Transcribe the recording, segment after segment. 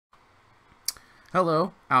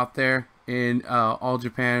Hello out there in All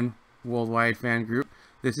Japan Worldwide Fan Group.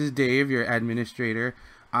 This is Dave, your administrator.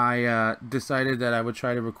 I decided that I would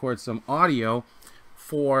try to record some audio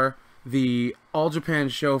for the All Japan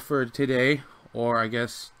show for today, or I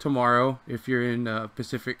guess tomorrow if you're in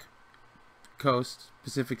Pacific Coast,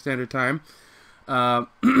 Pacific Standard Time. I'm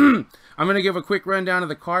going to give a quick rundown of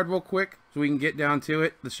the card real quick so we can get down to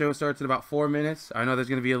it. The show starts in about 4 minutes. I know there's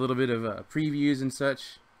going to be a little bit of previews and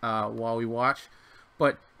such while we watch.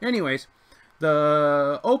 But anyways,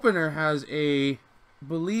 the opener has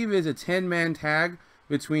believe is a 10-man tag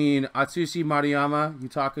between Atsushi Maruyama,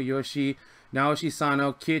 Yutaka Yoshi, Naoshi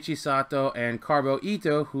Sano, Kiichi Sato, and Karbo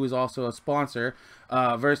Ito, who is also a sponsor,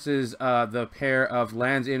 versus the pair of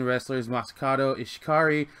Lands End wrestlers Masakado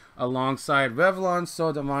Ishikari alongside Revlon,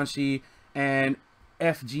 Sodamanshi, and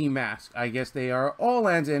FG Mask. I guess they are all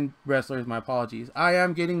Lands End wrestlers. My apologies. I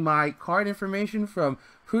am getting my card information from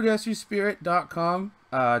HudesuSpirit.com.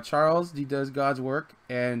 Charles, he does God's work,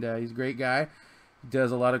 and he's a great guy. He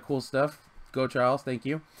does a lot of cool stuff. Go Charles, thank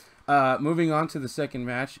you. Moving on to the second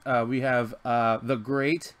match, we have the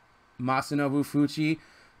great Masanobu Fuchi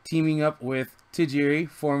teaming up with Tajiri,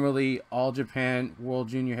 formerly All Japan World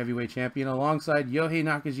Junior Heavyweight Champion, alongside Yohei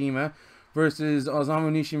Nakajima versus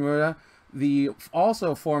Osamu Nishimura, the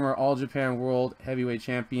also former All Japan World Heavyweight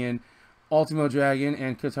Champion, Ultimo Dragon,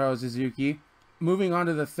 and Kotaro Suzuki. Moving on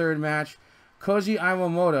to the third match, Koji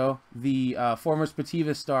Iwamoto, the former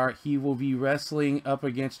Sportiva star, he will be wrestling up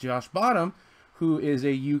against Josh Bottom, who is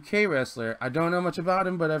a UK wrestler. I don't know much about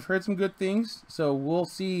him, but I've heard some good things, so we'll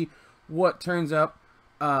see what turns up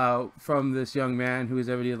from this young man who is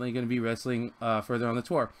evidently going to be wrestling further on the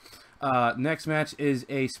tour. Next match is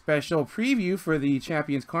a special preview for the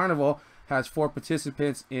Champions Carnival. Has 4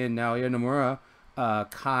 participants in Naoya Nomura,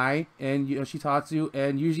 Kai, and Yoshitatsu,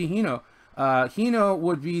 and Yuji Hino. Hino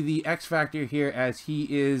would be the X factor here, as he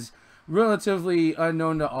is relatively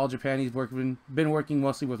unknown to All Japan. He's been working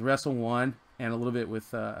mostly with Wrestle One and a little bit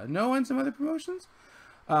with Noah and some other promotions.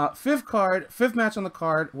 Fifth match on the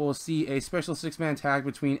card, we'll see a special 6-man tag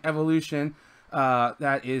between Evolution,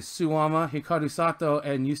 that is Suwama, Hikaru Sato,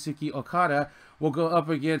 and Yusuke Okada, will go up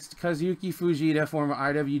against Kazuki Fujita, former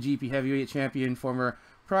IWGP Heavyweight Champion, former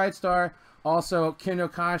Pride Star, also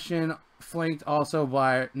Kendo Kashin, flanked also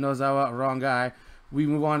by Nozawa Rongai. We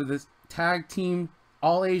move on to this tag team,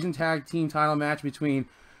 all-Asian tag team title match between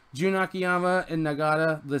Jun Akiyama and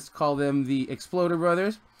Nagata, let's call them the Exploder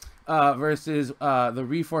Brothers, versus the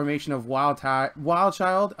reformation of Wild Child,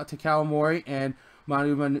 Takao Mori, and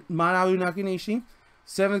Manabu Nakanishi.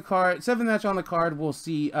 Seventh match on the card, we'll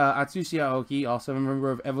see Atsushi Aoki, also a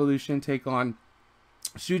member of Evolution, take on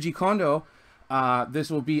Shuji Kondo. This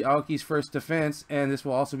will be Aoki's first defense, and this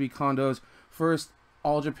will also be Kondo's first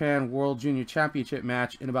All Japan World Junior Championship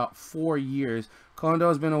match in about 4 years. Kondo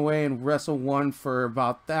has been away in Wrestle One for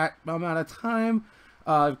about that amount of time.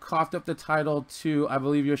 Coughed up the title to, I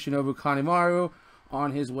believe, Yoshinobu Kanemaru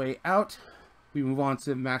on his way out. We move on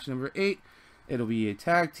to match number 8. It'll be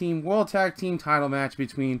a World Tag Team title match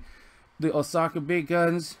between the Osaka Big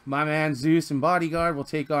Guns. My man Zeus and Bodyguard will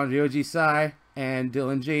take on Ryoji Sai and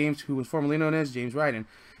Dylan James, who was formerly known as James Ryden.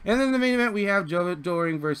 And then the main event, we have Joe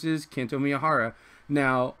Doring versus Kento Miyahara.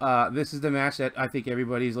 Now, this is the match that I think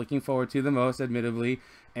everybody's looking forward to the most, admittedly.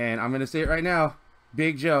 And I'm going to say it right now.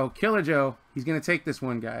 Big Joe, Killer Joe, he's going to take this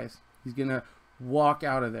one, guys. He's going to walk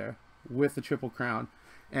out of there with the Triple Crown.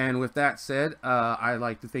 And with that said, I'd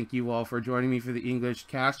like to thank you all for joining me for the English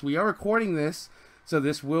cast. We are recording this, so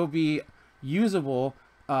this will be usable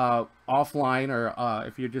offline, or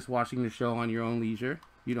if you're just watching the show on your own leisure.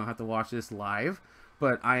 You don't have to watch this live.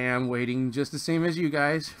 But I am waiting just the same as you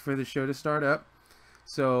guys for the show to start up.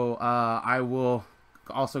 So I will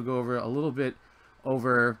also go over a little bit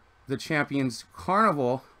over the Champions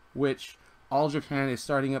Carnival, which All Japan is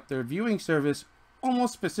starting up their viewing service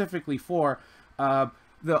almost specifically for.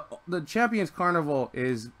 The Champions Carnival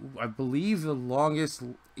is, I believe, the longest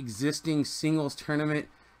existing singles tournament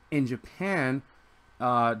in Japan,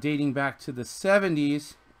 dating back to the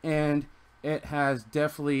 70s, and it has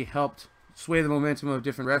definitely helped sway the momentum of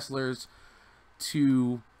different wrestlers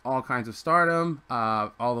to all kinds of stardom,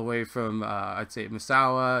 all the way from, I'd say,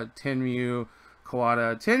 Misawa, Tenryu,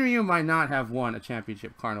 Kawada. Tenryu might not have won a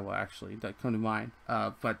championship carnival, actually, that come to mind.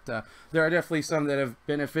 But there are definitely some that have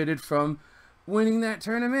benefited from winning that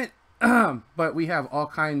tournament. But we have all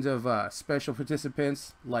kinds of special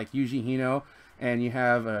participants like Yuji Hino, and you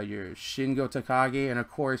have your Shingo Takagi, and of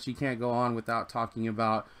course you can't go on without talking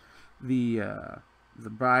about the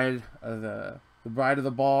bride of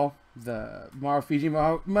the ball, the Marufuji,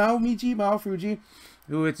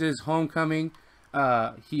 who it's his homecoming.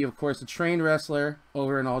 He, of course, a trained wrestler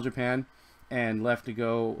over in All Japan and left to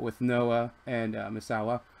go with Noah and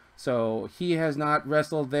Misawa. So he has not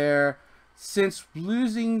wrestled there since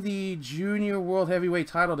losing the Junior World Heavyweight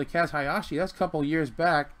title to Kaz Hayashi. That's a couple years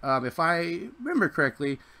back. If I remember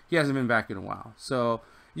correctly, he hasn't been back in a while. So,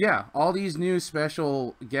 yeah, all these new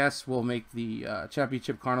special guests will make the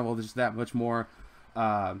Championship Carnival just that much more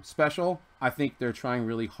special. I think they're trying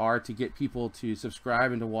really hard to get people to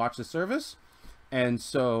subscribe and to watch the service. And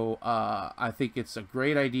so I think it's a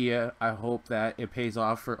great idea. I hope that it pays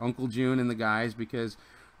off for Uncle June and the guys, because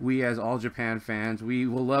we as All Japan fans, we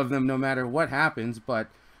will love them no matter what happens. But,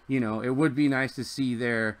 you know, it would be nice to see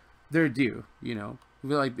their due, you know.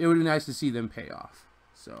 Like, it would be nice to see them pay off.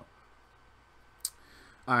 So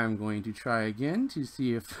I'm going to try again to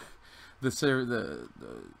see if the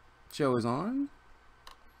show is on.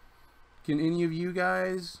 Can any of you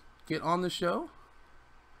guys get on the show?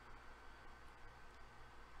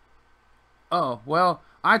 Oh, well,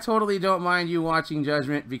 I totally don't mind you watching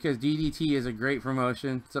Judgment, because DDT is a great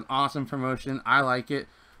promotion. It's an awesome promotion. I like it.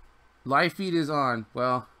 Live feed is on.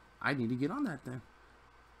 Well, I need to get on that then.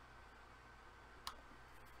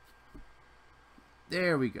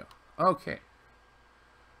 There we go. Okay.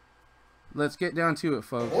 Let's get down to it,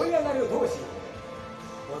 folks.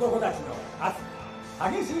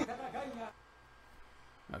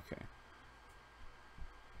 Okay.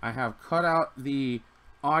 I have cut out the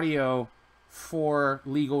audio for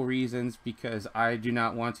legal reasons, because I do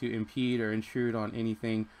not want to impede or intrude on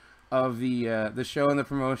anything of the show and the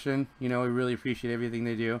promotion. You know, we really appreciate everything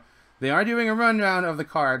they do. They are doing a rundown of the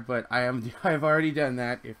card, but I've already done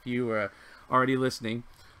that if you were already listening.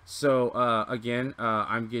 So again,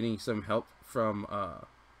 I'm getting some help from a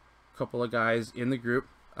couple of guys in the group,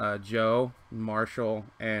 Joe, Marshall,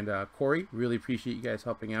 and Corey. Really appreciate you guys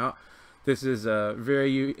helping out. This is a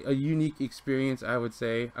very unique experience, I would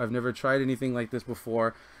say. I've never tried anything like this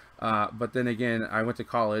before, but then again, I went to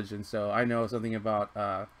college, and so I know something about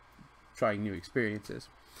trying new experiences.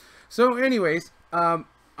 So anyways, I'm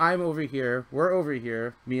over here, we're over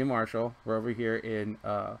here, me and Marshall, we're over here in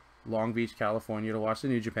Long Beach, California, to watch the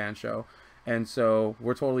New Japan show, and so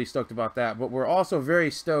we're totally stoked about that. But we're also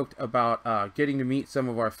very stoked about getting to meet some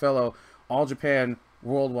of our fellow All Japan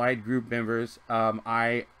Worldwide group members.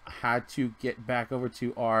 I had to get back over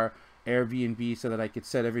to our Airbnb so that I could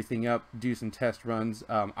set everything up, do some test runs.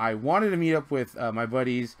 I wanted to meet up with my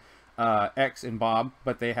buddies X and Bob,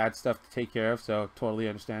 but they had stuff to take care of, so totally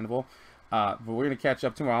understandable. But we're gonna catch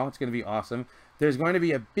up tomorrow. It's gonna be awesome. There's going to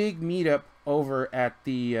be a big meetup over at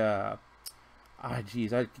the I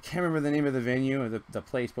can't remember the name of the venue or the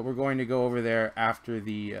place, but we're going to go over there after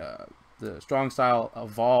the Strong Style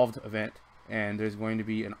Evolved event. And there's going to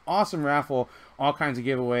be an awesome raffle, all kinds of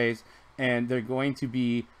giveaways, and they're going to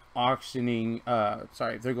be auctioning,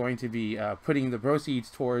 they're going to be putting the proceeds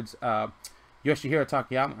towards Yoshihiro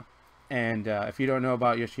Takayama. And if you don't know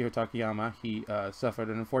about Yoshihiro Takayama, he suffered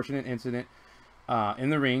an unfortunate incident in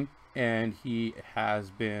the ring, and he has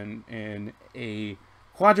been in a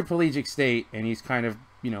quadriplegic state, and he's kind of,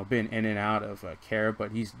 you know, been in and out of care,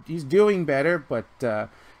 but he's doing better, but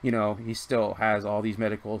you know, he still has all these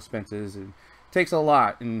medical expenses, and it takes a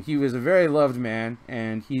lot. And he was a very loved man,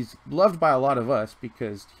 and he's loved by a lot of us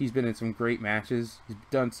because he's been in some great matches. He's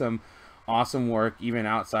done some awesome work even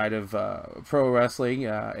outside of pro wrestling.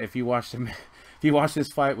 If you watched him, if you watched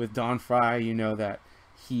this fight with Don Fry, you know that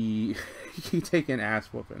he taken ass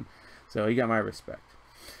whooping, so he got my respect.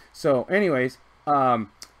 So anyways,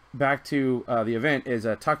 back to the event is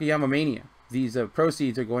Takayama Mania. These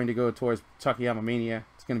proceeds are going to go towards Takayama Mania.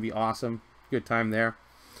 It's going to be awesome. Good time there.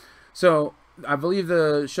 So I believe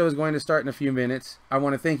the show is going to start in a few minutes. I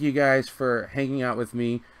want to thank you guys for hanging out with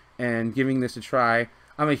me and giving this a try.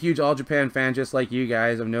 I'm a huge All Japan fan, just like you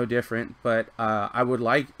guys. I'm no different, but I would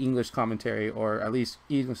like English commentary, or at least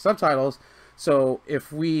English subtitles. So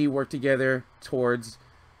if we work together towards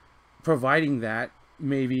providing that,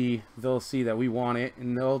 maybe they'll see that we want it,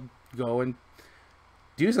 and they'll go and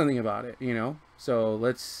do something about it, you know. So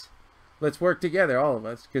let's work together, all of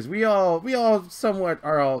us, because we all somewhat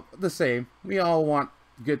are all the same. We all want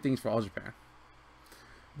good things for All Japan.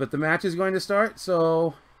 But the match is going to start,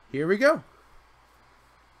 so here we go.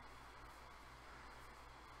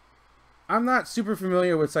 I'm not super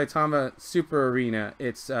familiar with Saitama Super Arena.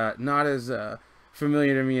 It's not as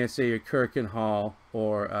familiar to me as, say, your Kurikan Hall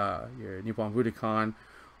or your Nippon Budokan,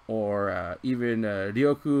 or even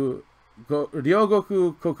Ryogoku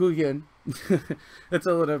Kokugen. That's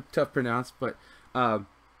a little tough to pronounce, but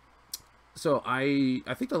so I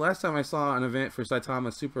think the last time I saw an event for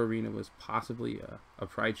Saitama Super Arena was possibly a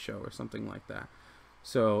Pride show or something like that.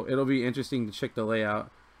 So it'll be interesting to check the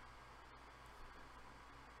layout.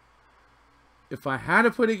 If I had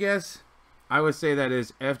to put a guess, I would say that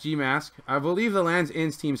is FG Mask. I believe the Lands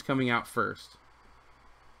Ends team's coming out first.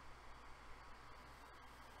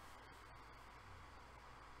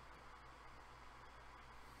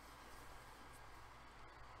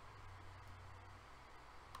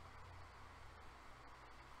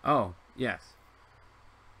 Oh, yes.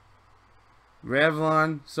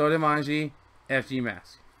 Revlon, Sodamanji, FG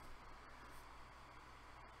Mask.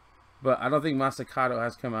 But I don't think Masakato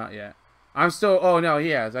has come out yet. I'm still... Oh, no, he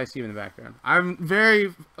has. I see him in the background. I'm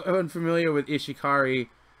very unfamiliar with Ishikari.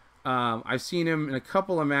 I've seen him in a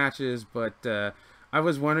couple of matches, but I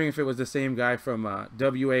was wondering if it was the same guy from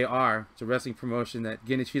WAR. It's a wrestling promotion that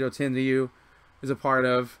Genichiro Tenryu is a part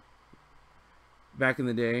of back in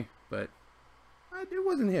the day. But it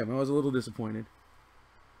wasn't him. I was a little disappointed.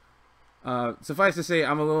 Suffice to say,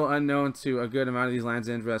 I'm a little unknown to a good amount of these Lands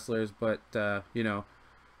End wrestlers, but, you know,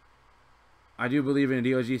 I do believe in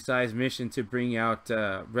Ryoji Sai's mission to bring out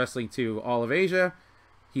wrestling to all of Asia.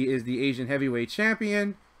 He is the Asian heavyweight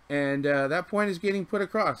champion, and that point is getting put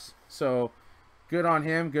across. So, good on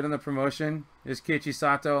him, good on the promotion. There's Kiichi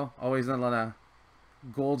Sato, always in a lot of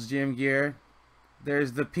Gold's Gym gear.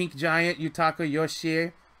 There's the pink giant, Yutaka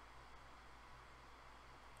Yoshie.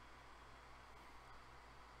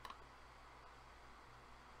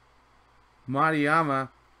 Mariyama,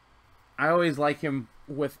 I always like him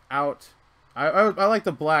without... I like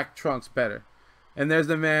the black trunks better. And there's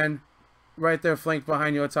the man right there flanked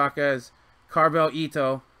behind Yotaka as Carvel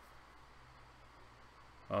Ito.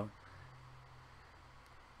 Oh.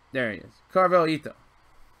 There he is. Carvel Ito.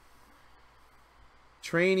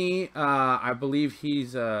 Trainee, I believe he's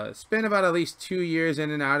spent about at least 2 years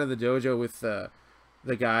in and out of the dojo with the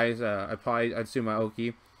guys. I'd assume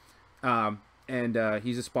Aoki. And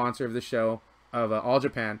he's a sponsor of the show of All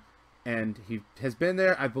Japan. And he has been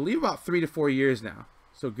there, I believe, about 3 to 4 years now.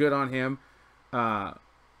 So good on him.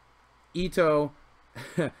 Ito,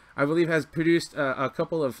 I believe, has produced a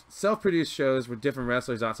couple of self-produced shows with different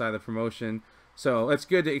wrestlers outside of the promotion. So it's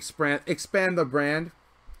good to expand the brand.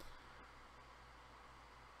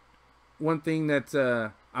 One thing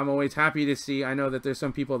that I'm always happy to see, I know that there's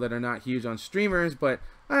some people that are not huge on streamers, but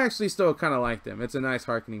I actually still kind of like them. It's a nice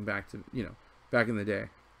harkening back to, you know, back in the day.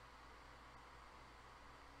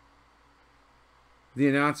 The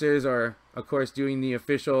announcers are, of course, doing the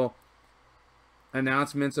official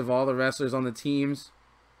announcements of all the wrestlers on the teams.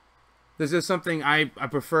 This is something I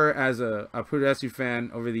prefer as a Puroresu fan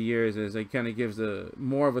over the years, is it kind of gives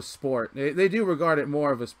more of a sport. They do regard it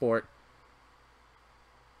more of a sport.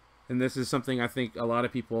 And this is something I think a lot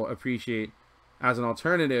of people appreciate as an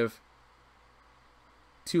alternative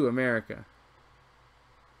to America.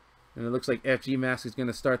 And it looks like FG Mask is going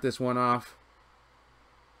to start this one off.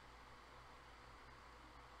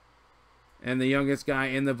 And the youngest guy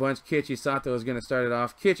in the bunch, Kiichi Sato, is going to start it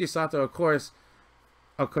off. Kiichi Sato, of course,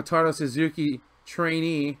 a Kotaro Suzuki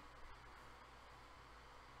trainee.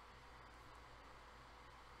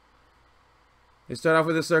 They start off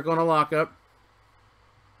with a circle and a lockup.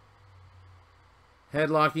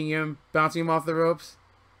 Headlocking him, bouncing him off the ropes.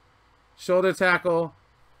 Shoulder tackle.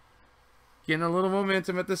 Getting a little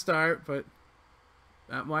momentum at the start, but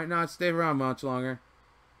that might not stay around much longer.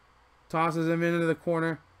 Tosses him into the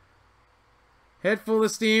corner. Head full of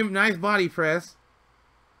steam. Nice body press.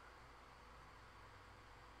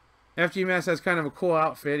 FG Mask has kind of a cool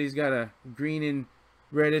outfit. He's got a green and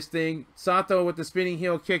reddish thing. Sato with the spinning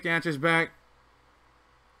heel kick answers back.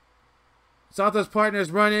 Sato's partners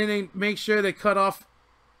run in and make sure they cut off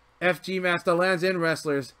FG Mask, the Lands End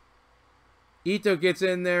wrestlers. Ito gets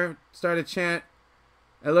in there, start a chant.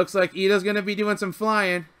 It looks like Ito's going to be doing some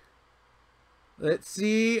flying. Let's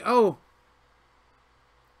see. Oh.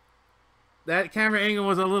 That camera angle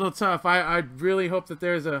was a little tough. I really hope that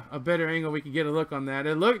there's a better angle we can get a look on that.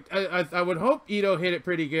 It looked, I would hope Ito hit it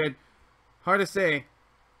pretty good. Hard to say.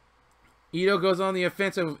 Ito goes on the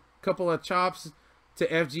offensive, couple of chops to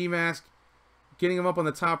FG Mask, getting him up on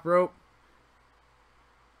the top rope.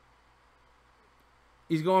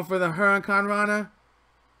 He's going for the Huracan Rana.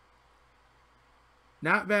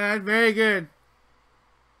 Not bad, very good.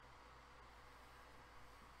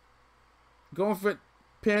 Going for it.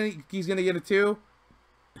 Pin, he's going to get a 2.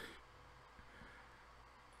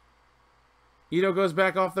 Ito goes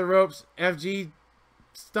back off the ropes. FG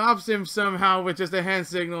stops him somehow with just a hand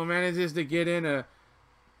signal. Manages to get in a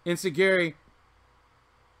Enziguri.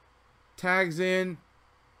 Tags in.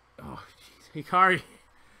 Oh, jeez. Hikari.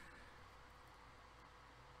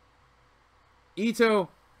 Ito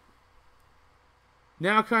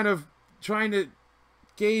now kind of trying to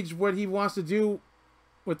gauge what he wants to do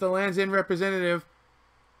with the Land's End representative.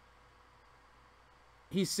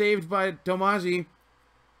 He's saved by Damaji.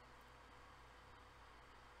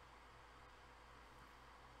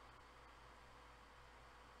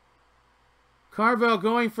 Carvel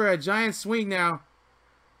going for a giant swing now.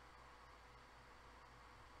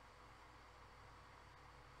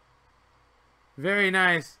 Very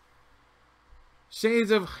nice. Shades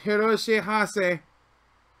of Hiroshi Hase.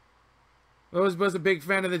 Rosebud's a big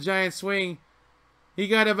fan of the giant swing. He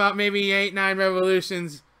got about maybe 8-9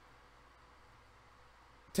 revolutions.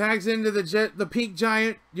 Tags into the pink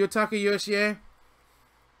giant, Yutaka Yoshie.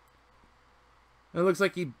 It looks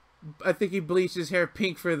like I think he bleached his hair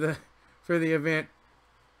pink for the event.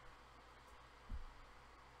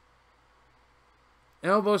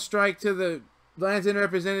 Elbow strike to the Land's End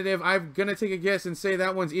representative. I'm gonna take a guess and say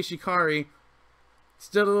that one's Ishikari.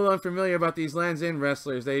 Still a little unfamiliar about these Land's End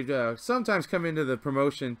wrestlers. They sometimes come into the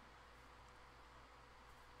promotion.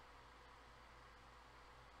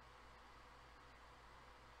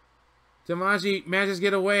 Damaji manages to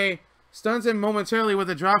get away, stuns him momentarily with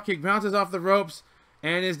a dropkick, bounces off the ropes,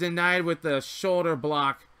 and is denied with the shoulder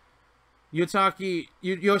block.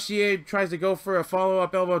 Yoshie tries to go for a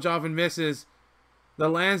follow-up elbow drop and misses. The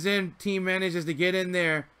Land's End team manages to get in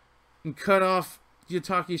there and cut off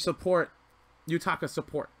Yutaka support.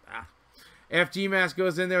 FG Mask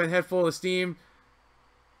goes in there with a head full of steam.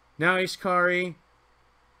 Now Ishikari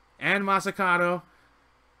and Masakato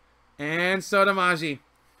and Sodamaji.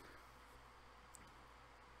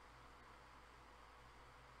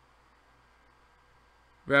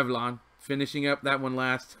 Revlon finishing up that one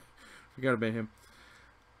last. Forgot about him.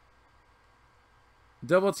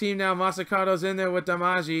 Double team now. Masakato's in there with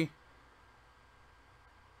Damaji.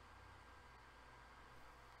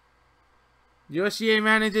 Yoshie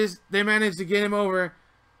managed to get him over,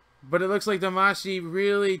 but it looks like Damaji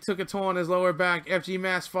really took a toll on his lower back. FG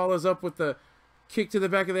Mask follows up with the kick to the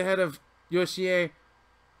back of the head of Yoshie.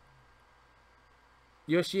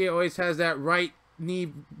 Yoshie always has that right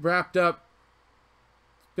knee wrapped up.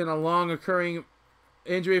 It's been a long occurring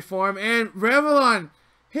injury for him. And Revlon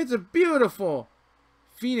hits a beautiful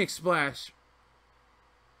Phoenix Splash.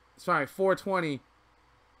 Sorry, 420.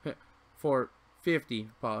 450,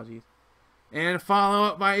 apologies. And follow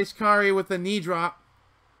up by Ishikari with the knee drop.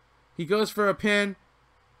 He goes for a pin.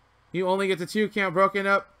 He only gets a 2 count, broken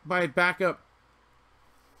up by backup.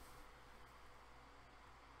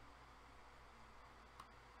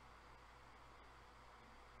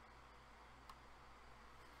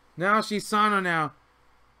 Now Shisano now.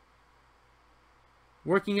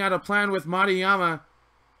 Working out a plan with Mariyama.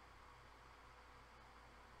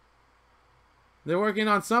 They're working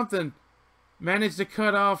on something. Managed to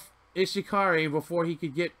cut off Ishikari before he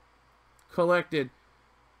could get collected.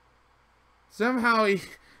 Somehow he's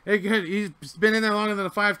been in there longer than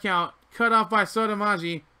a 5 count. Cut off by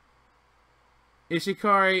Sodamaji.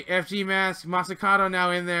 Ishikari, FG Mask, Masakato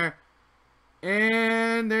now in there.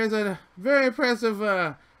 And there's a very impressive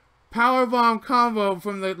powerbomb combo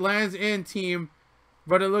from the Land's End team.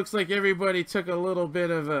 But it looks like everybody took a little bit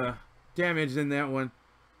of damage in that one.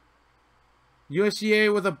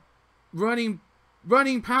 Yoshie with a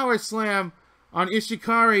running power slam on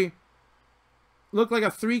Ishikari. Looked like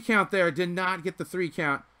a 3 count there. Did not get the 3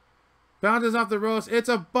 count. Bounces off the ropes. It's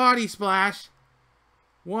a body splash.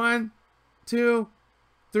 1, 2,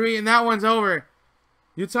 3. And that one's over.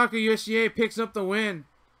 Yutaka Yoshie picks up the win.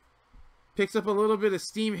 Picks up a little bit of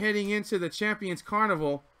steam heading into the Champions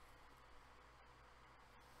Carnival.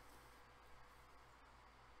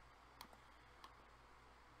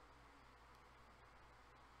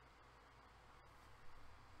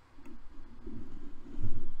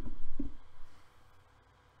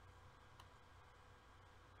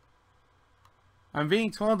 I'm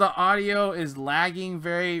being told the audio is lagging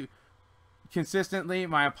very consistently.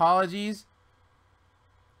 My apologies.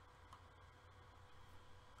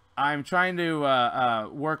 I'm trying to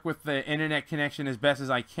work with the internet connection as best as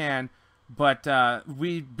I can. But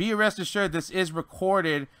be rest assured this is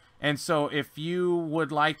recorded. And so if you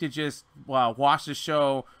would like to just watch the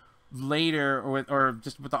show later or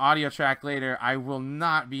just with the audio track later, I will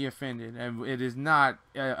not be offended. And it is not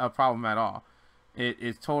a problem at all. It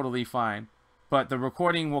is totally fine. But the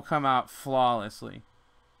recording will come out flawlessly.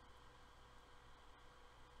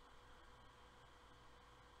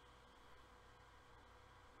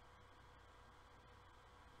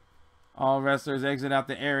 All wrestlers exit out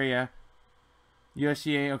the area.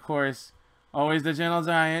 Yoshie, of course, always the gentle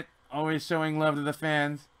giant, always showing love to the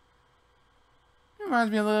fans. It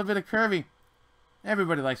reminds me a little bit of Kirby.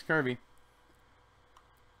 Everybody likes Kirby.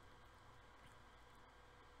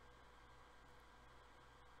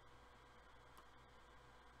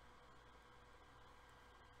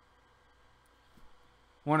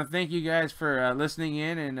 Want to thank you guys for listening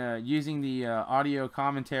in and using the audio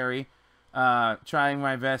commentary. Trying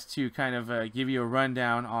my best to kind of give you a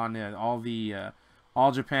rundown on all the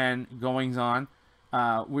All Japan goings on.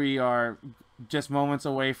 We are just moments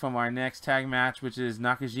away from our next tag match, which is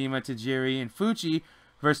Nakajima, Tajiri, and Fuchi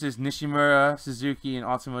versus Nishimura, Suzuki, and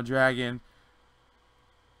Ultimo Dragon.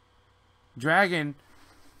 Dragon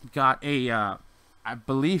got I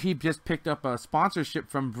believe he just picked up a sponsorship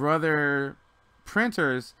from Brother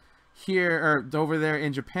Printers here or over there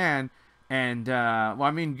in Japan, and well,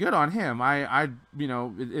 I mean, good on him. You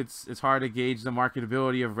know, it's hard to gauge the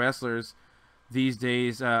marketability of wrestlers these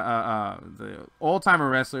days, the old timer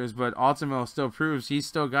wrestlers, but Ultimo still proves he's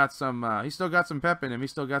still got some pep in him.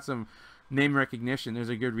 He's still got some name recognition. There's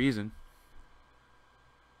a good reason.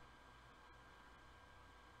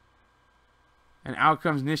 And out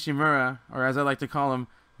comes Nishimura, or as I like to call him,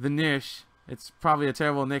 the Nish. It's probably a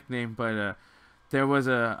terrible nickname, but there was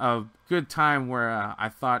a good time where I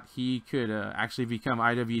thought he could actually become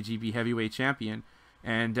IWGP Heavyweight Champion.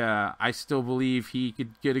 And I still believe he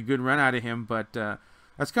could get a good run out of him, but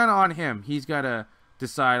that's kind of on him. He's got to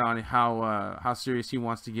decide on how serious he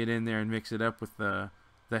wants to get in there and mix it up with the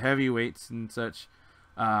heavyweights and such.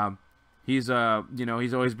 He's you know,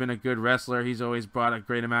 he's always been a good wrestler. He's always brought a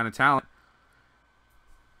great amount of talent.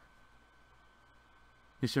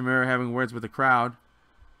 Nishimura having words with the crowd.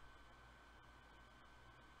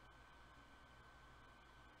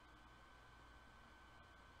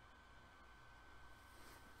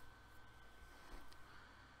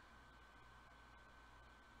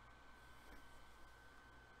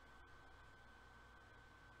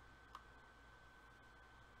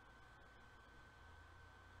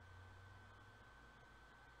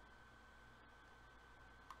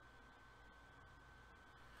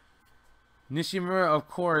 Nishimura, of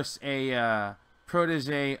course, a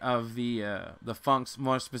protege of the Funks,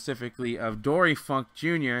 more specifically of Dory Funk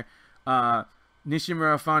Jr.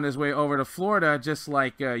 Nishimura found his way over to Florida, just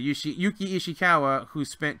like Yuki Ishikawa, who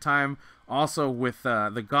spent time also with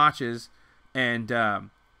the Gotches, and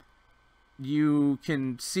you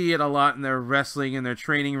can see it a lot in their wrestling and their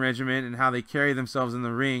training regimen and how they carry themselves in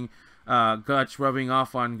the ring. Gotch rubbing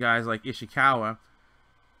off on guys like Ishikawa.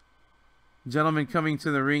 Gentlemen coming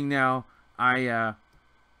to the ring now. I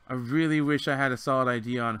really wish I had a solid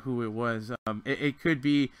idea on who it was. It could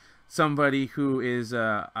be somebody who is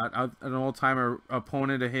an old-timer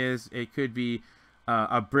opponent of his. It could be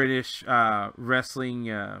a British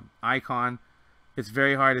wrestling icon. It's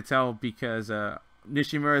very hard to tell because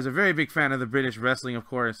Nishimura is a very big fan of the British wrestling, of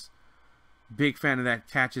course. Big fan of that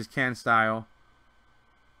catch-as-can style.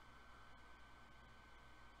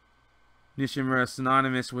 Nishimura is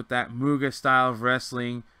synonymous with that Muga style of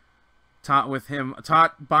wrestling. Taught to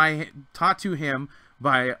him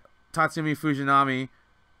by Tatsumi Fujinami.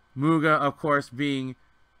 Muga, of course, being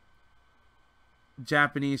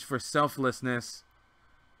Japanese for selflessness.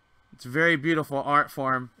 It's a very beautiful art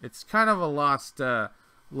form. It's kind of a lost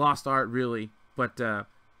art, really. But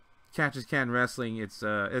catch-as-can wrestling, it's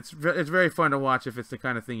very fun to watch if it's the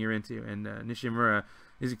kind of thing you're into. And Nishimura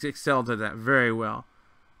is excelled at that very well,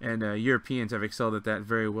 and Europeans have excelled at that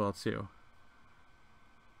very well too.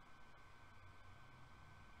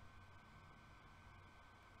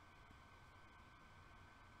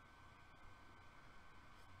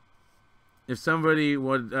 If somebody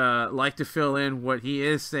would like to fill in what he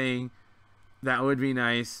is saying, that would be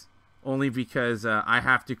nice. Only because I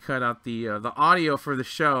have to cut out the audio for the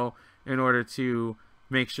show in order to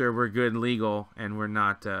make sure we're good and legal and we're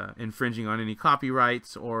not infringing on any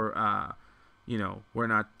copyrights or you know, we're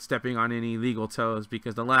not stepping on any legal toes,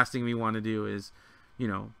 because the last thing we want to do is, you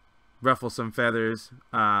know, ruffle some feathers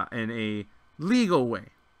in a legal way,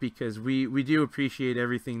 because we do appreciate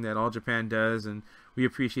everything that All Japan does, and we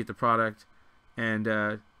appreciate the product.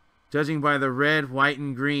 And judging by the red, white,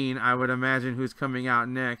 and green, I would imagine who's coming out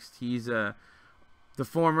next. He's the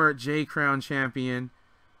former J Crown champion,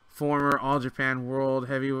 former All Japan World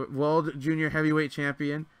Junior Heavyweight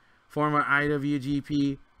champion, former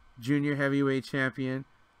IWGP Junior Heavyweight champion,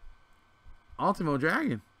 Ultimo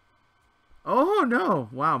Dragon. Oh no!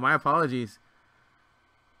 Wow, my apologies.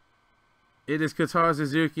 It is Kotaro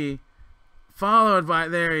Suzuki, followed by,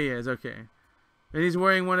 there he is. Okay. And he's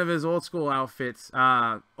wearing one of his old school outfits.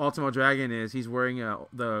 Ultimo Dragon is. He's wearing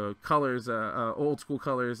the colors, old school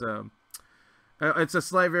colors. It's a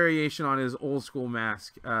slight variation on his old school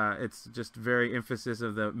mask. It's just very emphasis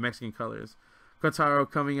of the Mexican colors.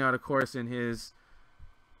 Kotaro coming out, of course, in his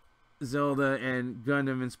Zelda and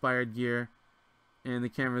Gundam inspired gear. And the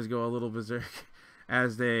cameras go a little berserk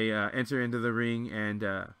as they enter into the ring and,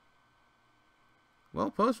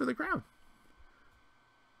 well, pose for the crowd.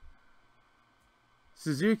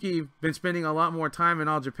 Suzuki been spending a lot more time in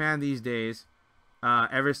All Japan these days,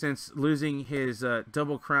 ever since losing his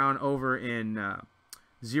double crown over in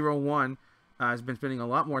 0-1. Has been spending a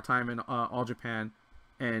lot more time in All Japan,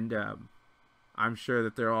 and I'm sure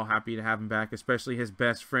that they're all happy to have him back, especially his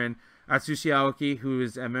best friend Atsushi Aoki, who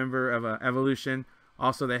is a member of Evolution,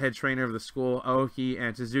 also the head trainer of the school. Aoki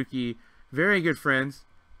and Suzuki, very good friends.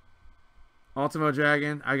 Ultimo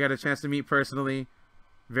Dragon, I got a chance to meet personally.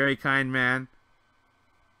 Very kind man.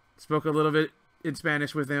 Spoke a little bit in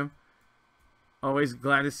Spanish with him. Always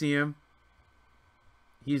glad to see him.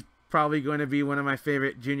 He's probably going to be one of my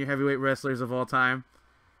favorite junior heavyweight wrestlers of all time.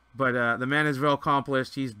 But the man is well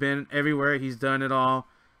accomplished. He's been everywhere. He's done it all.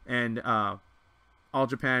 And All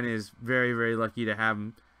Japan is very, very lucky to have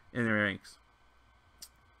him in their ranks.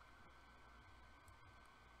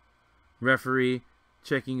 Referee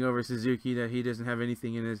checking over Suzuki that he doesn't have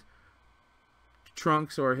anything in his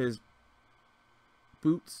trunks or his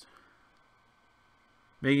boots.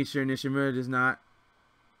 Making sure Nishimura does not.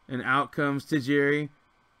 And out comes Tajiri.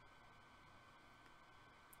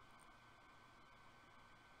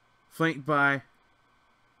 Flanked by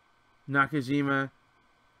Nakajima.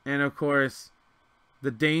 And of course,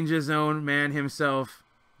 the Danger Zone man himself,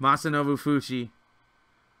 Masanobu Fuchi.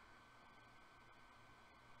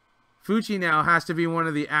 Fuchi now has to be one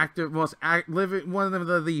of the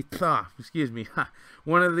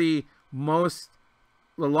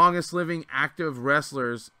longest living active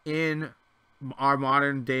wrestlers in our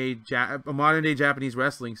modern day Japanese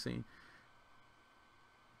wrestling scene.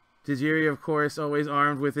 Tajiri, of course, always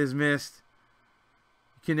armed with his mist.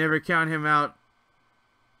 You can never count him out.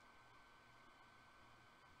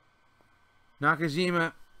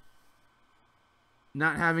 Nakajima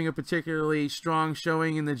not having a particularly strong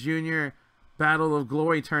showing in the Junior Battle of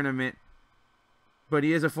Glory tournament, but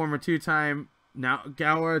he is a former two-time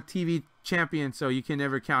Gawa TV champion, so you can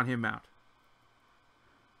never count him out.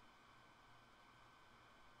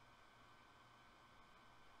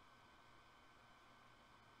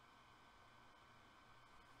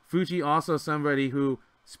 Fuchi also somebody who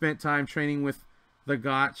spent time training with the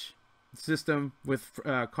Gotch system with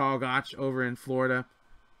Carl Gotch over in Florida.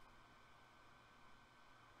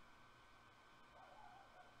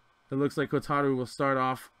 It looks like Kotaro will start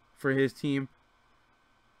off for his team.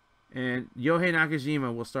 And Yohei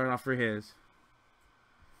Nakajima will start off for his.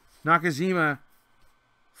 Nakajima,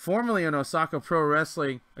 formerly an Osaka Pro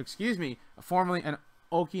Wrestling, formerly an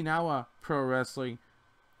Okinawa Pro Wrestling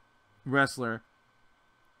wrestler,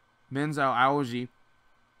 Menzao Aoji,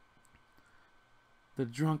 the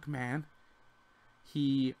drunk man.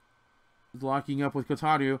 He is locking up with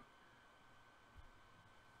Kotaro.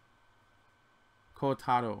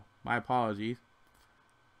 My apologies.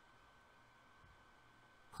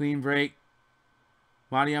 Clean break.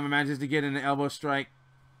 Mariyama manages to get in an elbow strike.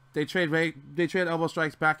 They trade elbow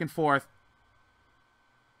strikes back and forth.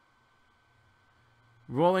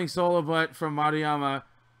 Rolling solo butt from Mariyama.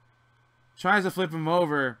 Tries to flip him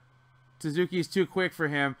over. Suzuki's too quick for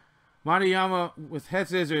him. Mariyama with head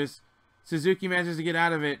scissors. Suzuki manages to get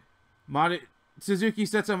out of it. Suzuki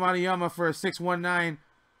sets up Mariyama for a 619.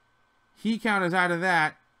 He counters out of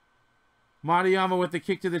that. Mariyama with the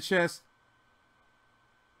kick to the chest.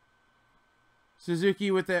 Suzuki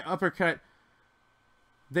with the uppercut.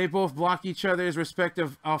 They both block each other's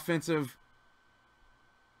respective offensive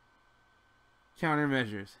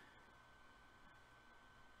countermeasures.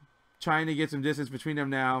 Trying to get some distance between them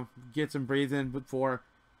now. Get some breathing before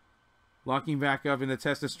locking back up in the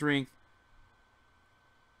test of strength.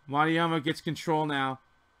 Mariyama gets control now.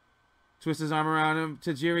 Twists his arm around him.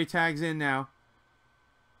 Tajiri tags in now.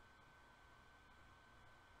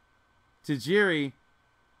 Tajiri,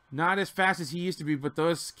 not as fast as he used to be, but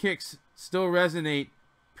those kicks still resonate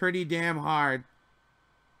pretty damn hard.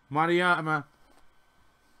 Mariyama.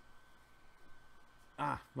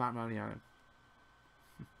 Not Mariyama.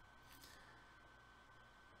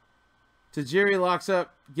 Tajiri locks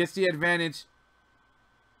up, gets the advantage.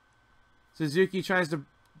 Suzuki tries to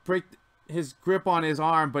break his grip on his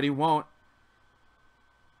arm, but he won't.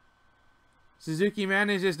 Suzuki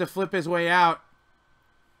manages to flip his way out.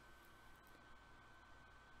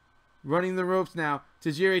 Running the ropes now.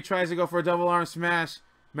 Tajiri tries to go for a double arm smash.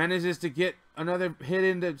 Manages to get another hit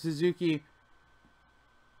into Suzuki.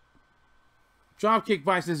 Drop kick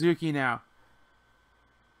by Suzuki now.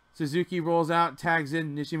 Suzuki rolls out, tags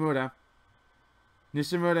in Nishimura.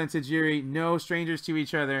 Nishimura and Tajiri, no strangers to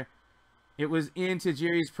each other. It was in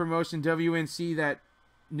Tajiri's promotion, WNC, that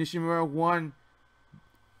Nishimura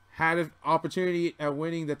had an opportunity at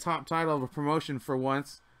winning the top title of a promotion for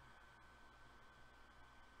once.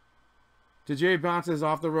 Tajiri bounces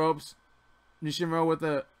off the ropes. Nishimura with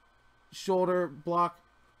a shoulder block.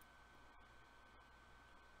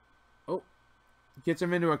 Oh, gets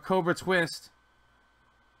him into a Cobra twist.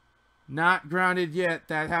 Not grounded yet.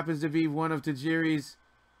 That happens to be one of Tajiri's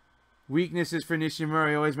weaknesses for Nishimura.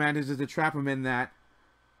 He always manages to trap him in that.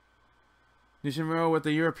 Nishimura with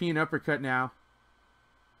the European uppercut now.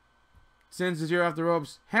 Sends Tajiri off the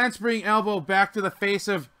ropes. Handspring elbow back to the face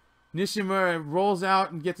of Nishimura. Rolls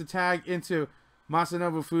out and gets a tag into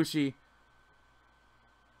Masanobu Fuchi.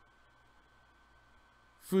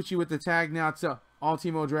 Fuchi with the tag now to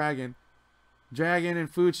Ultimo Dragon. Dragon and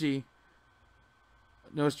Fuchi,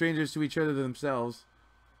 no strangers to each other themselves.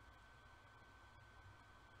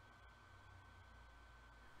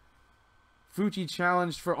 Fuchi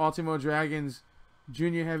challenged for Ultimo Dragon's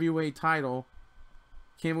junior heavyweight title.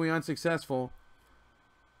 Came away unsuccessful.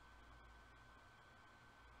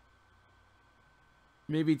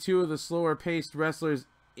 Maybe two of the slower paced wrestlers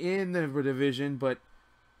in the division, but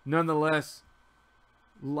nonetheless,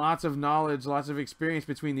 lots of knowledge, lots of experience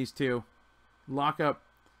between these two. Lock up.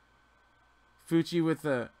 Fuchi with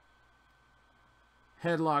the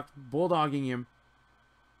headlock, bulldogging him.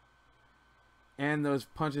 And those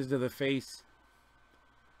punches to the face.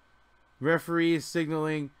 Referee is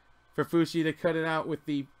signaling for Fuchi to cut it out with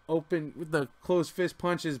the closed fist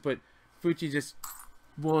punches, but Fuchi just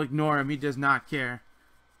will ignore him. He does not care.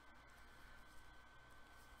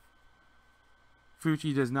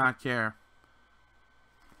 Fuchi does not care.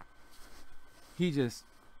 He just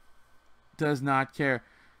does not care.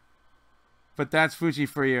 But that's Fuchi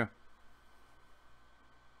for you.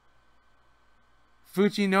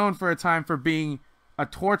 Fuchi, known for a time for being a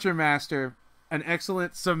torture master, an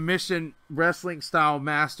excellent submission wrestling style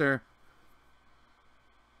master.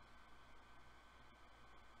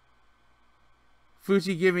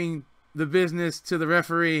 Fuchi giving the business to the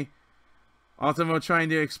referee. Ultimo trying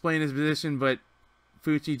to explain his position, but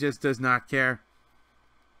Fuchi just does not care.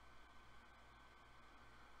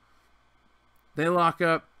 They lock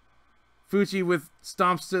up. Fuchi with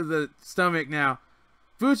stomps to the stomach now.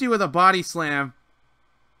 Fuchi with a body slam.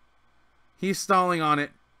 He's stalling on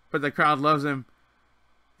it, but the crowd loves him.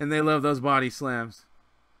 And they love those body slams.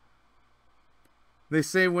 They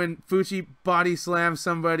say when Fuchi body slams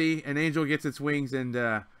somebody, an angel gets its wings, and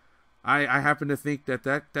I happen to think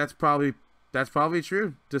that's probably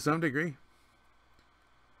true to some degree.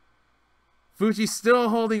 Fuchi's still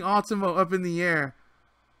holding Ultimo up in the air.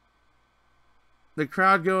 The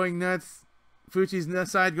crowd going nuts.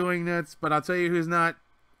 Fuchi's side going nuts. But I'll tell you who's not.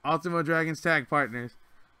 Ultimo Dragon's tag partners.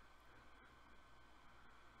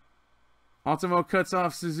 Ultimo cuts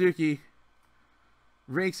off Suzuki.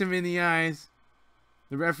 Rakes him in the eyes.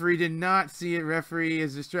 The referee did not see it. Referee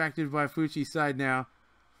is distracted by Fuchi's side now.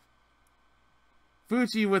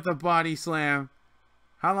 Fuchi with a body slam.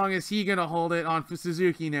 How long is he going to hold it on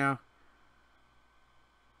Suzuki now?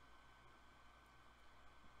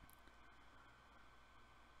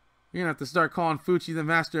 You're going to have to start calling Fuchi the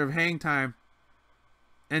master of hang time.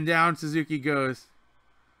 And down Suzuki goes.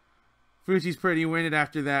 Fuchi's pretty winded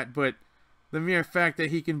after that, but the mere fact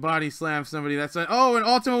that he can body slam somebody, that's like, oh, and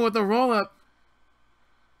Ultimo with the roll up.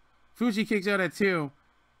 Fuchi kicks out at 2.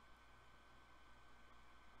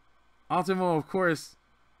 Ultimo, of course,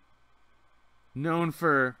 known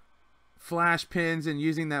for flash pins and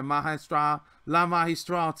using that La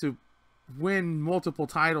Magistral to win multiple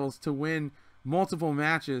titles, to win multiple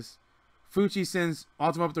matches. Fuchi sends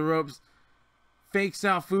Ultimo up the ropes, fakes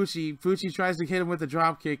out Fuchi. Fuchi tries to hit him with a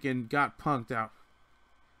drop kick and got punked out.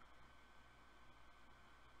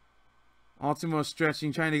 Ultimo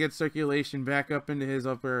stretching, trying to get circulation back up into his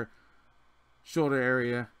upper shoulder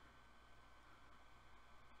area.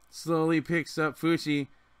 Slowly picks up Fuchi,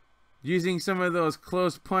 using some of those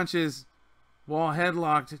close punches while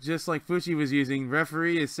headlocked, just like Fuchi was using.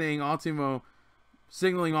 Referee is saying Ultimo,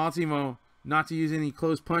 signaling Ultimo not to use any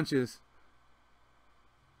close punches.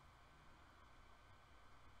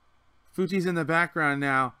 Fuchi's in the background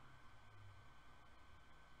now.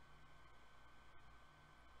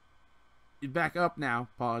 He's back up now.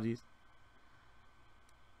 Apologies.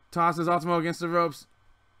 Tosses Ultimo against the ropes.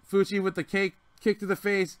 Fuchi with the kick to the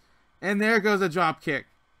face. And there goes a drop kick.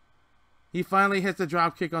 He finally hits the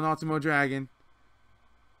drop kick on Ultimo Dragon.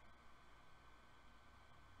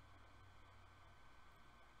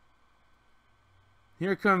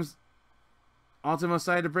 Here comes Ultimo's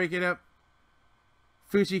side to break it up.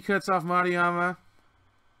 Fuchi cuts off Mariyama.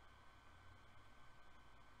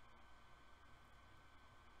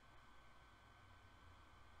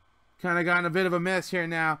 Kind of gotten a bit of a mess here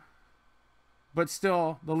now. But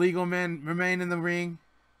still, the legal men remain in the ring.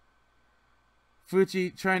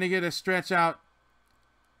 Fuchi trying to get a stretch out.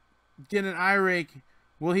 get an eye rake.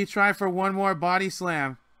 Will he try for one more body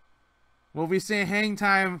slam? Will we say hang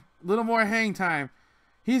time? A little more hang time.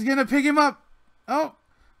 He's going to pick him up. Oh,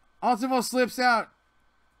 Ultimo slips out.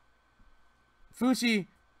 Fuchi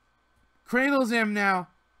cradles him now.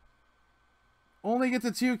 Only gets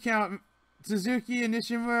a 2 count. Suzuki and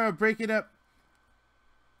Nishimura break it up.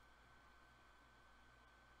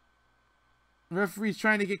 Referee's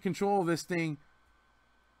trying to get control of this thing.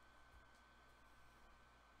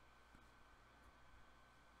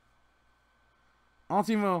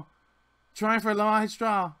 Ultimo trying for low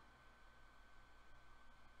straw.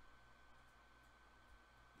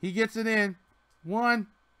 He gets it in. 1,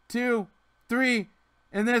 2, 3.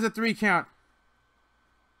 And there's a 3 count.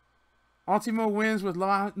 Ultimo wins with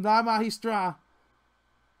La Magistra.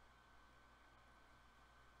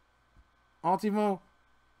 Ultimo,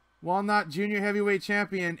 while not junior heavyweight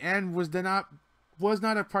champion and was not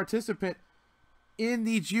a participant in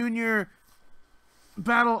the junior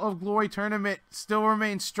Battle of Glory tournament, still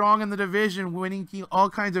remains strong in the division, winning all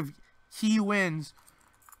kinds of key wins.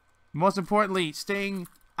 Most importantly, staying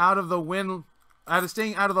out of the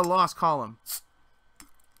loss column.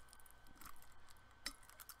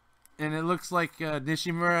 And it looks like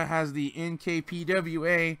Nishimura has the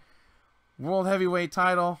NKPWA World Heavyweight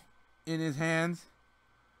title in his hands.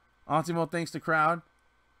 Ultimo, thanks to crowd.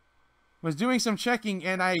 Was doing some checking,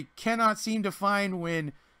 and I cannot seem to find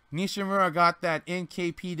when Nishimura got that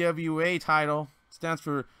NKPWA title. Stands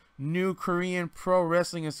for New Korean Pro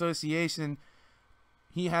Wrestling Association.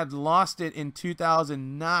 He had lost it in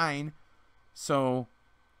 2009. So,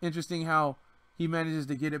 interesting how he manages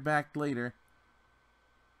to get it back later.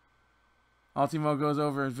 Ultimo goes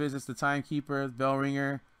over and visits the timekeeper, the bell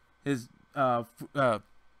ringer, his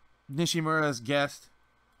Nishimura's guest.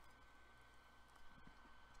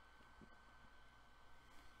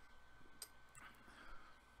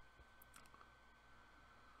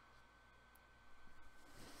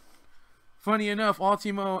 Funny enough,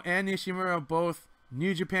 Ultimo and Nishimura both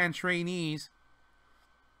New Japan trainees.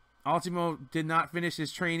 Ultimo did not finish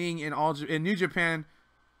his training in New Japan.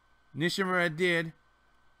 Nishimura did,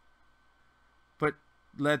 but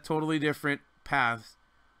led totally different paths.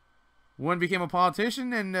 One became a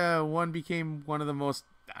politician, and one became one of the most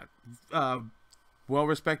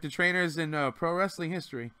well-respected trainers in pro wrestling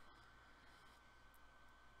history.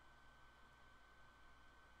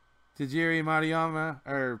 Tajiri Mariyama,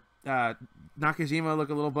 or Nakajima, look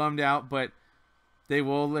a little bummed out, but they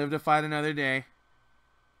will live to fight another day.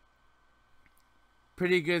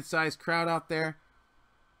 Pretty good sized crowd out there.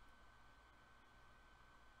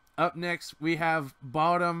 Up next, we have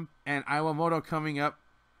Bodum and Iwamoto coming up.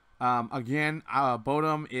 Again,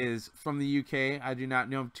 Bodum is from the UK. I do not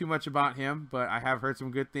know too much about him, but I have heard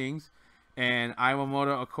some good things. And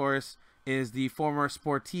Iwamoto, of course, is the former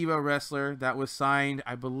Sportiva wrestler that was signed,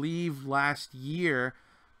 I believe, last year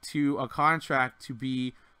to a contract to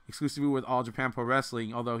be exclusively with All Japan Pro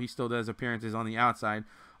Wrestling, although he still does appearances on the outside.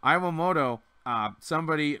 Iwamoto,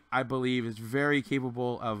 somebody I believe is very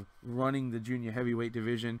capable of running the junior heavyweight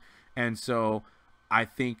division, and so I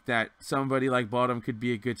think that somebody like Bodum could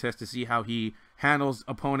be a good test to see how he handles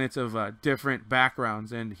opponents of different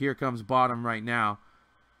backgrounds. And here comes Bodum right now.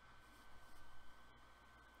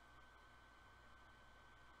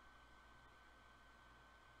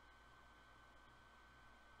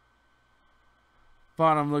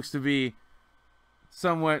 Bodum looks to be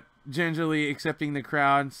somewhat gingerly accepting the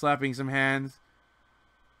crowd, slapping some hands.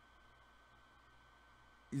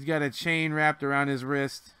 He's got a chain wrapped around his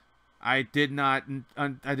wrist. I did not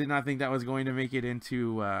think that was going to make it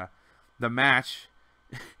into the match.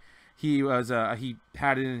 He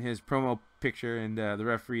had it in his promo picture, and the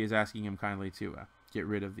referee is asking him kindly to get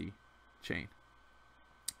rid of the chain.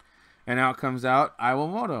 And out comes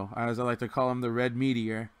Iwamoto, as I like to call him, the Red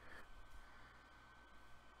Meteor.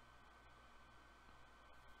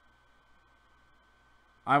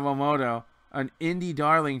 Iwamoto, an indie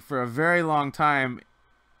darling for a very long time,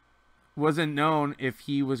 wasn't known if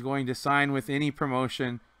he was going to sign with any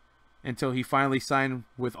promotion until he finally signed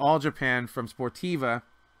with All Japan from Sportiva,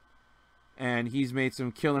 and he's made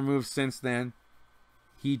some killer moves since then.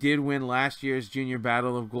 He did win last year's Junior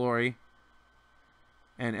Battle of Glory,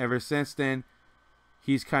 and ever since then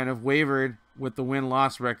he's kind of wavered with the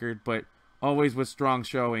win-loss record, but always with strong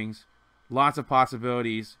showings, lots of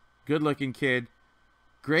possibilities, good looking kid,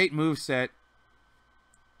 great moveset.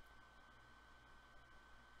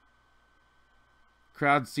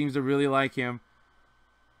 Crowd seems to really like him.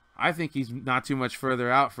 I think he's not too much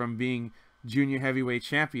further out from being junior heavyweight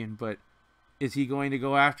champion, but is he going to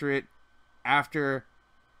go after it after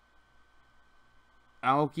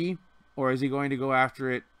Aoki, or is he going to go after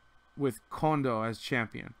it with Kondo as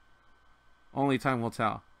champion. Only time will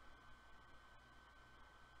tell.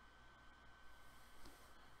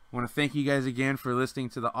 I want to thank you guys again for listening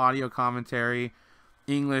to the audio commentary,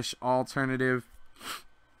 English alternative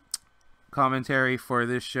commentary for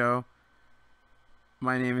this show.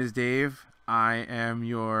 My name is Dave. I am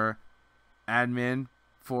your admin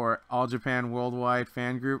for All Japan Worldwide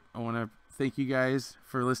Fan Group. I want to thank you guys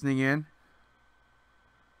for listening in.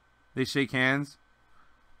 They shake hands,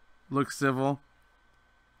 look civil,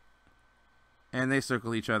 and they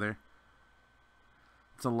circle each other.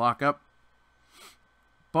 It's a lockup.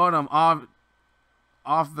 Bottom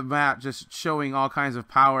off the mat, just showing all kinds of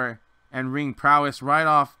power and ring prowess right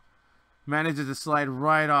off. Manages to slide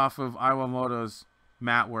right off of Iwamoto's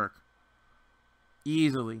mat work.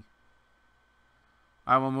 Easily.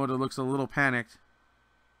 Iwamoto looks a little panicked.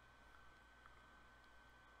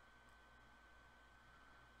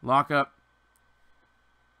 Lock up.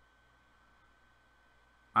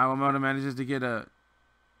 Iwamoto manages to get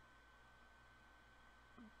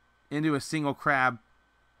into a single crab.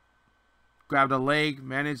 Grabbed a leg,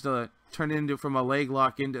 managed to turn it into from a leg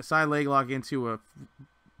lock into side leg lock into a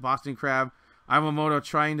Boston Crab. Iwamoto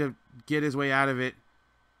trying to get his way out of it,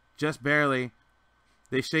 just barely.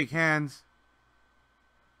 They shake hands.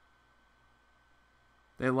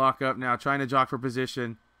 They lock up now, trying to jock for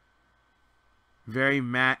position. Very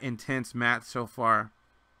intense match so far.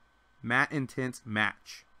 Intense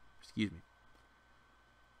match. Excuse me.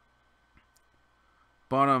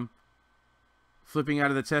 Bottom flipping out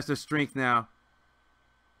of the test of strength now.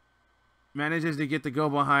 Manages to get the go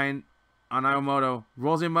behind on Iwamoto.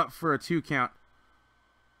 Rolls him up for a 2 count.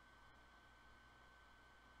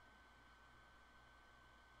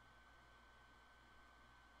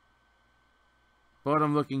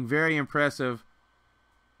 Bottom looking very impressive.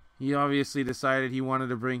 He obviously decided he wanted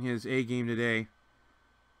to bring his A game today.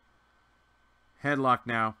 Headlock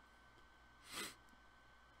now.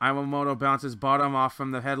 Iwamoto bounces Bottom off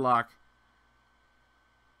from the headlock.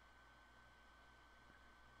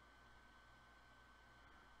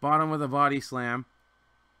 Bottom with a body slam.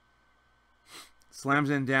 Slams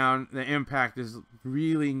him down. The impact is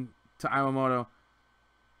reeling to Iwamoto.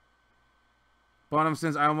 Bottom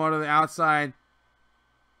sends Iwamoto to the outside.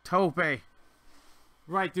 Tope.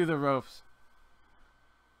 Right through the ropes.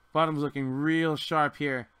 Bottom's looking real sharp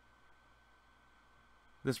here.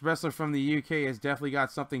 This wrestler from the UK has definitely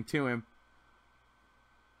got something to him.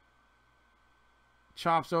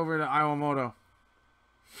 Chops over to Iwamoto.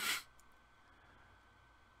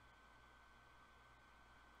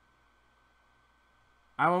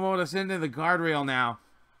 Iwamoto's into the guardrail now.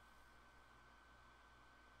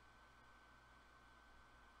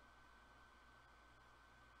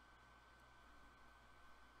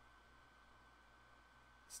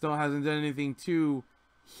 Still hasn't done anything too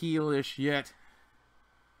heelish yet.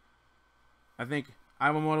 I think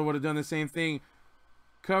Iwamoto would have done the same thing.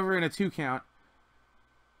 Cover in a 2 count.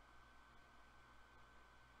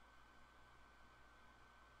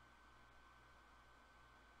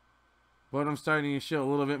 But I'm starting to show a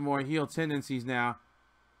little bit more heel tendencies now.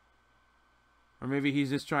 Or maybe he's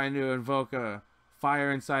just trying to invoke a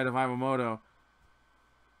fire inside of Iwamoto.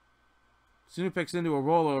 Sunupix into a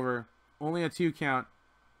rollover. Only a 2 count.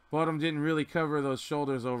 Bottom didn't really cover those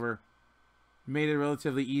shoulders over. Made it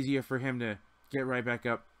relatively easier for him to get right back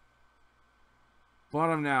up.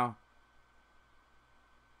 Bottom now.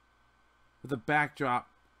 With a backdrop.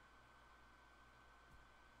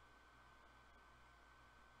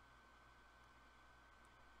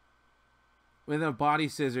 With a body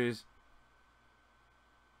scissors.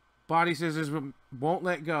 Body scissors won't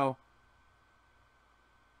let go.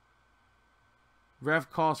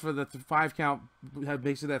 Ref calls for the 5 count.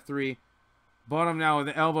 Makes it at 3. Bottom now with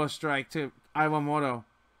the elbow strike to Iwamoto.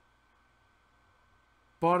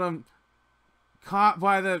 Bottom caught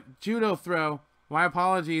by the judo throw. My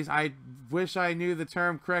apologies. I wish I knew the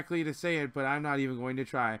term correctly to say it, but I'm not even going to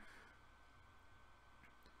try.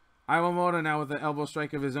 Iwamoto now with the elbow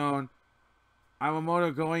strike of his own.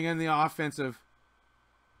 Iwamoto going in the offensive.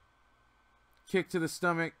 Kick to the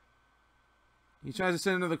stomach. He tries to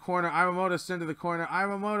send him to the corner. Iwamoto sends to the corner.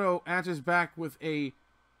 Iwamoto answers back with a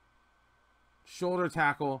shoulder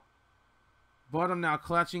tackle. Bottom now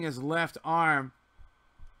clutching his left arm.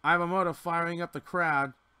 Iwamoto firing up the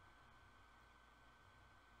crowd.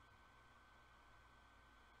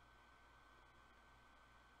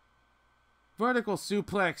 Vertical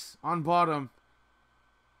suplex on Bottom.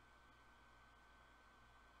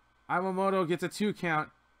 Iwamoto gets a 2 count.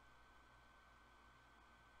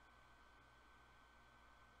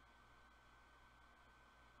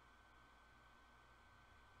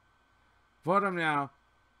 Bottom now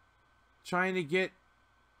trying to get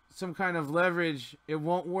some kind of leverage. It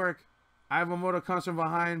won't work. Iwamoto comes from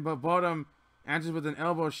behind, but Bottom answers with an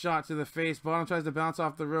elbow shot to the face. Bottom tries to bounce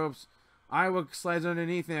off the ropes. Iwa slides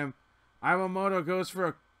underneath him. Iwamoto goes for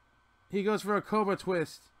a Cobra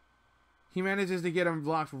twist. He manages to get him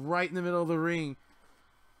blocked right in the middle of the ring.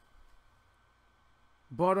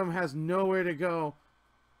 Bottom has nowhere to go.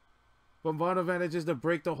 But Bottom manages to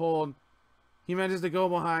break the hold. He manages to go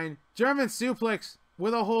behind. German suplex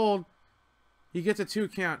with a hold. He gets a 2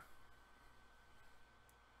 count.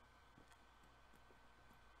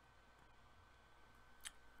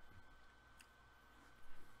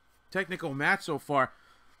 Technical match so far.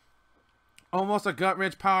 Almost a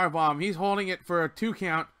gut-wrench powerbomb. He's holding it for a 2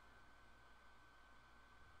 count.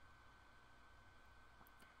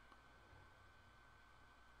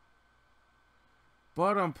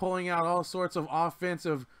 Bottom pulling out all sorts of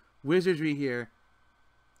offensive wizardry here.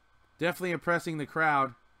 Definitely impressing the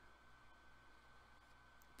crowd.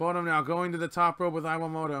 Bottom now going to the top rope with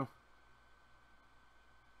Iwamoto.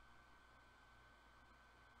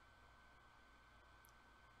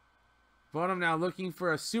 Bottom now looking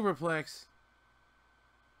for a superplex.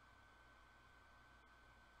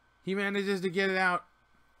 He manages to get it out.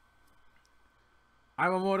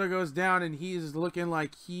 Iwamoto goes down and he's looking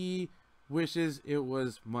like he wishes it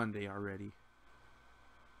was Monday already.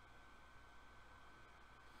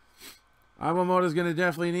 Iwamoto's going to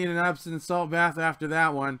definitely need an Epsom salt bath after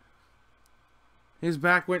that one. His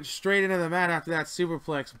back went straight into the mat after that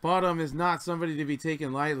superplex. Bottom is not somebody to be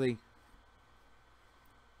taken lightly.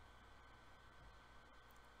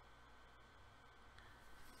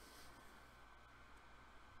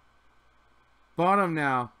 Bottom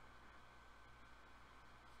now.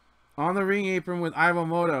 On the ring apron with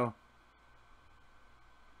Iwamoto.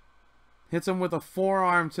 Hits him with a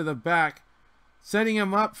forearm to the back, setting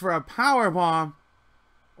him up for a power bomb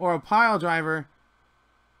or a pile driver.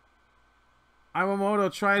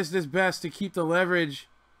 Iwamoto tries his best to keep the leverage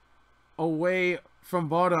away from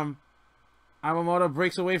Bottom. Iwamoto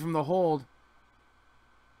breaks away from the hold.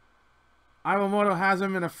 Iwamoto has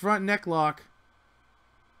him in a front neck lock.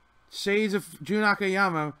 Shades of Jun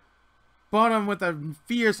Akiyama. Bottom with a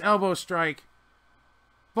fierce elbow strike.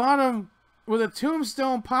 Bottom with a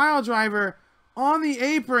tombstone pile driver on the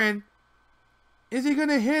apron. Is he going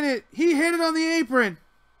to hit it? He hit it on the apron.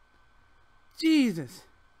 Jesus.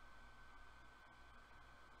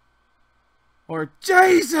 Or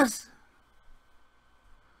Jesus.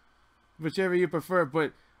 Whichever you prefer.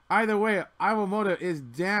 But either way, Iwamoto is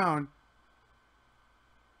down.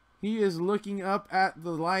 He is looking up at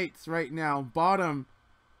the lights right now. Bottom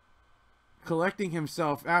collecting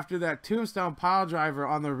himself after that tombstone pile driver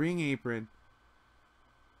on the ring apron.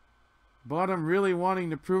 Bottom really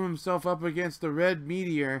wanting to prove himself up against the Red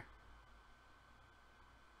Meteor.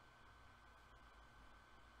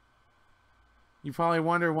 You probably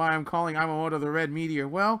wonder why I'm calling Iwamoto the Red Meteor.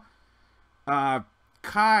 Well,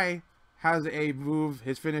 Kai has a move.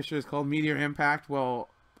 His finisher is called Meteor Impact. Well,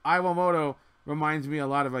 Iwamoto reminds me a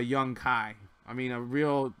lot of a young Kai. I mean, a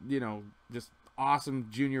real, just awesome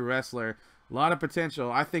junior wrestler. A lot of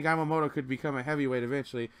potential. I think Iwamoto could become a heavyweight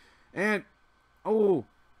eventually. And, oh,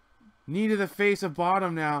 knee to the face of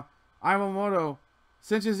Bottom now. Iwamoto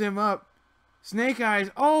cinches him up. Snake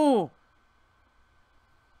Eyes. Oh!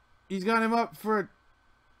 He's got him up for a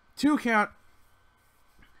 2 count.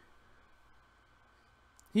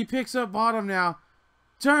 He picks up Bottom now.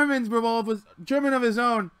 German of his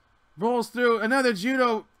own. Rolls through. Another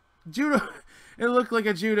judo. It looked like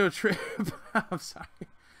a judo trip. I'm sorry.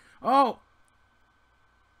 Oh!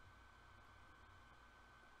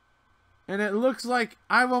 And it looks like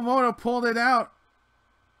Iwamoto pulled it out.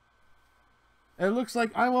 It looks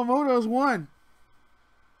like Iwamoto's won.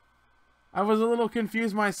 I was a little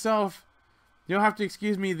confused myself. You'll have to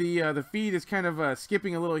excuse me. The feed is kind of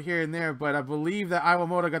skipping a little here and there, but I believe that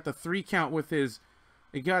Iwamoto got the 3 count with his.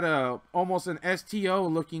 It got almost an STO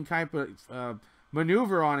looking type of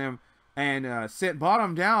maneuver on him and sent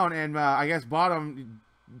Bottom down. And I guess Bottom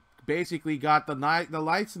basically got the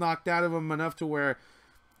lights knocked out of him enough to where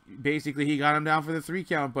basically he got him down for the 3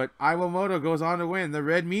 count. But Iwamoto goes on to win. The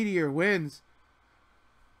Red Meteor wins.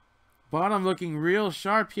 Bottom looking real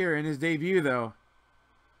sharp here in his debut, though.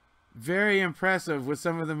 Very impressive with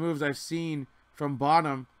some of the moves I've seen from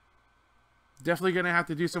Bottom. Definitely going to have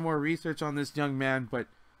to do some more research on this young man, but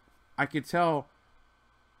I could tell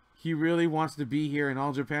he really wants to be here in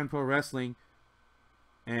All Japan Pro Wrestling.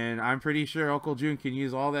 And I'm pretty sure Uncle Jun can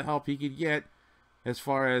use all the help he could get as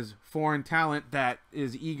far as foreign talent that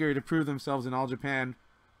is eager to prove themselves in All Japan,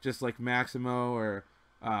 just like Maximo or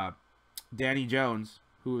Danny Jones,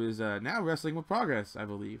 who is now wrestling with Progress, I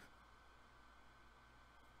believe.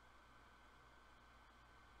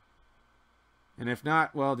 And if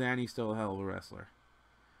not, well, Danny's still a hell of a wrestler.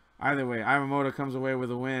 Either way, Iwamoto comes away with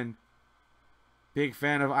a win. Big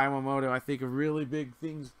fan of Iwamoto. I think of really big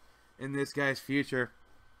things in this guy's future.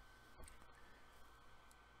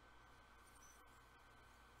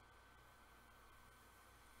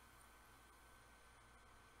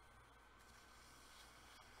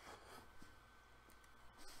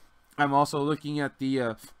 I'm also looking at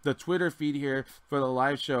the Twitter feed here for the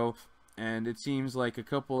live show, and it seems like a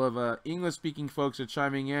couple of English-speaking folks are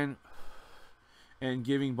chiming in and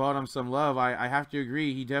giving Bottom some love. I have to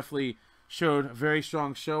agree. He definitely showed a very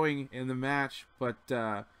strong showing in the match, but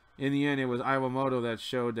in the end, it was Iwamoto that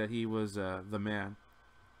showed that he was the man.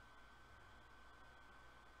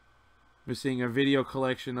 We're seeing a video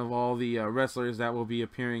collection of all the wrestlers that will be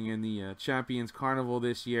appearing in the Champions Carnival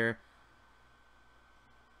this year.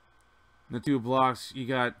 In the two blocks, you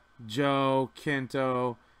got Joe,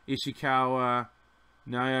 Kento, Ishikawa,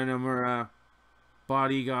 Naoya Nomura,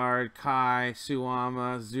 Bodyguard, Kai,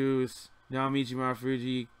 Suwama, Zeus, Naomichi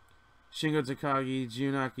Marufuji, Shingo Takagi,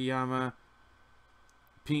 Jun Akiyama,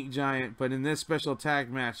 Pink Giant. But in this special tag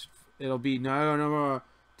match, it'll be Naoya Nomura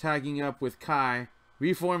tagging up with Kai,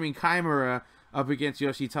 reforming Kaimura up against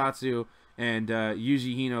Yoshitatsu and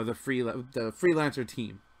Yuji Hino, the freelancer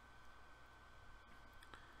team.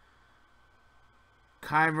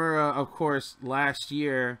 Kaimura, of course, last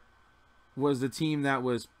year was the team that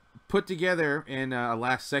was put together in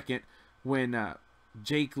last second when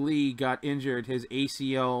Jake Lee got injured. His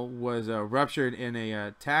ACL was ruptured in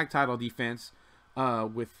a tag title defense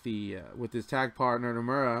with his tag partner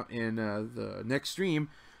Nomura in the next stream,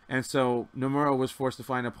 and so Nomura was forced to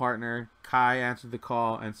find a partner. Kai answered the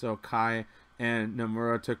call, and so Kai and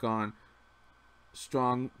Nomura took on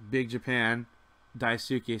Strong Big Japan,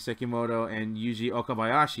 Daisuke Sekimoto, and Yuji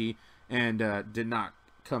Okabayashi, and did not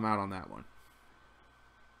come out on that one.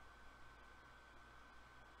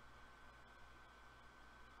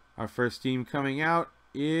 Our first team coming out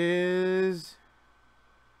is...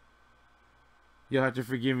 You'll have to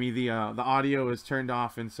forgive me, the audio is turned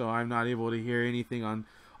off, and so I'm not able to hear anything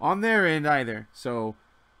on their end either. So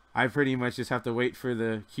I pretty much just have to wait for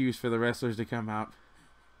the cues for the wrestlers to come out.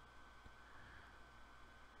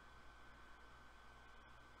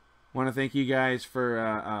 Want to thank you guys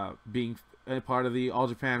for being a part of the All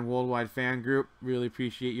Japan Worldwide fan group. Really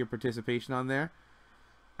appreciate your participation on there.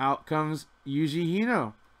 Out comes Yuji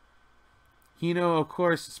Hino. Hino, of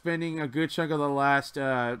course, spending a good chunk of the last,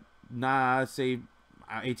 say,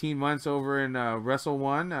 18 months over in Wrestle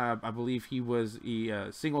One. I believe he was a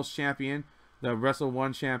singles champion, the Wrestle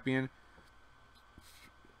One champion.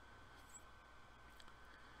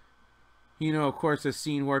 Hino, of course, has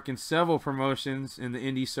seen work in several promotions in the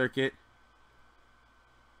indie circuit.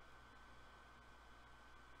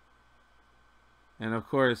 And, of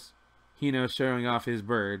course, Hino showing off his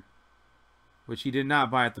bird, which he did not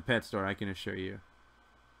buy at the pet store, I can assure you.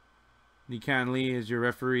 Nikan Lee is your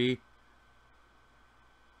referee.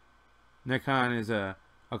 Nikan is,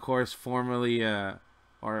 of course, formerly,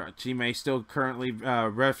 or she may still currently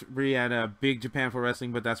referee at Big Japan Pro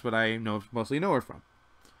Wrestling, but that's what I mostly know her from.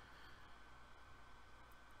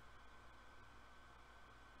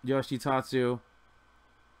 Yoshitatsu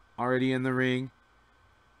already in the ring.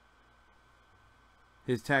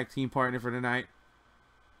 His tag team partner for tonight.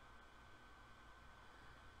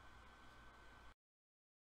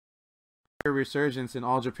 Resurgence in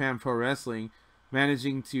All Japan Pro Wrestling,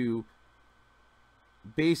 managing to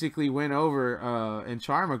basically win over and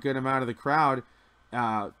charm a good amount of the crowd.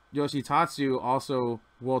 Yoshitatsu, also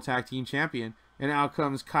World Tag Team Champion. And out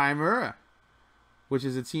comes Kaimura, which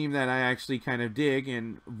is a team that I actually kind of dig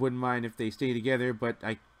and wouldn't mind if they stay together, but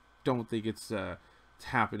I don't think it's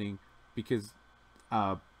happening because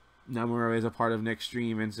Nomura is a part of Next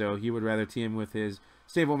Stream, and so he would rather team with his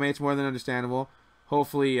stablemates. More than understandable.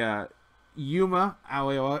 Hopefully, Yuma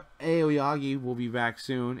Aoyagi will be back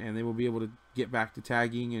soon, and they will be able to get back to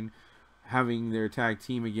tagging and having their tag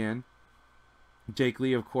team again. Jake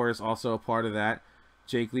Lee, of course, also a part of that.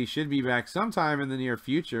 Jake Lee should be back sometime in the near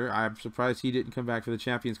future. I'm surprised he didn't come back for the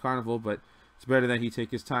Champions Carnival, but it's better that he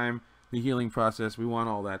take his time. The healing process, we want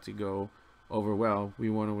all that to go over well. We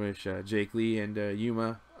want to wish Jake Lee and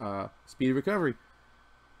Yuma speedy recovery.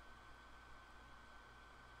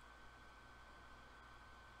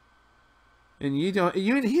 And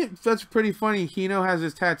that's pretty funny. Hino has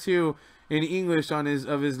his tattoo in English on his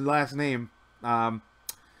last name. Don't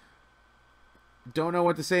know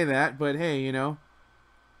what to say to that, but hey, you know,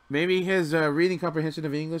 maybe his reading comprehension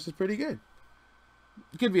of English is pretty good.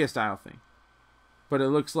 It could be a style thing. But it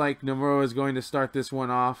looks like Nomura is going to start this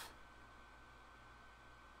one off.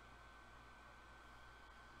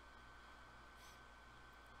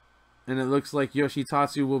 And it looks like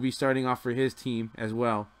Yoshitatsu will be starting off for his team as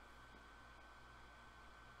well.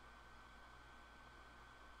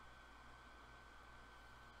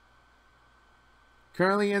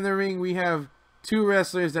 Currently in the ring, we have two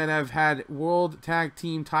wrestlers that have had World Tag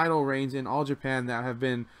Team title reigns in All Japan that have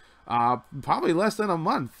been probably less than a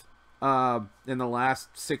month in the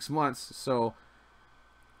last 6 months. So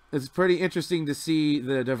it's pretty interesting to see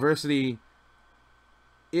the diversity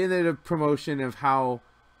in the promotion of how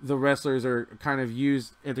the wrestlers are kind of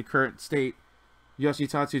used at the current state.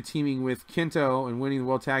 Yoshitatsu teaming with Kento and winning the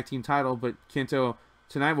World Tag Team title, but Kento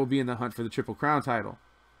tonight will be in the hunt for the Triple Crown title.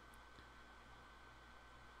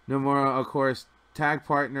 Nomura, of course, tag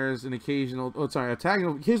partners and occasional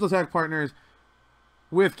tag partners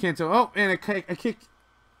with Kento. Oh, and a kick.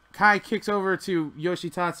 Kai kicks over to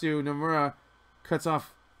Yoshitatsu. Nomura cuts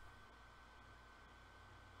off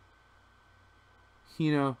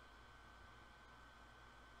Hino.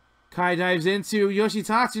 Kai dives into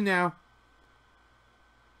Yoshitatsu now.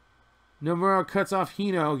 Nomura cuts off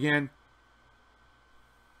Hino again.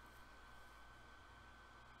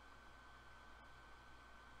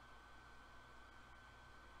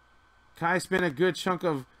 Kai spent a good chunk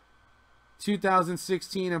of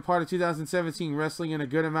 2016 and part of 2017 wrestling in a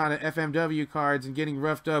good amount of FMW cards and getting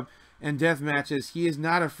roughed up and death matches. He is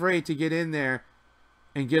not afraid to get in there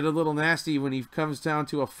and get a little nasty when he comes down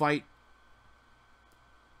to a fight.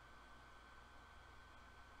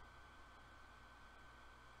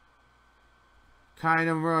 Kai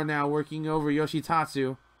Nomura now working over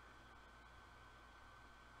Yoshitatsu.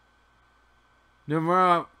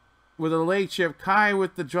 Nomura with a leg chip. Kai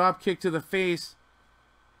with the drop kick to the face.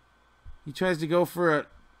 He tries to go for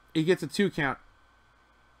he gets a 2 count.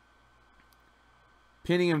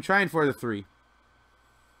 Pinning him, trying for the 3.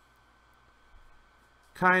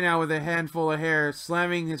 Kai now with a handful of hair,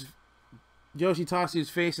 slamming his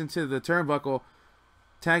Yoshitatsu's face into the turnbuckle,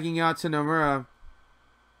 tagging out to Nomura,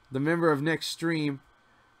 the member of Next Stream.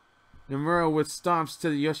 Nomura with stomps to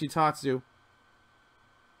the Yoshitatsu.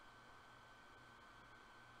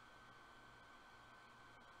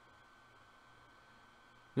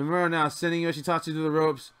 Nomura now sending Yoshitatsu to the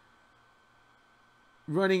ropes.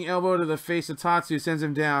 Running elbow to the face of Tatsu, sends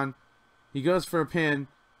him down. He goes for a pin.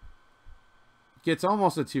 Gets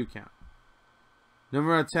almost a 2 count.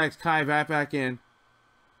 Nomura attacks Kai back in.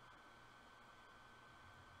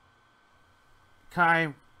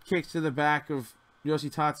 Kai kicks to the back of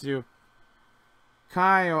Yoshitatsu.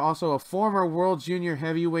 Kai, also a former World Junior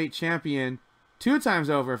Heavyweight Champion, 2 times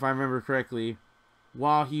over if I remember correctly,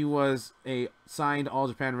 while he was a signed All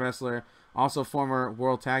Japan wrestler, also former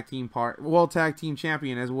World Tag Team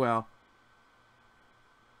Champion as well.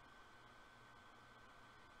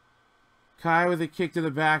 Kai with a kick to the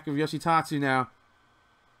back of Yoshitatsu now.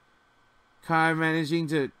 Kai managing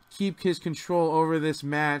to keep his control over this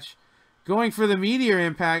match. Going for the Meteor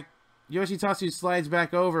Impact. Yoshitatsu slides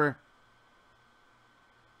back over.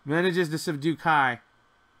 Manages to subdue Kai.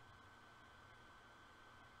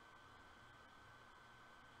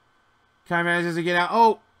 Kai manages to get out.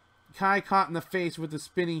 Oh! Kai caught in the face with the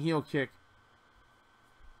spinning heel kick.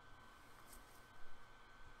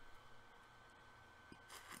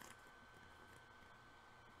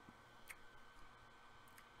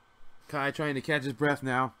 Kai trying to catch his breath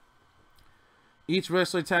now. Each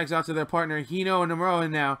wrestler tags out to their partner. Hino and Nomura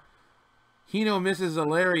in now. Hino misses a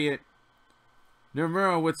lariat.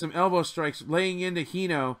 Nomura with some elbow strikes laying into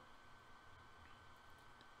Hino.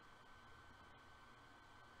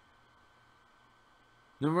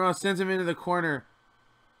 Nomura sends him into the corner.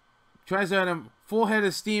 Tries to hit him full head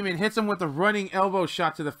of steam and hits him with a running elbow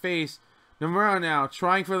shot to the face. Nomura now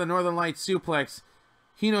trying for the Northern Lights suplex.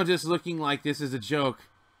 Hino just looking like this is a joke.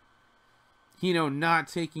 Hino not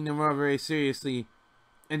taking Nomura very seriously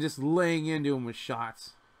and just laying into him with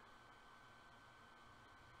shots.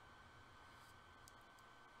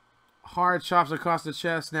 Hard chops across the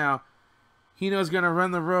chest now. Hino's going to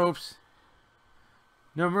run the ropes.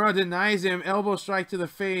 Nomura denies him. Elbow strike to the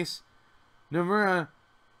face. Nomura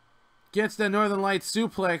gets the Northern Lights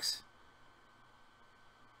suplex.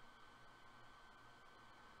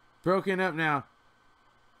 Broken up now.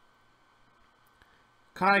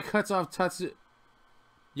 Kai cuts off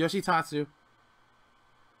Yoshitatsu.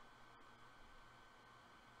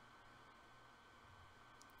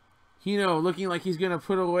 Hino looking like he's going to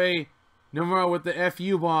put away Nomura with the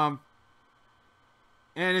FU bomb.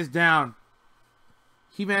 And is down.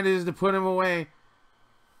 He manages to put him away.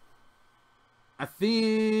 I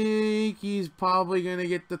think he's probably going to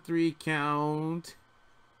get the 3 count.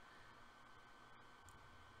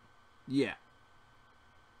 Yeah.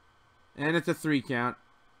 And it's a 3 count.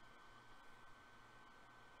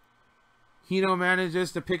 Hino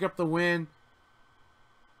manages to pick up the win.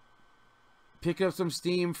 Pick up some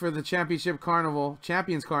steam for the Champions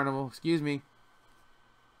Carnival, excuse me.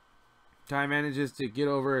 Tai manages to get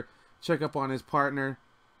over, check up on his partner.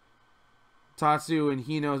 Tatsu and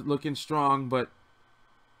Hino looking strong, but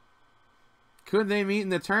could they meet in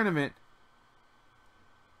the tournament?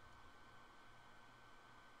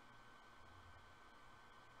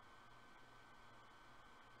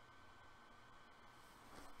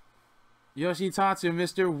 Yoshitatsu,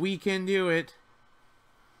 Mr. We Can Do It.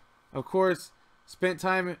 Of course, spent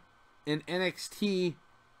time in NXT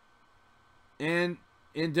and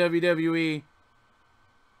in WWE.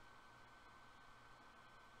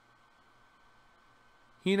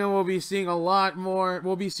 Hino will be seeing a lot more.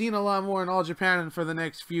 We'll be seeing a lot more in All Japan for the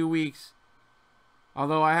next few weeks.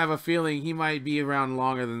 Although I have a feeling he might be around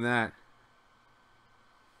longer than that.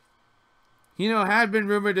 Hino had been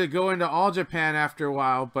rumored to go into All Japan after a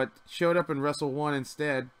while, but showed up in Wrestle 1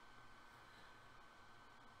 instead.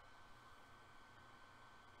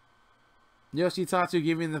 Yoshitatsu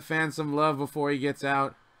giving the fans some love before he gets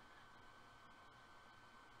out.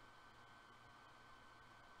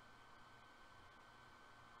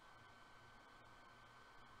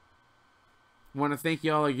 I want to thank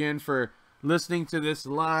you all again for listening to this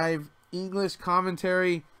live English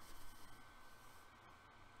commentary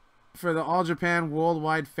for the All Japan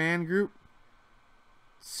Worldwide fan group.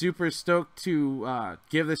 Super stoked to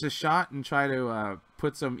give this a shot and try to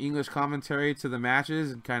put some English commentary to the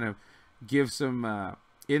matches and kind of give some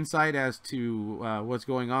insight as to what's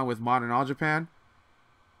going on with modern All Japan.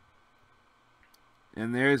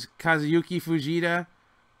 And there's Kazuyuki Fujita,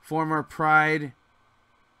 former Pride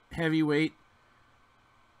heavyweight,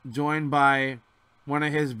 joined by one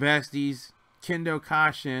of his besties, Kendo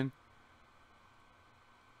Kashin.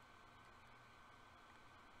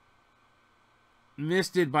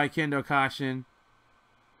 Misted by Kendo Kashin.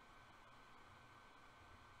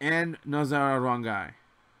 And Nozawa Rongai,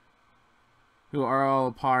 who are all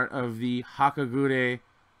a part of the Hakagure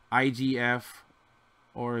IGF,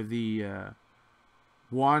 or the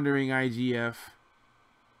Wandering IGF.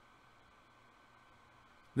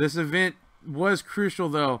 This event was crucial,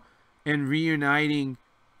 though, in reuniting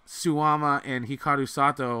Suwama and Hikaru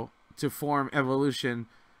Sato to form Evolution,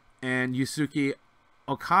 and Yusuke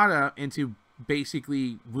Okada into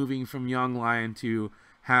basically moving from Young Lion to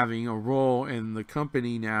having a role in the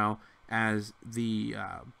company now as the,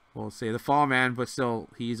 we'll say the Fall Man, but still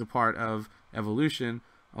he's a part of Evolution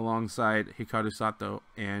alongside Hikaru Sato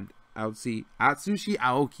and Atsushi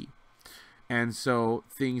Aoki. And so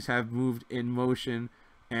things have moved in motion.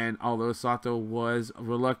 And although Sato was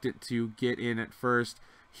reluctant to get in at first,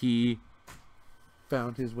 he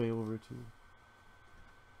found his way over to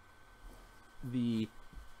the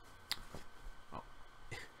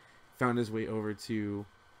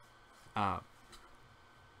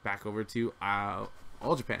back over to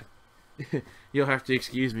All Japan. You'll have to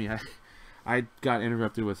excuse me. I got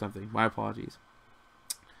interrupted with something. My apologies.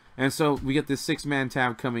 And so we get this 6-man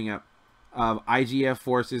tab coming up of IGF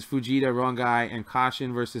forces Fujita, Rongai, and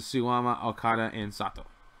Kashin versus Suwama, Okada, and Sato.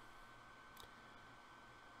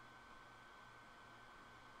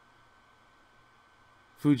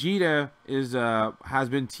 Fujita has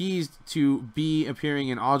been teased to be appearing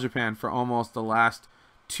in All Japan for almost the last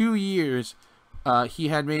 2 years. He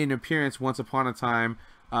had made an appearance once upon a time,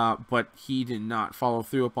 but he did not follow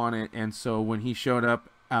through upon it. And so when he showed up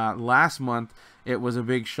last month, it was a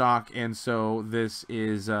big shock. And so this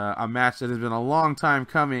is a match that has been a long time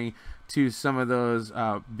coming to some of those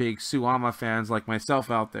big Suwama fans like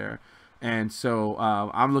myself out there. And so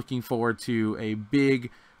I'm looking forward to a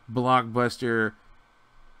big blockbuster.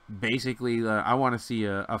 Basically, I want to see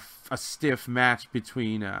a stiff match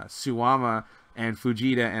between Suwama and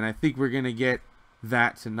Fujita, and I think we're going to get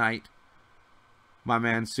that tonight. My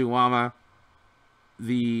man Suwama,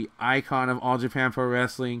 the icon of All Japan Pro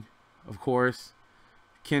Wrestling, of course.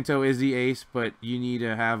 Kento is the ace, but you need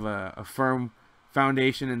to have a firm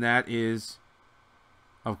foundation, and that is,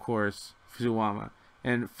 of course, Suwama.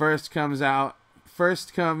 And first comes the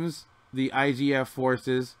IGF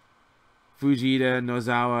forces, Fujita,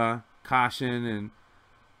 Nozawa, Kashin, and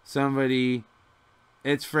somebody.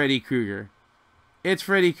 It's Freddy Krueger. It's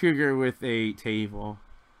Freddy Krueger with a table.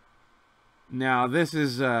 Now this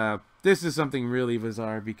is something really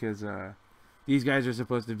bizarre because these guys are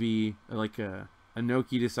supposed to be like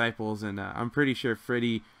Inoki disciples, and I'm pretty sure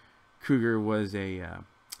Freddy Krueger was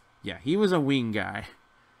he was a Wing guy.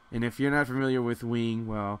 And if you're not familiar with Wing,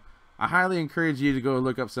 well, I highly encourage you to go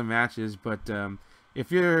look up some matches. But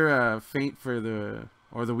if you're faint for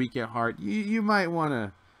the weak at heart, you might want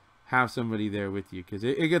to have somebody there with you, because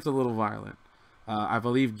it gets a little violent. I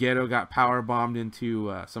believe Gedo got power bombed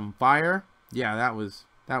into some fire. Yeah, that was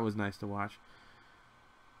nice to watch.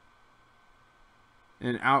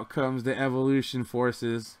 And out comes the Evolution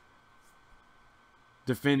forces,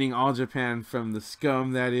 defending All Japan from the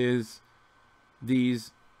scum that is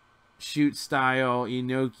these shoot style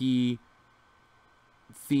Inoki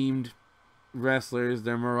themed wrestlers.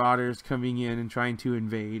 They're marauders coming in and trying to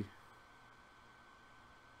invade.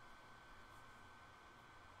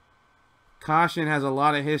 Kashin has a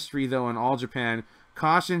lot of history though in All Japan.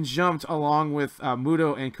 Kashin jumped along with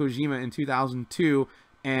Muto and Kojima in 2002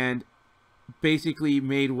 and basically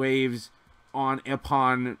made waves upon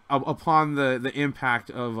the impact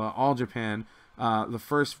of All Japan. One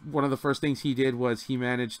of the first things he did was he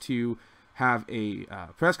managed to have a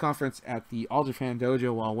press conference at the All Japan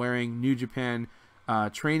dojo while wearing New Japan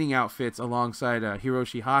training outfits alongside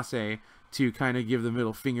Hiroshi Hase to kind of give the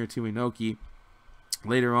middle finger to Inoki.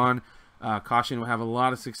 Later on, Kashin will have a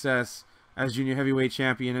lot of success as junior heavyweight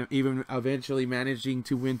champion, even eventually managing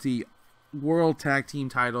to win the World Tag Team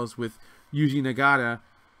titles with Yuji Nagata.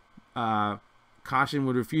 Kashin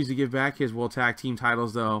would refuse to give back his World Tag Team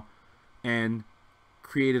titles though, and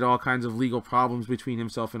created all kinds of legal problems between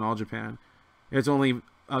himself and All Japan. It's only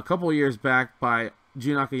a couple of years back by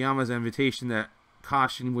Jun Akiyama's invitation that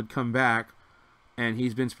Kashin would come back, and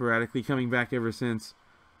he's been sporadically coming back ever since.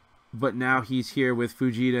 But now he's here with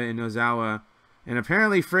Fujita and Nozawa, and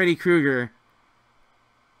apparently Freddy Krueger,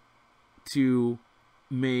 to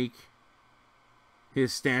make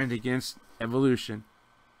his stand against Evolution.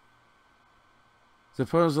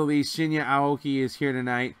 Supposedly Shinya Aoki is here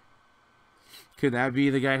tonight. Could that be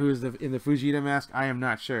the guy who's in the Fujita mask? I am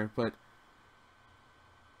not sure, but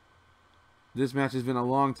this match has been a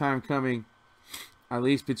long time coming. At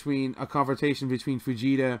least between a confrontation between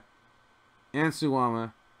Fujita and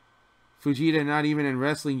Suwama. Fujita not even in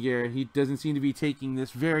wrestling gear. He doesn't seem to be taking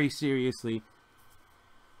this very seriously.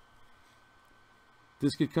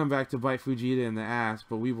 This could come back to bite Fujita in the ass,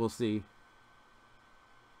 but we will see.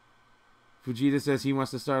 Fujita says he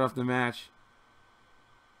wants to start off the match.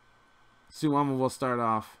 Suwama will start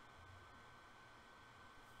off.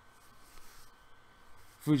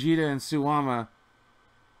 Fujita and Suwama,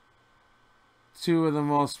 two of the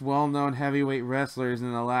most well-known heavyweight wrestlers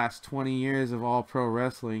in the last 20 years of all pro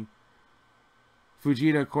wrestling.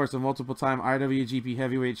 Fujita, of course, a multiple-time IWGP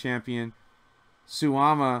heavyweight champion.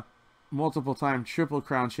 Suwama, multiple-time Triple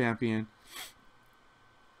Crown champion.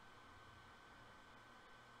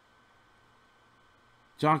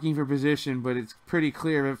 Jockeying for position, but it's pretty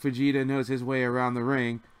clear that Fujita knows his way around the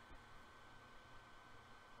ring.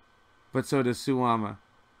 But so does Suwama.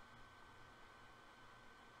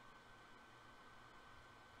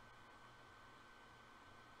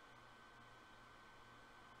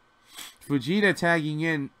 Fujita tagging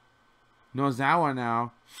in Nozawa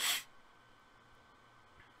now.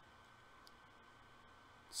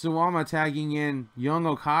 Suwama tagging in young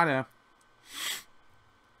Okada.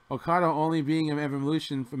 Okada only being an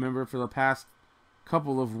Evolution member for the past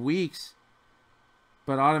couple of weeks,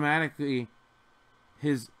 but automatically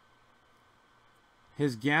his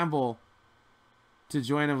gamble to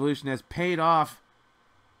join Evolution has paid off.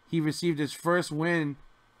 He received his first win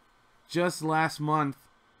just last month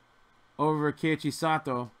over Keiichi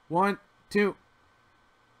Sato. 1, 2.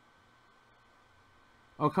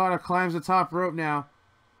 Okada climbs the top rope now.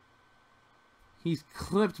 He's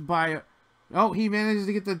clipped by... Oh, he manages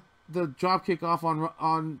to get the drop kick off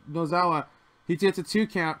on Nozawa. He gets a 2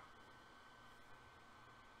 count.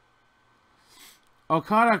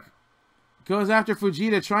 Okada goes after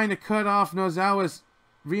Fujita, trying to cut off Nozawa's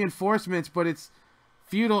reinforcements, but it's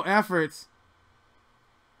futile efforts.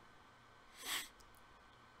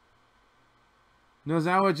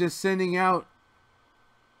 Nozawa just sending out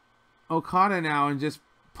Okada now and just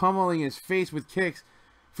pummeling his face with kicks.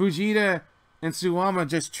 Fujita and Suwama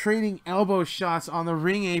just trading elbow shots on the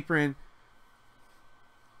ring apron.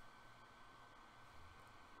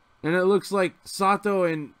 And it looks like Sato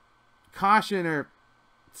and Kashin are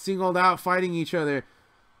singled out fighting each other.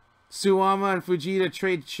 Suwama and Fujita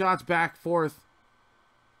trade shots back and forth.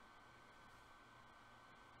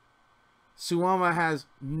 Suwama has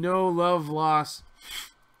no love lost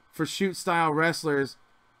for shoot style wrestlers.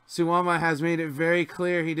 Suwama has made it very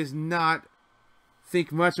clear he does not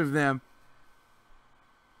think much of them,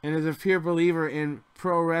 and is a pure believer in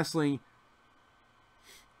pro wrestling.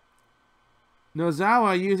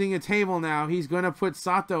 Nozawa using a table now. He's going to put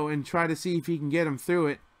Sato and try to see if he can get him through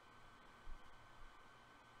it.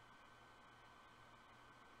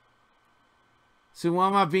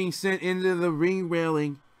 Suwama being sent into the ring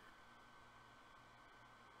railing.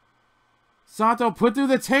 Sato put through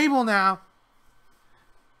the table now.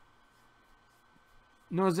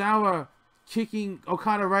 Nosawa kicking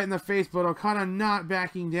Okada right in the face, but Okada not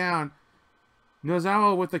backing down.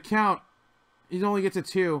 Nosawa with the count. He only gets a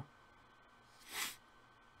 2.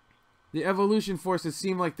 The Evolution forces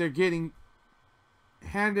seem like they're getting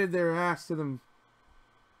handed their ass to them.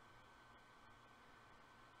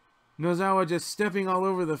 Nosawa just stepping all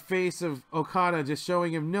over the face of Okada, just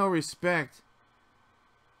showing him no respect.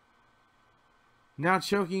 Now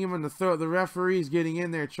choking him in the throat. The referee's getting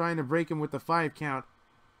in there, trying to break him with the 5 count.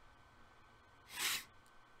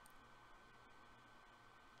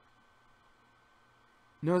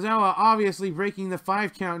 Nosawa obviously breaking the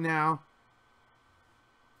 5 count now.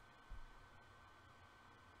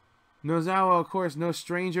 Nosawa, of course, no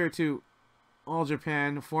stranger to All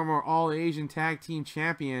Japan, former All Asian Tag Team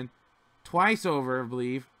Champion. Twice over, I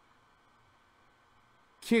believe.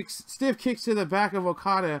 Stiff kicks to the back of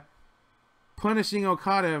Okada. Punishing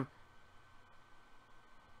Okada.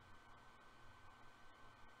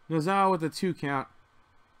 Nosawa with a 2 count.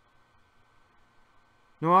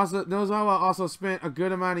 Nosawa also spent a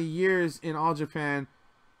good amount of years in All Japan.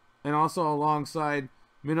 And also alongside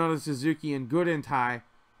Minoru Suzuki and Gurentai.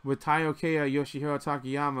 With Taiokeya, Yoshihiro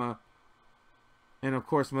Takayama. And of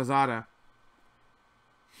course Mazada.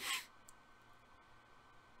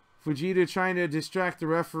 Fujita trying to distract the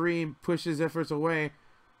referee and push his efforts away.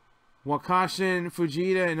 Wakashin,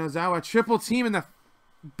 Fujita, and Nosawa triple team in the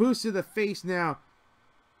boost to the face now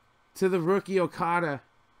to the rookie Okada.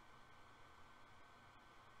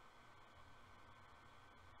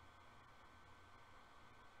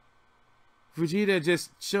 Fujita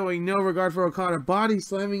just showing no regard for Okada, body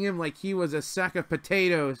slamming him like he was a sack of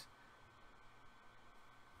potatoes.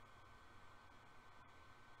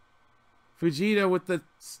 Fujita with the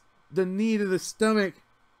knee to the stomach.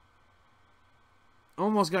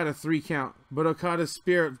 Almost got a 3 count, but Okada's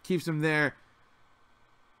spirit keeps him there.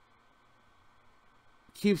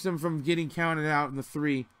 Keeps him from getting counted out in the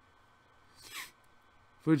 3.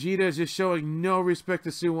 Fujita is just showing no respect to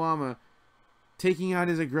Suwama. Taking out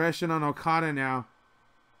his aggression on Okada now.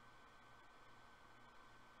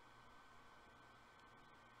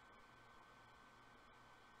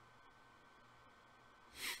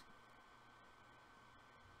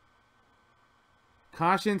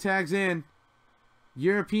 Kashin tags in.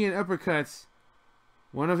 European uppercuts.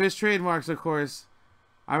 One of his trademarks, of course.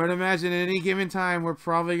 I would imagine at any given time we're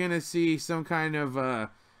probably going to see some kind of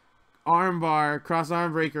armbar, cross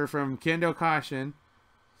arm breaker from Kendo Kashin.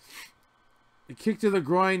 A kick to the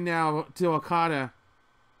groin now to Okada.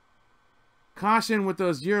 Kashin with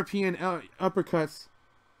those European uppercuts.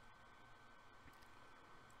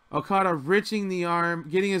 Okada wrenching the arm,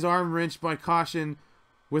 getting his arm wrenched by Kashin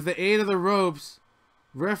with the aid of the ropes.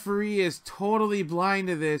 Referee is totally blind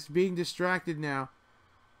to this, being distracted now.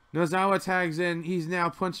 Nosawa tags in. He's now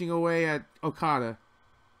punching away at Okada.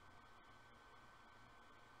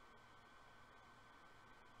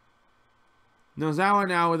 Nosawa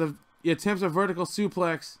now with he attempts a vertical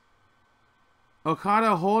suplex.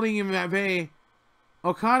 Okada holding him at bay.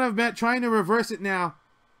 Okada trying to reverse it now.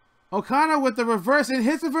 Okada with the reverse and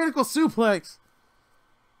hits the vertical suplex.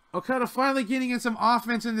 Okada finally getting in some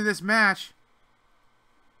offense into this match.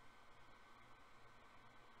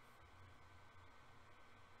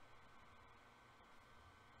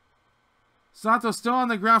 Sato still on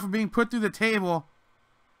the ground for being put through the table.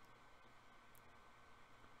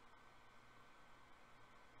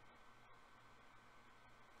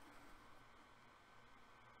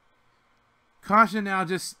 Kashin now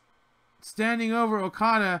just standing over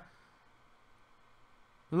Okada.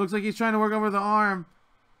 It looks like he's trying to work over the arm.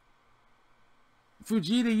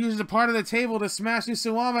 Fujita uses a part of the table to smash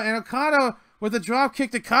Suwama, and Okada with a drop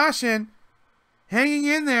kick to Kashin. Hanging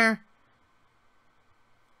in there.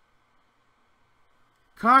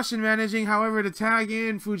 Kashin managing, however, to tag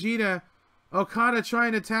in Fujita. Okada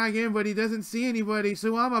trying to tag in, but he doesn't see anybody.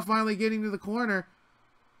 Suwama finally getting to the corner.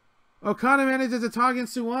 Okada manages to tag in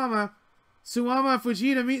Suwama. Suwama and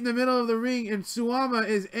Fujita meet in the middle of the ring, and Suwama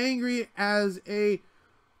is angry as a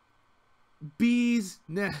bee's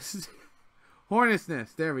nest. Hornet's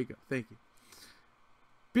nest. There we go. Thank you.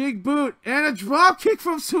 Big boot and a drop kick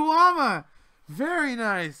from Suwama. Very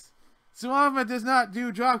nice. Suwama does not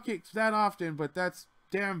do drop kicks that often, but that's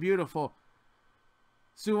damn beautiful.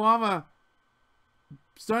 Suwama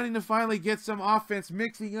starting to finally get some offense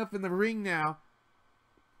mixing up in the ring now.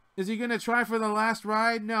 Is he going to try for the last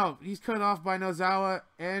ride? No. He's cut off by Nosawa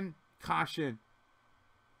and Kashin.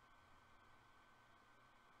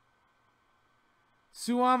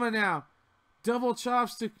 Suwama now. Double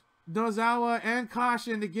chops to Nosawa and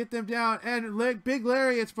Kashin to get them down. And big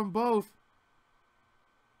lariats from both.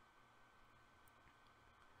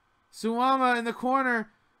 Suwama in the corner.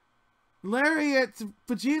 Lariat to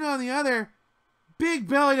Fujita on the other. Big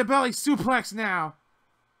belly-to-belly suplex now.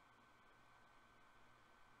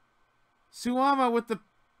 Suwama with the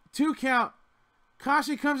 2 count.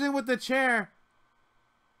 Kashi comes in with the chair.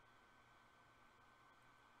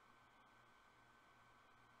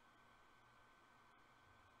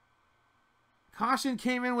 Caution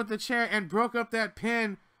came in with the chair and broke up that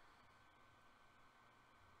pin.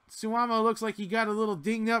 Suwama looks like he got a little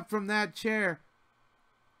dinged up from that chair.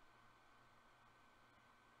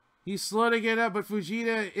 He's slow to get up, but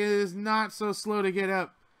Fujita is not so slow to get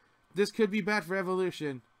up. This could be bad for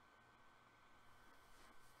Evolution.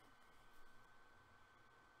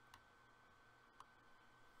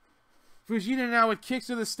 Fujita now with kicks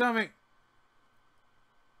to the stomach.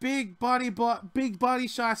 Big body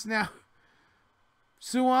shots now.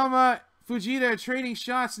 Suwama, Fujita trading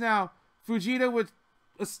shots now. Fujita with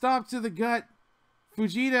a stomp to the gut.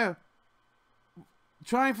 Fujita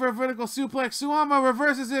trying for a vertical suplex. Suwama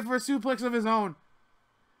reverses it for a suplex of his own.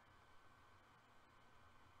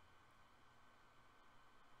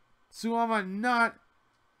 Suwama not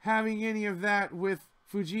having any of that with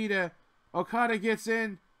Fujita. Okada gets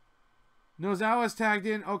in. Nozawa's tagged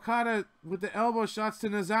in. Okada with the elbow shots to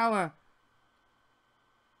Nozawa.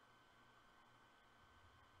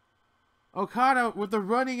 Okada with the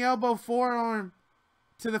running elbow forearm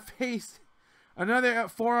to the face. Another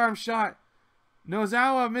forearm shot.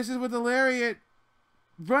 Nozawa misses with the lariat.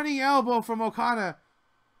 Running elbow from Okada.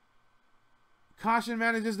 Caution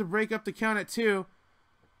manages to break up the count at 2.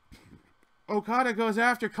 Okada goes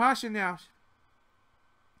after Caution now.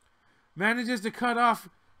 Manages to cut off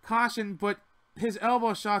Caution, but his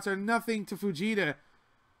elbow shots are nothing to Fujita.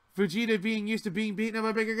 Fujita being used to being beaten up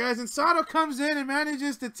by bigger guys. And Sato comes in and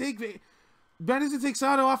manages to take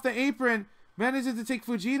Sato off the apron. Manages to take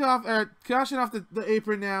Fujita off, or Caution off the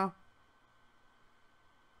apron now.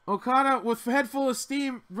 Okada with head full of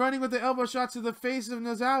steam, running with the elbow shots to the face of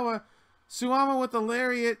Nozawa. Suwama with the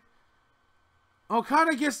lariat.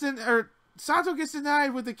 Okada gets Sato gets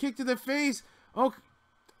denied with the kick to the face.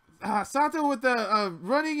 Sato with the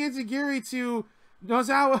running into Giri to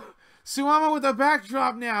Nozawa. Suwama with a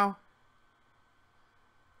backdrop now.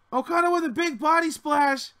 Okada with a big body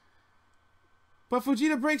splash. But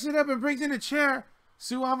Fujita breaks it up and brings in a chair.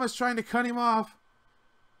 Suwama's trying to cut him off.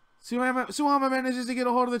 Suwama manages to get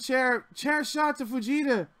a hold of the chair. Chair shot to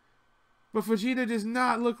Fujita. But Fujita does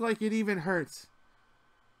not look like it even hurts.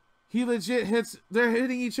 He legit hits. They're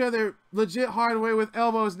hitting each other legit hard way with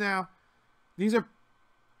elbows now. These are,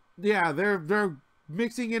 yeah, they're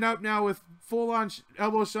mixing it up now with full-on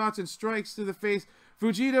elbow shots and strikes to the face.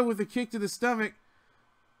 Fujita with a kick to the stomach.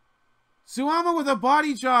 Suwama with a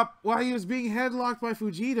body drop while he was being headlocked by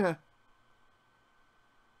Fujita.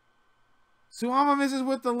 Suwama misses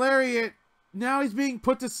with the lariat. Now he's being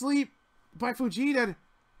put to sleep by Fujita.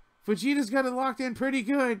 Fujita's got it locked in pretty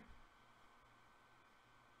good.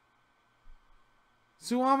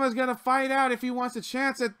 Suwama's got to fight out if he wants a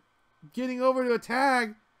chance at getting over to a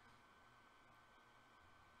tag.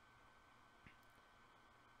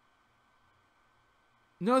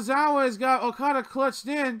 Nozawa has got Okada clutched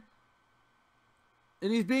in.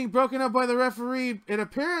 And he's being broken up by the referee. And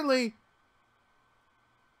apparently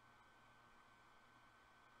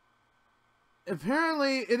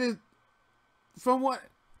it is, from what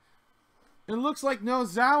it looks like,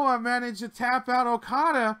 Nozawa managed to tap out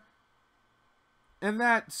Okada, and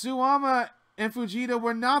that Suwama and Fujita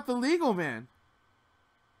were not the legal man.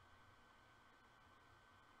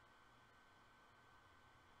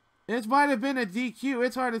 It might have been a DQ.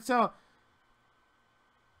 It's hard to tell.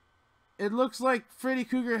 It looks like Freddy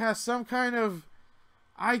Krueger has some kind of,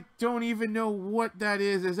 I don't even know what that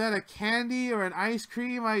is. Is that a candy or an ice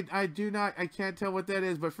cream? I can't tell what that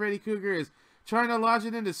is. But Freddy Krueger is trying to lodge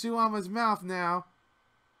it into Suwama's mouth now.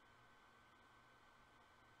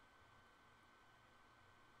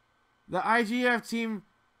 The IGF team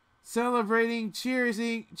celebrating,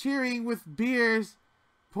 cheering with beers,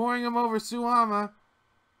 pouring them over Suwama.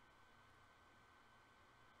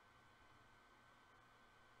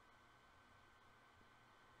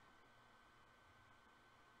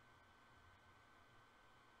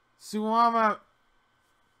 Suwama,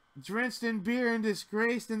 drenched in beer and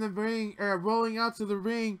disgraced in the ring, rolling out of the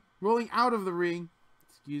ring,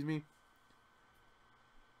 excuse me.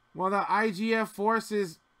 While the IGF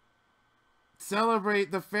forces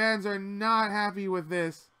celebrate, the fans are not happy with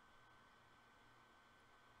this.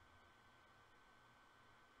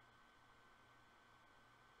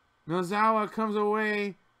 Nozawa comes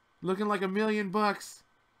away looking like $1 million.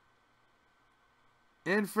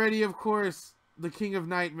 And Freddy, of course, the King of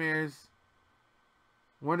Nightmares.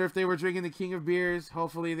 Wonder if they were drinking the king of beers.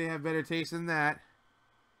 Hopefully they have better taste than that.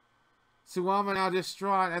 Suwama now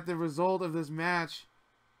distraught at the result of this match.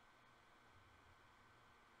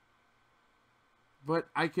 But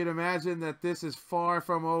I can imagine that this is far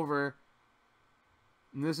from over.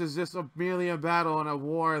 And this is just merely a battle and a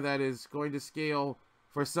war that is going to scale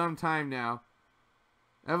for some time now.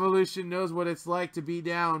 Evolution knows what it's like to be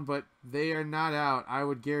down, but they are not out. I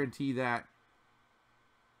would guarantee that.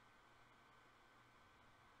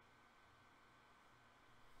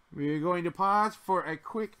 We are going to pause for a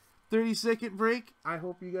quick 30-second break. I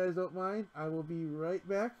hope you guys don't mind. I will be right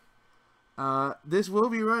back. This will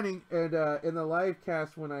be running, and in the live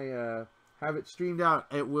cast when I have it streamed out,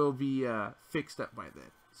 it will be fixed up by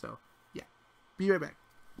then. So, yeah. Be right back.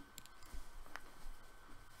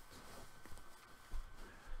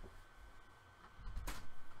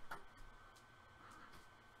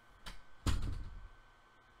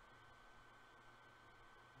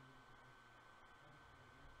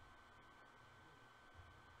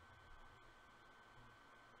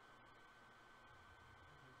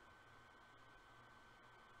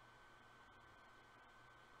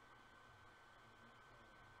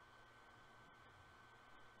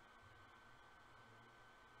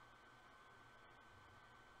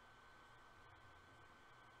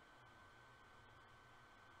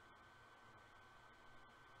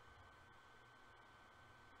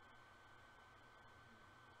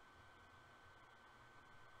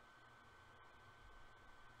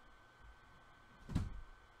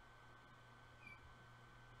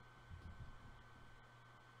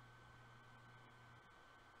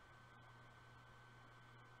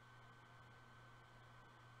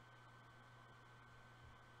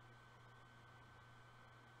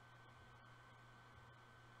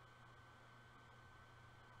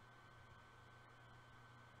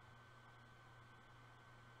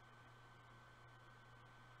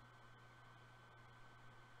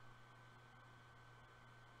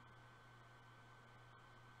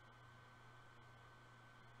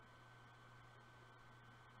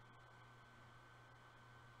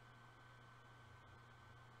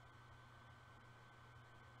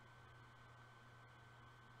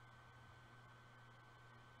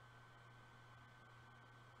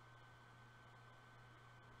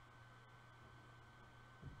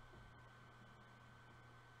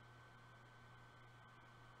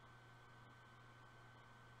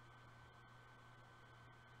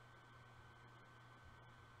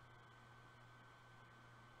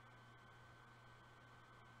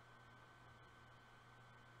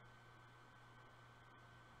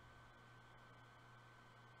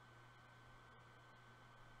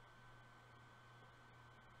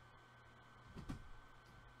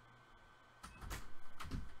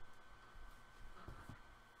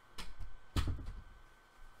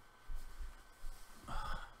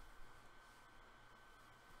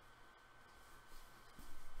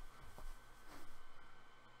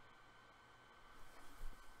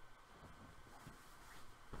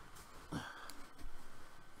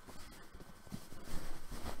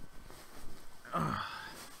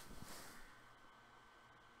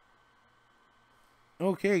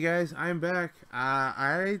 Okay, guys, I'm back.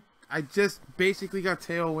 I just basically got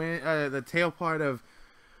the tail part of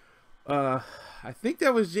I think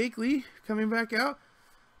that was Jake Lee coming back out.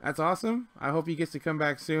 That's awesome. I hope he gets to come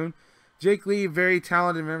back soon. Jake Lee, very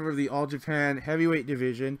talented member of the All Japan Heavyweight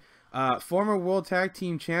Division, former World Tag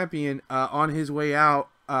Team Champion. On his way out,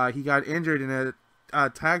 he got injured in a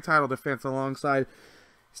tag title defense alongside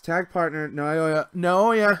his tag partner Naoya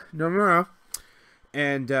Nomura.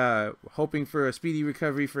 And hoping for a speedy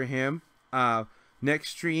recovery for him.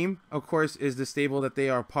 Next Stream, of course, is the stable that they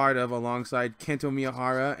are part of alongside Kento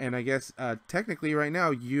Miyahara. And I guess technically right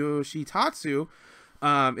now, Yoshitatsu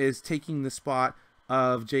is taking the spot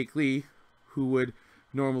of Jake Lee, who would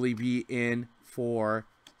normally be in for,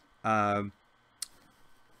 for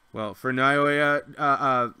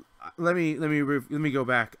Naoya. Let me go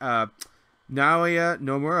back. Naoya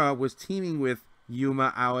Nomura was teaming with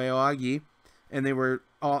Yuma Aoyagi, and they were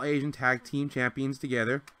all Asian tag team champions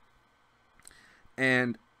together.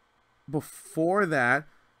 And before that,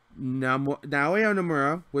 Naoya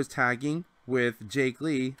Nomura was tagging with Jake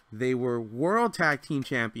Lee. They were world tag team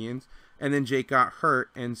champions, and then Jake got hurt.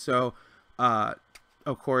 And so, of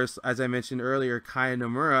course, as I mentioned earlier, Kaya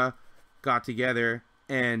Nomura got together,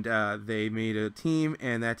 and they made a team,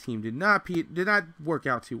 and that team did not work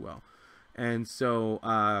out too well. And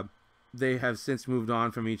so, they have since moved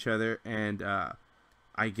on from each other, and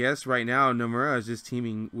I guess right now Nomura is just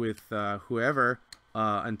teaming with whoever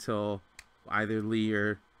until either Lee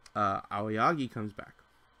or Aoyagi comes back.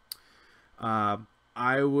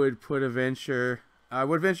 I would put a venture I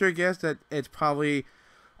would venture a guess that it's probably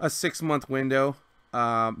a 6-month window,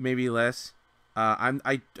 maybe less. I'm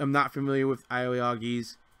not familiar with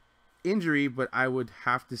Aoyagi's injury, but I would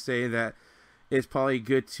have to say that it's probably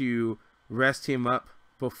good to rest him up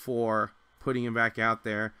before putting him back out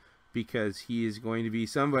there, because he is going to be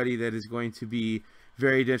somebody that is going to be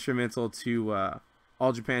very detrimental to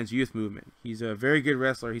All Japan's youth movement. He's a very good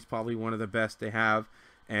wrestler. He's probably one of the best they have,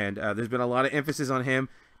 and there's been a lot of emphasis on him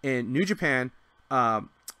in New Japan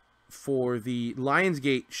for the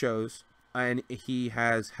Lionsgate shows, and he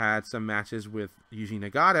has had some matches with Yuji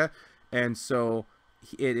Nagata, and so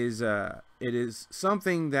it is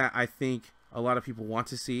something that I think a lot of people want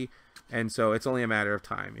to see, and so it's only a matter of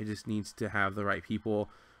time. It just needs to have the right people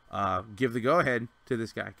give the go-ahead to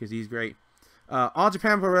this guy, because he's great. All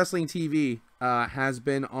Japan Pro Wrestling TV has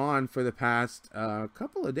been on for the past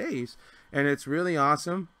couple of days, and it's really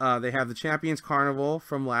awesome. They have the Champions Carnival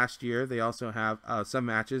from last year. They also have some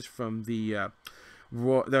matches from the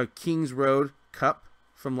Kings Road Cup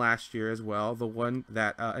from last year as well. The one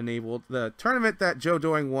that enabled the tournament that Joe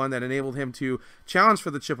Doering won, that enabled him to challenge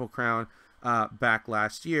for the Triple Crown back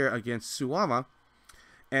last year against Suwama.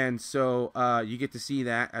 And so you get to see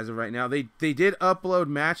that as of right now. They did upload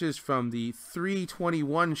matches from the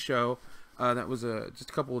 321 show that was just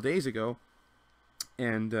a couple of days ago,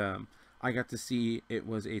 and I got to see it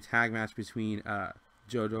was a tag match between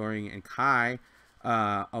Joe Doering and Kai.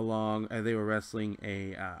 They were wrestling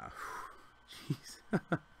a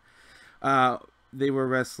they were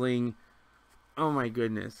wrestling, oh my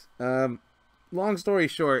goodness, long story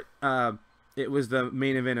short, it was the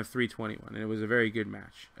main event of 321, and it was a very good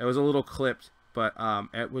match. It was a little clipped, but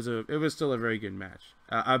it was still a very good match.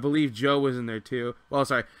 I believe Joe was in there too. Well,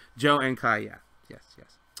 sorry, Joe and Kai. Yeah, yes.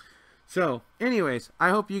 So, anyways, I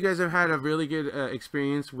hope you guys have had a really good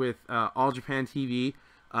experience with All Japan TV.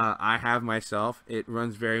 I have myself. It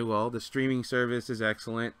runs very well. The streaming service is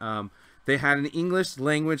excellent. They had an English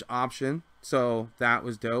language option, so that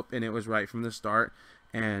was dope, and it was right from the start.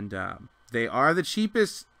 And they are the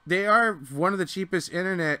cheapest. They are one of the cheapest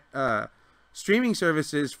internet streaming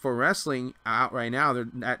services for wrestling out right now. They're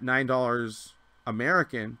at $9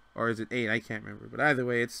 American, or is it $8? I can't remember. But either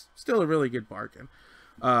way, it's still a really good bargain.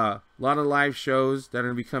 A lot of live shows that are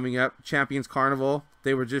going to be coming up. Champions Carnival.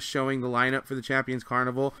 They were just showing the lineup for the Champions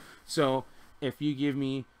Carnival. So if you give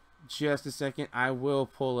me just a second, I will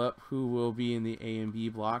pull up who will be in the A and B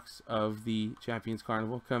blocks of the Champions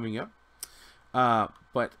Carnival coming up.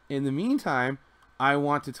 But in the meantime, I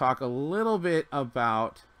want to talk a little bit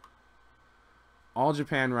about All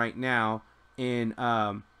Japan right now. And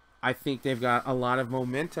I think they've got a lot of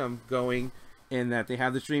momentum going in that they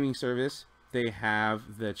have the streaming service. They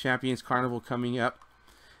have the Champions Carnival coming up.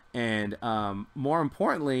 And more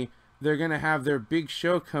importantly, they're going to have their big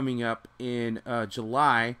show coming up in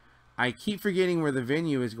July. I keep forgetting where the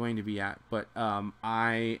venue is going to be at, but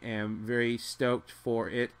I am very stoked for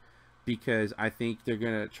it, because I think they're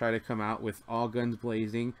going to try to come out with all guns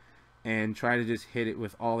blazing and try to just hit it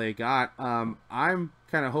with all they got. I'm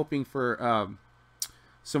kind of hoping for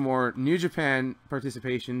some more New Japan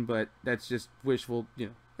participation, but that's just wishful,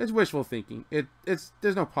 it's wishful thinking.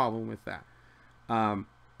 There's no problem with that.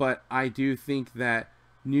 But I do think that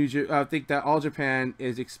All Japan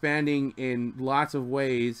is expanding in lots of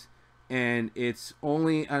ways, and it's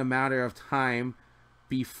only a matter of time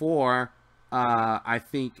before I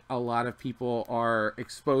think a lot of people are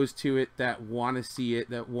exposed to it, that want to see it,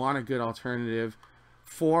 that want a good alternative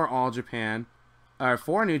for All Japan, or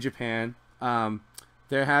for New Japan.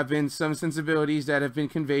 There have been some sensibilities that have been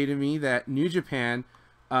conveyed to me that New Japan,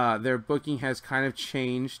 their booking has kind of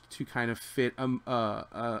changed to kind of fit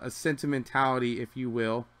a sentimentality, if you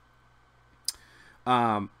will,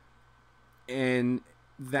 and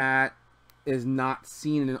that is not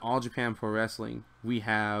seen in All Japan Pro Wrestling. We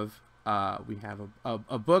have a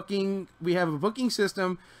booking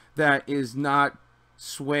system that is not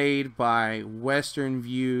swayed by Western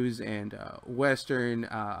views and Western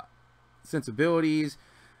sensibilities.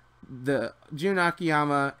 The Jun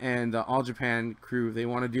Akiyama and the All Japan crew, they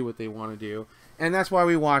want to do what they want to do, and that's why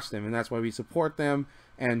we watch them, and that's why we support them.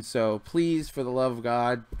 And so please, for the love of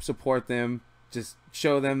God, support them. Just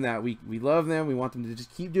show them that we love them. We want them to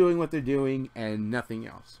just keep doing what they're doing and nothing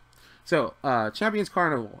else. So Champions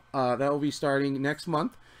Carnival, that will be starting next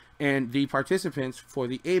month, and the participants for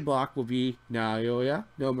the A block will be Naoya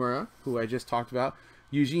Nomura, who I just talked about,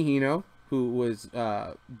 Yuji Hino, who was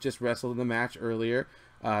just wrestled in the match earlier,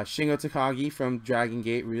 Shingo Takagi from Dragon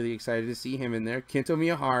Gate, really excited to see him in there, Kento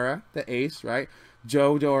Miyahara, the ace, right,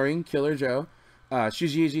 Joe Doering, Killer Joe,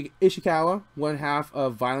 Shuji Ishikawa, one half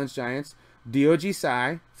of Violence Giants, Ryoji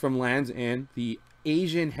Sai from Land's End, the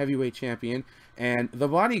Asian heavyweight champion, and the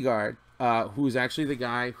Bodyguard, who's actually the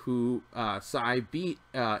guy who Sai beat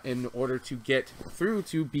in order to get through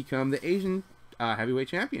to become the Asian heavyweight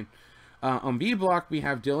champion. On B block, we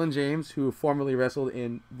have Dylan James, who formerly wrestled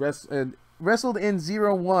in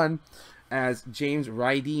 0-1 as James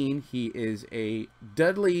Rydeen. He is a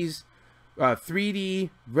Dudley's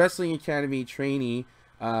 3D Wrestling Academy trainee.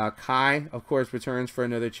 Kai, of course, returns for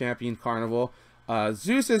another Champion Carnival.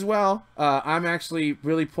 Zeus as well. I'm actually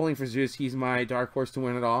really pulling for Zeus. He's my dark horse to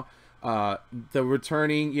win it all. The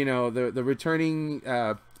returning, the returning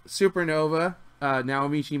Supernova,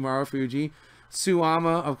 Naomichi Marufuji.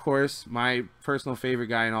 Suwama, of course, my personal favorite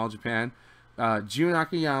guy in All Japan. Jun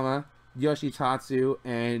Akiyama, Yoshitatsu,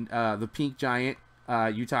 and the Pink Giant,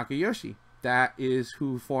 Yutaka Yoshi. That is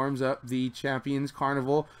who forms up the Champions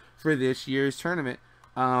Carnival for this year's tournament.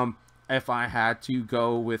 If I had to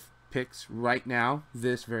go with picks right now,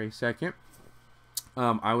 this very second,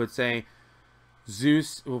 I would say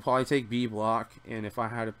Zeus will probably take B block, and if I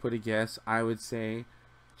had to put a guess, I would say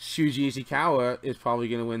Shuji Ishikawa is probably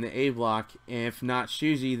going to win the A block. And if not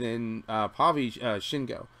Shuji, then probably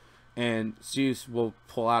Shingo. And Zeus will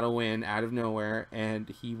pull out a win out of nowhere, and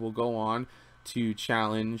he will go on to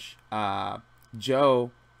challenge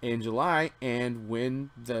Joe in July and win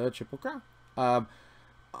the Triple Crown.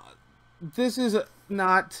 This is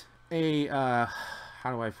not a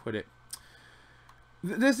how do I put it?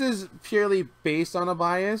 This is purely based on a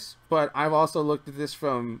bias, but I've also looked at this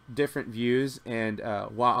from different views, and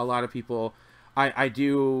while a lot of people, I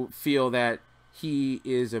do feel that he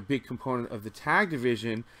is a big component of the tag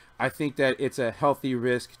division, I think that it's a healthy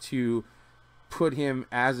risk to put him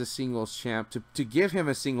as a singles champ, to give him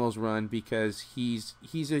a singles run, because he's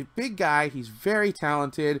a big guy, he's very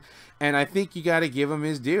talented, and I think you got to give him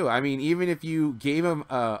his due. I mean, even if you gave him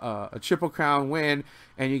a Triple Crown win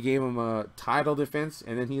and you gave him a title defense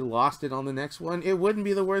and then he lost it on the next one, it wouldn't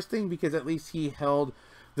be the worst thing, because at least he held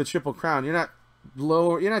the Triple Crown. You're not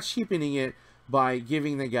cheapening it by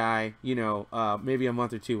giving the guy, maybe a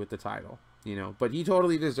month or two with the title. But he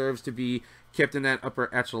totally deserves to be kept in that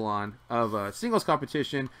upper echelon of singles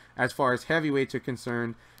competition as far as heavyweights are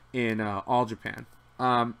concerned in All Japan.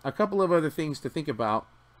 A couple of other things to think about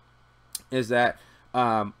is that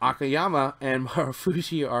Akiyama and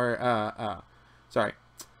Marufuji are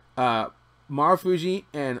Marufuji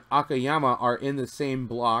and Akiyama are in the same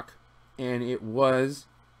block, and it was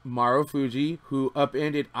Marufuji who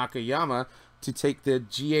upended Akiyama to take the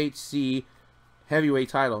GHC heavyweight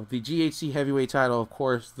title. The GHC heavyweight title, of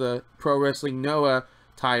course, the Pro Wrestling Noah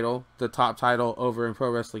title, the top title over in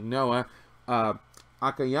Pro Wrestling Noah.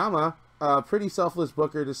 Akiyama, a pretty selfless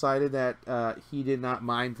booker, decided that he did not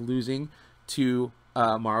mind losing to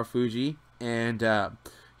Marufuji, and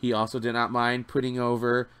he also did not mind putting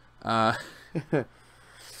over I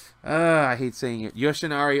hate saying it,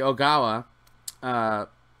 Yoshinari Ogawa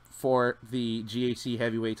for the GHC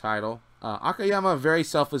heavyweight title. Akiyama, a very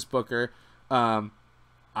selfless booker.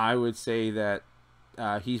 I would say that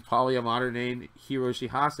he's probably a modern day Hiroshi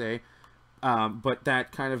Hase, but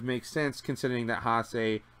that kind of makes sense considering that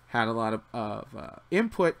Hase had a lot of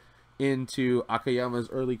input into Akiyama's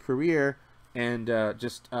early career, and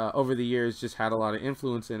just over the years just had a lot of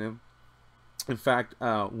influence in him. In fact,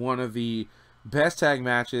 one of the best tag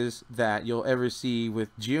matches that you'll ever see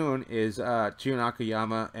with Jun is Jun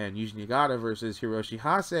Akiyama and Yuji Nagata versus Hiroshi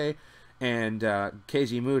Hase and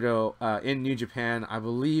Keiji Muto in New Japan. I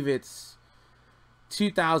believe it's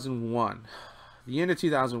 2001, the end of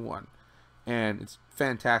 2001, and it's a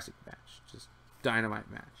fantastic match, just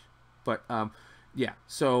dynamite match. But yeah,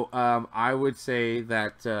 so I would say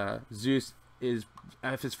that Zeus is,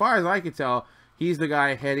 as far as I can tell, he's the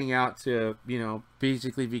guy heading out to,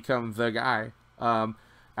 basically become the guy.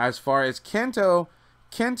 As far as Kento,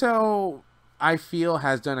 I feel,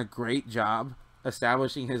 has done a great job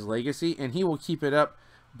establishing his legacy, and he will keep it up,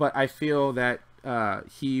 but I feel that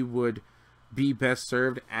he would be best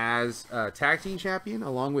served as a tag team champion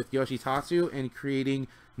along with Yoshitatsu, and creating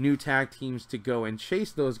new tag teams to go and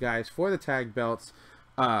chase those guys for the tag belts,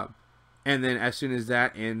 and then as soon as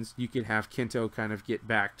that ends, you can have Kento kind of get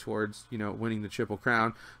back towards winning the Triple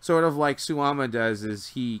Crown, sort of like Suwama does. Is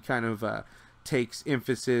he kind of takes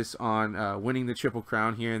emphasis on winning the Triple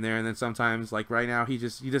Crown here and there, and then sometimes, like right now, he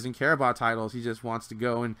doesn't care about titles. He just wants to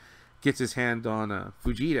go and gets his hand on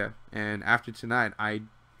Fujita, and after tonight, I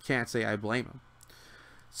can't say I blame him.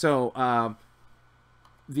 So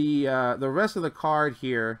the rest of the card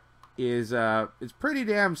here is pretty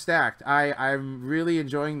damn stacked. I'm really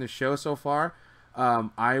enjoying the show so far.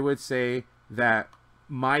 I would say that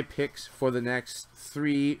my picks for the next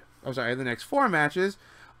 4 matches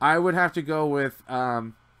I would have to go with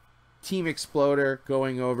Team Exploder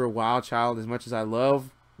going over Wild Child. As much as I love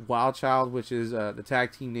Wild Child, which is the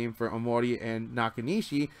tag team name for Omori and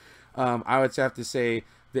Nakanishi, I would have to say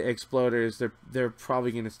the Exploders, they're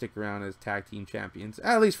probably going to stick around as tag team champions,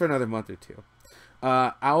 at least for another month or two.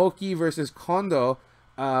 Aoki versus Kondo.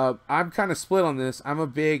 I'm kind of split on this. I'm a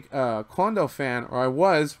big Kondo fan, or I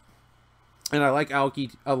was, and I like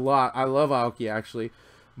Aoki a lot. I love Aoki, actually.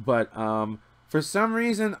 But for some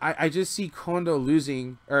reason, I just see Kondo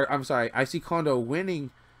losing, or I'm sorry, I see Kondo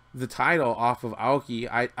winning the title off of Aoki.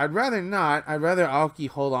 I'd rather not. I'd rather Aoki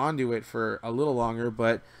hold on to it for a little longer,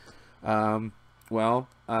 but you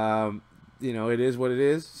know, it is what it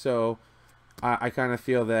is. So I kind of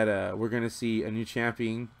feel that we're going to see a new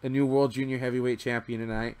champion, a new World Junior Heavyweight Champion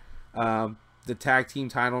tonight. The tag team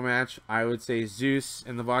title match, I would say Zeus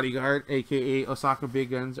and the Bodyguard, aka Osaka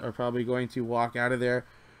Big Guns, are probably going to walk out of there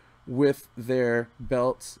with their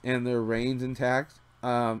belts and their reigns intact.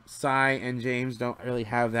 Sai and James don't really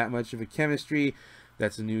have that much of a chemistry.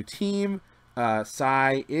 That's a new team.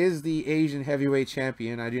 Sai is the Asian heavyweight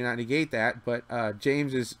champion. I do not negate that, but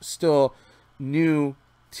James is still new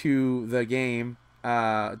to the game,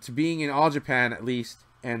 to being in All Japan at least,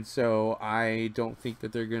 and so I don't think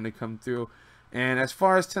that they're going to come through. And as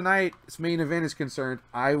far as tonight's main event is concerned,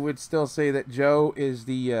 I would still say that Joe is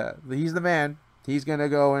he's the man. He's going to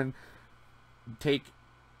go and take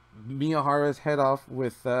Miyahara's head off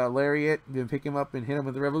with Lariat, then pick him up and hit him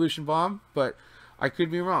with the Revolution Bomb, but I could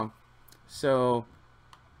be wrong. So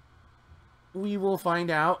we will find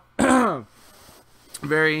out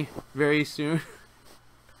very, very soon.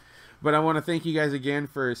 But I want to thank you guys again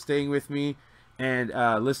for staying with me and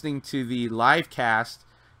listening to the live cast.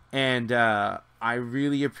 And I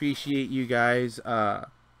really appreciate you guys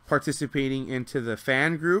participating into the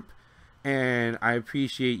fan group. And I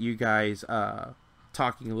appreciate you guys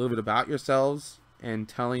talking a little bit about yourselves and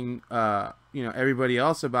telling you know, everybody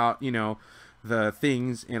else about, you know, the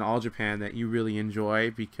things in All Japan that you really enjoy,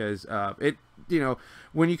 because it, you know,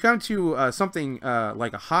 when you come to something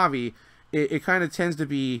like a hobby, it kind of tends to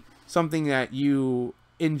be something that you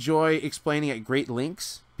enjoy explaining at great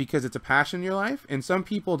lengths because it's a passion in your life, and some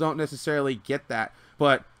people don't necessarily get that.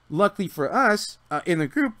 But luckily for us in the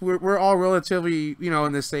group, we're all relatively, you know,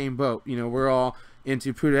 in the same boat. You know, we're all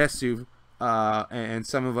into Puretsu, and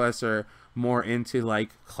some of us are more into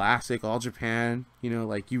like classic All Japan, you know,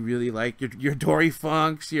 like you really like your Dory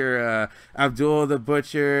Funks, your Abdul the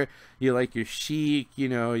Butcher, you like your Sheik, you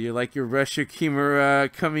know, you like your Russia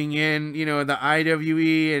Kimura coming in, you know, the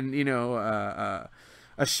IWE, and you know,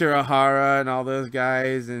 Ashurahara and all those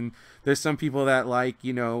guys. And there's some people that like,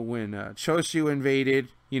 you know, when Choshu invaded,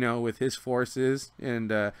 you know, with his forces,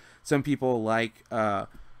 and some people like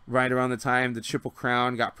right around the time the Triple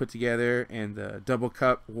Crown got put together and the Double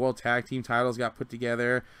Cup World Tag Team titles got put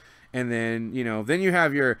together. And then, you know, then you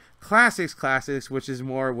have your classics, which is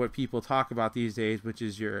more what people talk about these days, which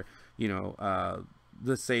is your, you know,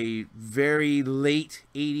 let's say very late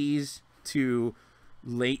 80s to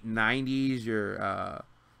late 90s, your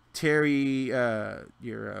Terry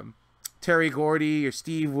Gordy, your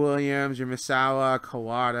Steve Williams, your Misawa,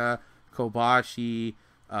 Kawada, Kobashi,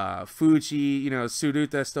 Fuji, you know,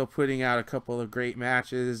 Suruta still putting out a couple of great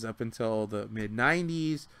matches up until the mid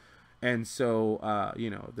 90s. And so, you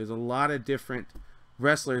know, there's a lot of different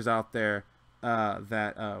wrestlers out there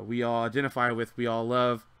that we all identify with, we all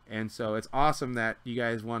love. And so it's awesome that you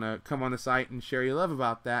guys want to come on the site and share your love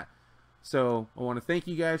about that. So I want to thank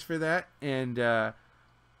you guys for that. And I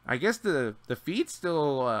guess the feeds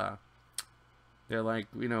still, they're like,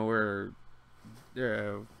 you know,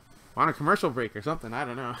 they're on a commercial break or something. I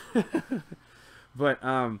don't know. But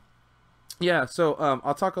yeah, so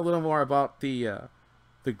I'll talk a little more about the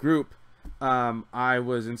group. I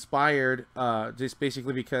was inspired just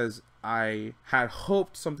basically because I had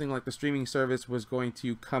hoped something like the streaming service was going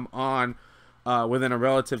to come on within a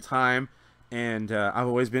relative time, and I've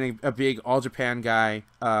always been a big All Japan guy,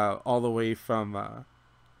 all the way from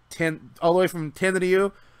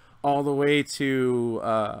Tenryu, all the way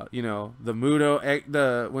to you know, the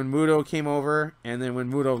Muto, when Muto came over, and then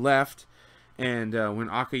when Muto left, and when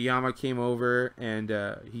Akiyama came over and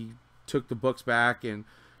he took the books back and,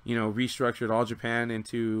 you know, restructured All Japan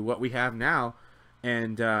into what we have now.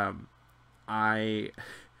 And I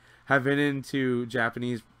have been into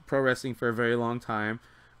Japanese pro wrestling for a very long time.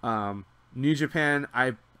 New Japan,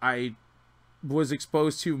 I was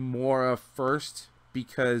exposed to more first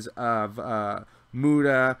because of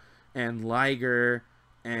Muda and Liger,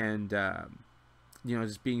 and you know,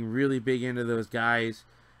 just being really big into those guys.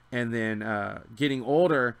 And then getting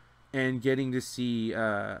older and getting to see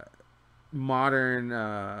modern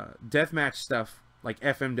deathmatch stuff like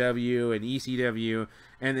FMW and ECW,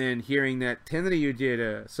 and then hearing that Tenryu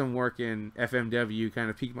did some work in FMW kind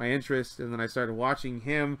of piqued my interest, and then I started watching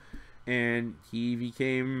him, and he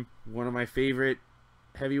became one of my favorite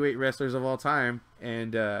heavyweight wrestlers of all time,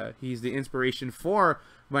 and he's the inspiration for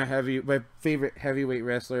my favorite heavyweight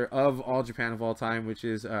wrestler of All Japan of all time, which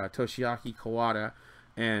is Toshiaki Kawada.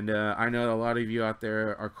 And I know a lot of you out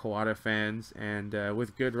there are Kawada fans, and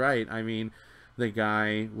with good right. I mean, the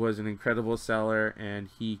guy was an incredible seller, and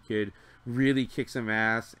he could really kick some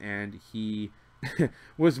ass, and he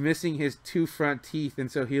was missing his 2 front teeth, and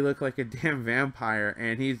so he looked like a damn vampire.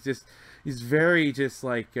 And he's very just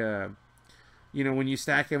like, you know, when you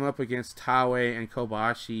stack him up against Taue and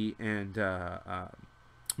Kobashi and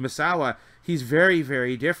Misawa, he's very,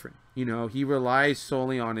 very different. You know, he relies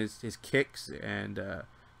solely on his kicks and,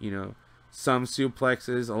 you know, some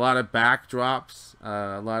suplexes, a lot of backdrops,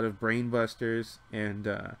 a lot of brain busters, and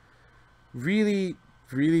really,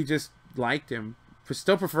 really just liked him.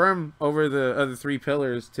 Still prefer him over the other 3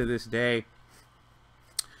 pillars to this day.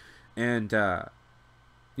 And,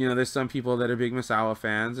 you know, there's some people that are big Misawa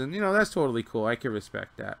fans, and, you know, that's totally cool. I can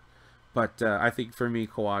respect that. But I think for me,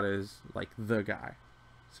 Kawada is, like, the guy.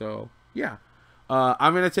 So, yeah.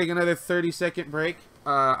 I'm going to take another 30-second break.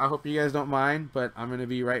 I hope you guys don't mind, but I'm going to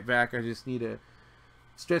be right back. I just need to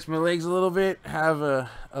stretch my legs a little bit, have a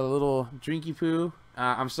little drinky poo.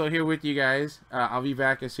 I'm still here with you guys. I'll be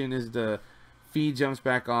back as soon as the feed jumps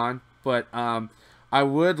back on. But I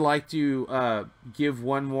would like to give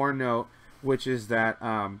one more note, which is that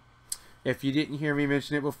if you didn't hear me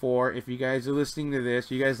mention it before, if you guys are listening to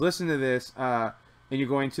this, you guys listen to this, and you're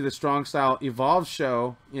going to the Strong Style Evolve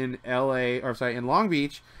show in in Long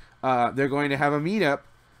Beach, they're going to have a meetup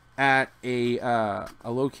at a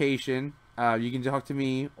location. You can talk to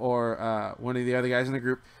me or one of the other guys in the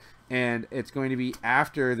group, and it's going to be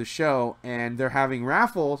after the show, and they're having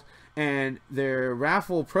raffles, and their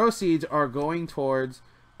raffle proceeds are going towards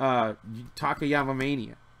Takayama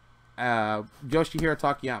Mania. Yoshihiro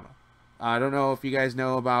Takayama. I don't know if you guys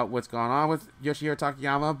know about what's going on with Yoshihiro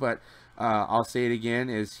Takayama, but I'll say it again,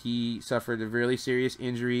 is he suffered a really serious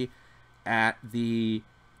injury at a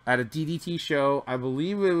DDT show. I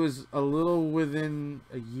believe it was a little within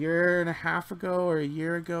a year and a half ago or a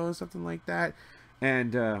year ago, something like that.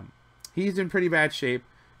 And he's in pretty bad shape,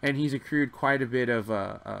 and he's accrued quite a bit of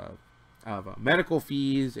medical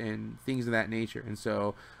fees and things of that nature. And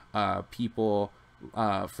so people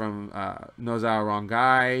from Nozawa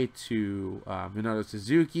Rongai to Minoru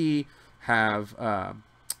Suzuki have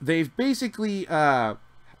they've basically, for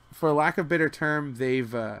lack of a better term,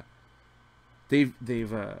 they've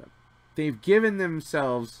given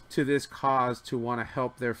themselves to this cause to want to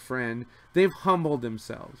help their friend. They've humbled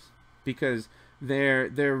themselves because they're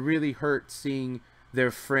really hurt seeing their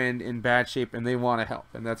friend in bad shape, and they want to help,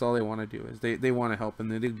 and that's all they want to do, is they want to help,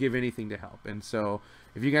 and they'll give anything to help. And so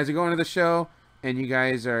if you guys are going to the show and you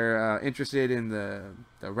guys are interested in the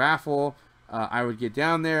raffle, I would get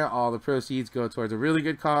down there. All the proceeds go towards a really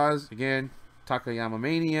good cause. Again, Takayama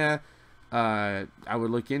Mania. I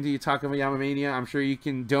would look into Takayama Mania. I'm sure you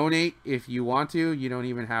can donate if you want to. You don't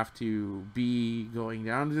even have to be going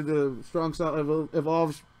down to the Strong Style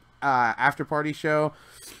Evolve after party show.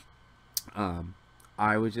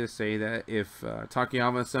 I would just say that if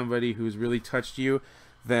Takayama is somebody who's really touched you,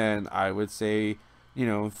 then I would say, you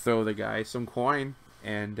know, throw the guy some coin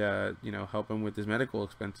and you know, help him with his medical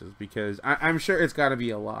expenses, because I'm sure it's got to be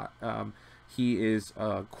a lot. He is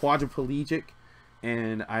quadriplegic,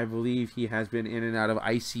 and I believe he has been in and out of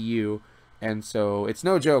ICU, and so it's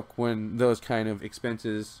no joke when those kind of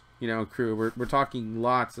expenses, you know, accrue. We're talking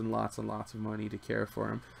lots and lots and lots of money to care for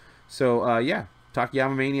him. So yeah,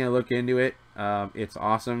 Takayama Mania, look into it. It's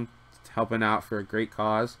awesome. It's helping out for a great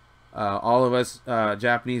cause. All of us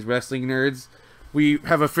Japanese wrestling nerds, we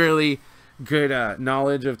have a fairly good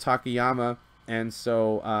knowledge of Takayama, and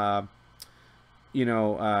so you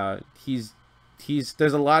know,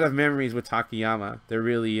 there's a lot of memories with Takayama. There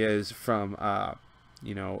really is, from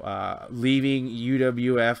you know, leaving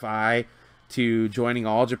UWFI to joining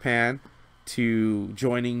All Japan to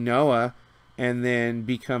joining Noah, and then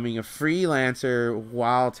becoming a freelancer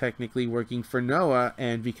while technically working for Noah,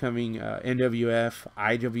 and becoming NWF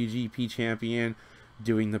IWGP champion,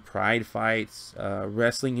 doing the Pride fights,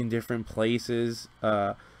 wrestling in different places.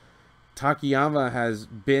 Takayama has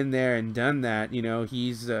been there and done that. You know,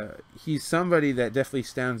 he's somebody that definitely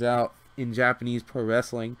stands out in Japanese pro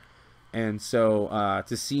wrestling, and so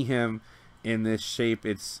to see him in this shape,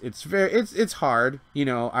 it's hard. You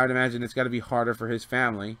know, I'd imagine it's got to be harder for his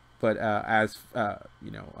family, but as you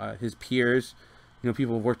know, his peers you know,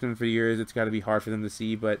 people have worked in it for years. It's got to be hard for them to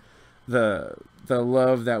see, but the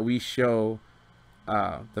love that we show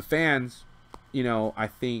the fans, you know, I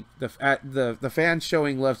think the fans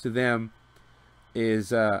showing love to them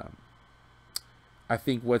is I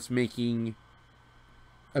think what's making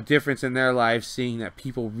a difference in their lives, seeing that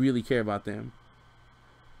people really care about them.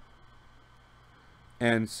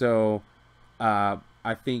 And so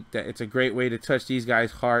I think that it's a great way to touch these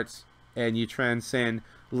guys' hearts, and you transcend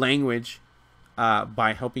language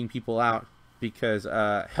by helping people out, because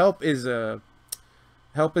help is a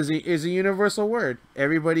universal word.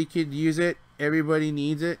 Everybody could use it. Everybody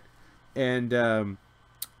needs it, and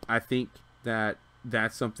I think that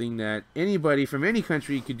that's something that anybody from any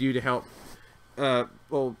country could do to help.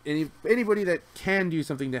 Well, anybody that can do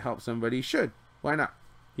something to help somebody should. Why not?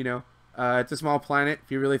 You know, it's a small planet.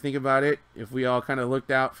 If you really think about it, if we all kind of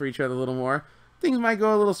looked out for each other a little more, things might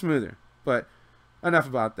go a little smoother. But enough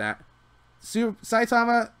about that.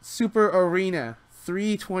 Saitama Super Arena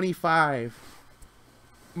 325,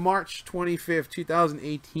 March 25th,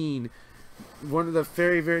 2018. One of the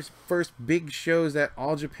very, very first big shows that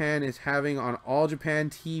All Japan is having on All Japan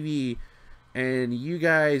TV. And you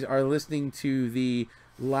guys are listening to the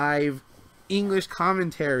live English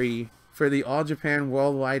commentary for the All Japan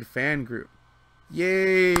Worldwide fan group.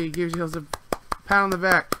 Yay! Give yourselves a pat on the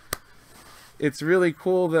back. It's really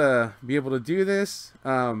cool to be able to do this.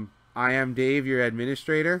 I am Dave, your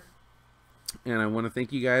administrator, and I want to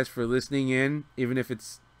thank you guys for listening in, even if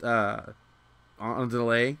it's on a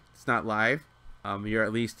delay. It's not live. You're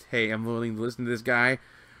at least, hey, I'm willing to listen to this guy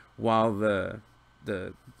while the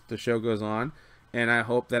show goes on, and I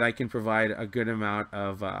hope that I can provide a good amount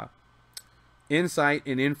of insight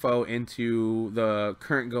and info into the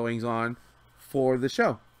current goings on for the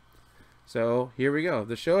show. So here we go.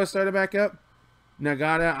 The show has started back up.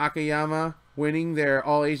 Nagata, Akiyama winning their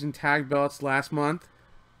All Asian Tag Belts last month.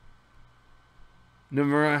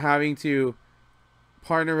 Nomura having to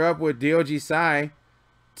partner up with Ryoji Sai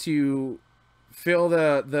to fill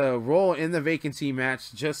the role in the vacancy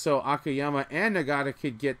match, just so Akiyama and Nagata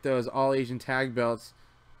could get those All Asian Tag Belts.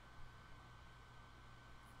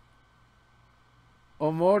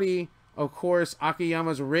 Omori, of course,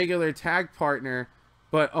 Akiyama's regular tag partner,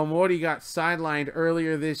 but Omori got sidelined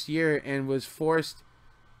earlier this year and was forced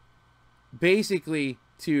basically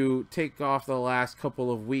to take off the last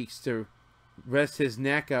couple of weeks to rest his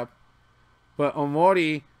neck up. But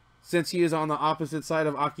Omori, since he is on the opposite side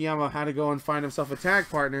of Akiyama, had to go and find himself a tag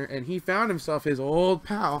partner, and he found himself his old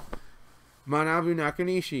pal, Manabu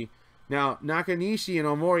Nakanishi. Now, Nakanishi and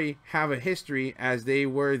Omori have a history, as they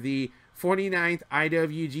were the 49th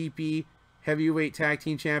IWGP Heavyweight Tag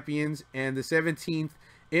Team Champions and the 17th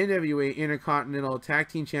NWA Intercontinental Tag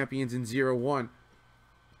Team Champions in 01.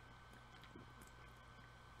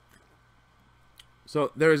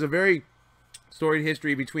 So there is a very storied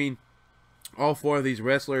history between all four of these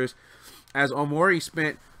wrestlers, as Omori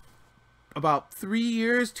spent about 3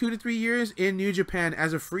 years, 2 to 3 years in New Japan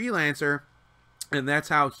as a freelancer, and that's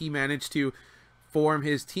how he managed to form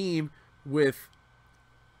his team with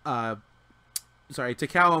Takao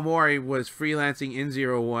Omori was freelancing in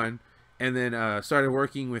 01, and then started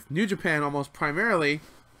working with New Japan almost primarily,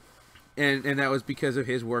 and that was because of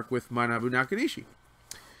his work with Manabu Nakanishi.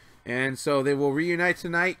 And so they will reunite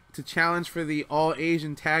tonight to challenge for the All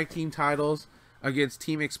Asian Tag Team titles against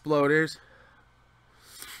Team Exploders.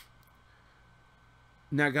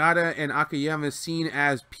 Nagata and Akiyama seen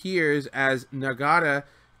as peers, as Nagata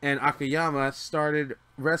and Akiyama started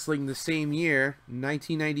wrestling the same year,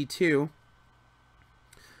 1992.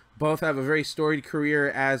 Both have a very storied career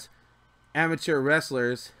as amateur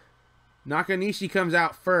wrestlers. Nakanishi comes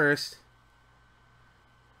out first.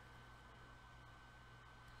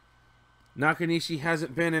 Nakanishi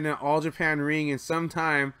hasn't been in an All Japan ring in some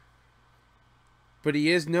time, but he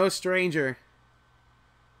is no stranger.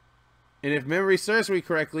 And if memory serves me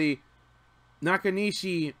correctly,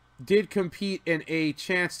 Nakanishi did compete in a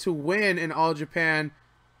chance to win an All Japan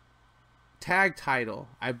tag title.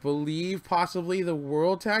 I believe possibly the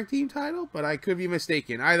World Tag Team title, but I could be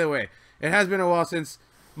mistaken. Either way, it has been a while since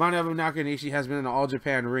Manabu Nakanishi has been in an All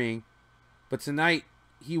Japan ring. But tonight,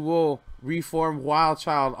 he will reform Wild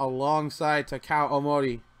Child alongside Takao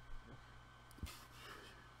Omori.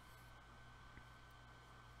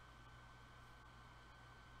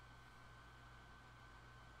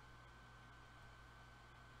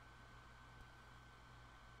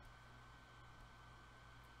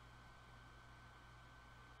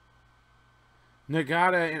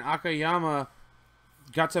 Nagata and Akiyama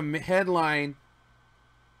got to headline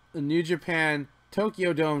the New Japan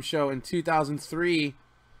Tokyo Dome show in 2003.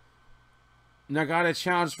 Nagata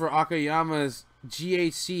challenged for Akiyama's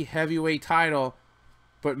GHC heavyweight title,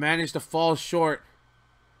 but managed to fall short.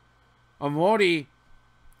 Omori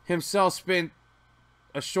himself spent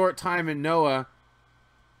a short time in Noah,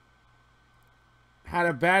 had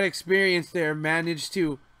a bad experience there, managed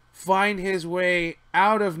to find his way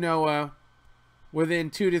out of Noah within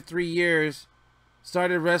 2 to 3 years,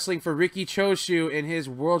 started wrestling for Riki Choshu in his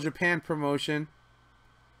World Japan promotion,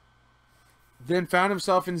 then found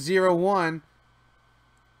himself in 0-1,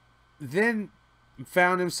 then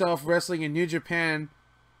found himself wrestling in New Japan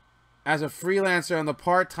as a freelancer on the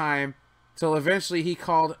part-time, till eventually he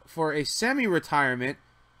called for a semi-retirement.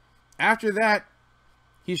 After that,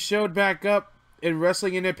 he showed back up in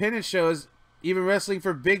wrestling independent shows, even wrestling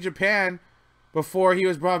for Big Japan, before he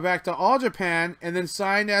was brought back to All Japan and then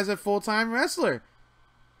signed as a full-time wrestler.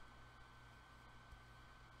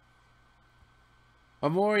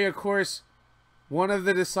 Omori, of course, one of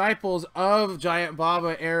the disciples of Giant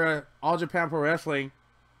Baba era All Japan Pro Wrestling.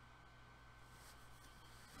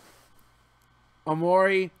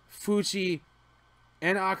 Omori, Fuchi,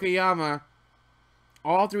 and Akiyama,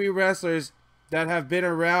 all three wrestlers that have been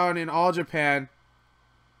around in All Japan,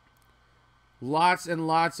 lots and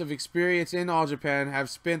lots of experience in All Japan, have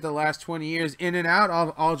spent the last 20 years in and out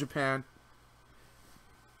of All Japan.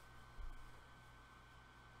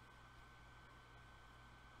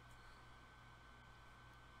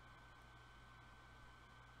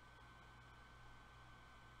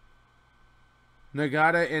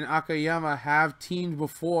 Nagata and Akiyama have teamed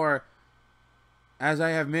before, as I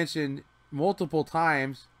have mentioned multiple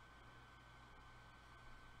times.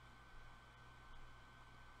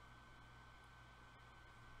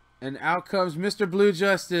 And out comes Mr. Blue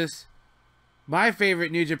Justice, my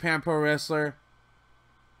favorite New Japan Pro wrestler,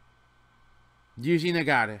 Yuji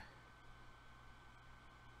Nagata.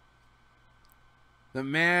 The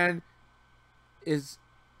man is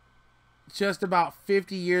just about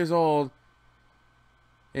 50 years old,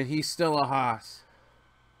 and he's still a hoss.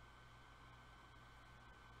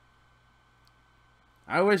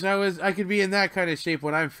 I wish I could be in that kind of shape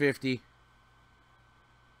when I'm 50.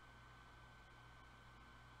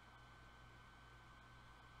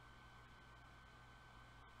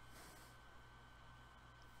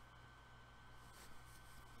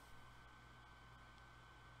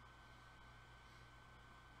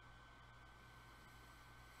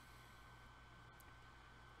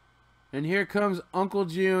 And here comes Uncle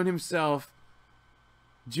Jun himself,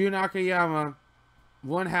 Jun Akiyama,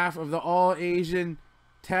 one half of the All Asian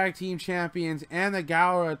Tag Team Champions and the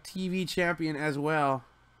Gaora TV Champion as well.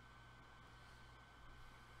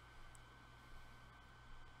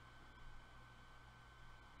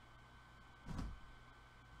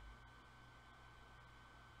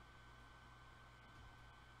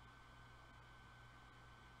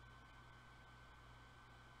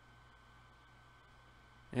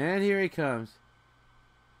 And here he comes.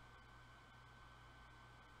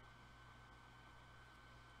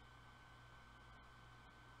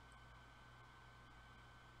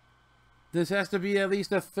 This has to be at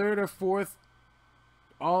least a third or fourth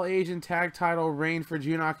All-Asian Tag title reign for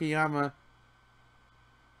Jun Akiyama.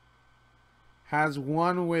 Has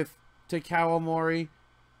one with Takao Omori,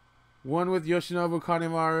 one with Yoshinobu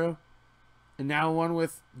Kanemaru, and now one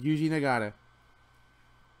with Yuji Nagata.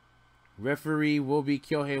 Referee will be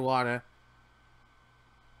Kyohei Wada.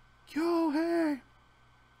 Kyohei!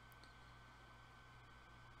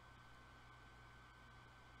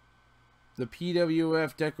 The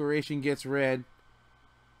PWF declaration gets read.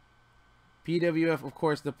 PWF, of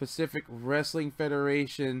course, the Pacific Wrestling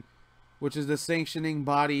Federation, which is the sanctioning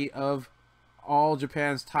body of all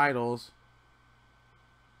Japan's titles.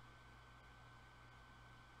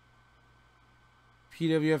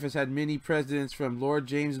 PWF has had many presidents, from Lord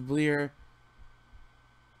James Blear,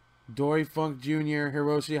 Dory Funk Jr.,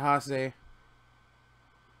 Hiroshi Hase.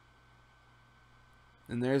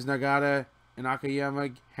 And there's Nagata and Akiyama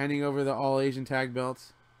handing over the All Asian Tag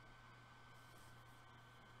belts,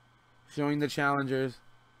 showing the challengers.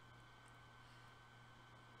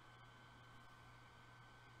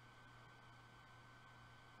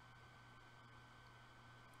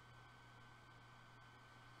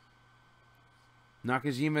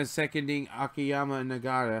 Nakajima is seconding Akiyama and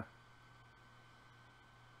Nagata.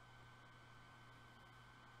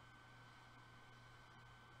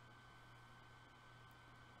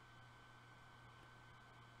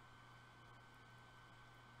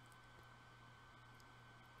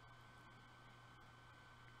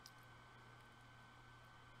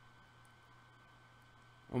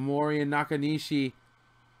 Omori and Nakanishi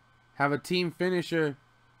have a team finisher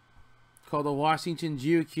called the Washington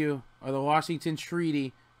Jukyu, or the Washington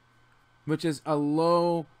Treaty, which is a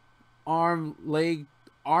low arm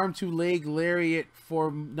to leg lariat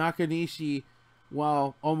for Nakanishi,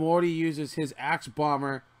 while Omori uses his axe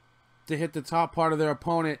bomber to hit the top part of their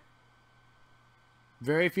opponent.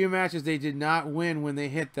 Very few matches they did not win when they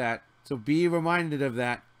hit that, so be reminded of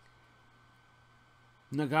that.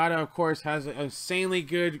 Nagata, of course, has an insanely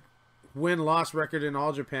good win-loss record in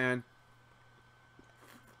All Japan,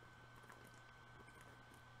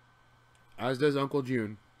 as does Uncle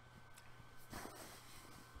June.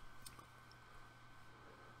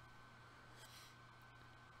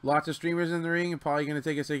 Lots of streamers in the ring and probably going to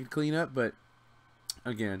take a second cleanup, but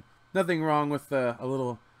again, nothing wrong with a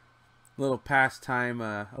little pastime,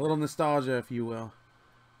 a little nostalgia, if you will.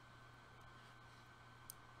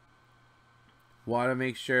 Want to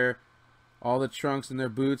make sure all the trunks in their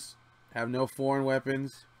boots have no foreign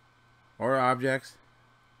weapons or objects.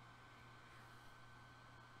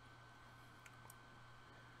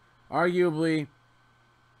 Arguably,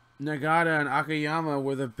 Nagata and Akiyama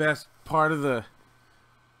were the best part of the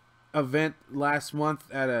event last month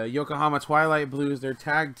at Yokohama Twilight Blues. Their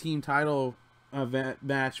tag team title event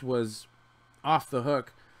match was off the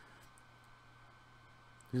hook.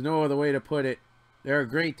 There's no other way to put it. They're a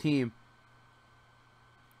great team.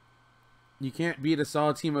 You can't beat a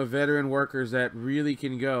solid team of veteran workers that really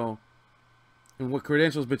can go. And with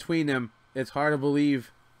credentials between them, it's hard to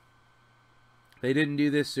believe they didn't do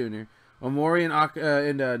this sooner. Omori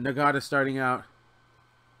and Nagata starting out.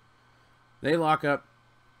 They lock up.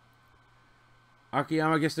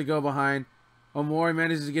 Akiyama gets to go behind. Omori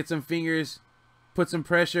manages to get some fingers, put some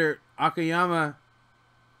pressure. Nagata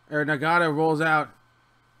rolls out.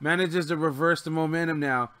 Manages to reverse the momentum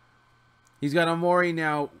now. He's got Omori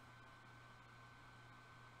now.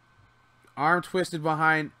 Arm twisted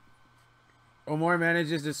behind. Omori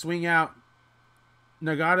manages to swing out.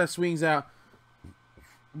 Nagata swings out.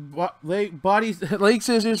 Leg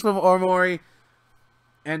scissors from Omori.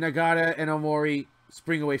 And Nagata and Omori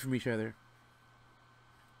spring away from each other.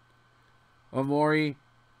 Omori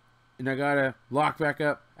and Nagata lock back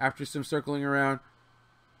up after some circling around.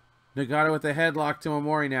 Nagata with a headlock to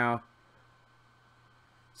Omori now.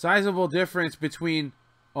 Sizable difference between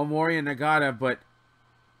Omori and Nagata, but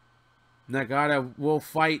Nagata will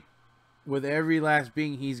fight with every last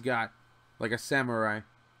being he's got, like a samurai.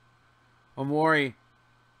 Omori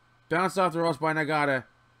bounced off the ropes by Nagata.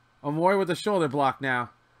 Omori with a shoulder block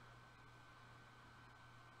now.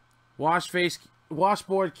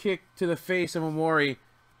 Washboard kick to the face of Omori.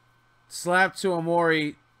 Slap to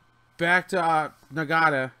Omori. Back to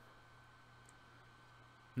Nagata.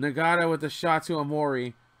 Nagata with a shot to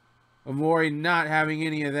Omori. Omori not having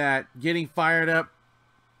any of that. Getting fired up.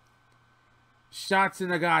 Shot to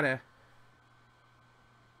Nagata.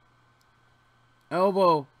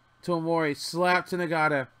 Elbow to Omori. Slap to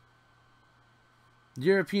Nagata.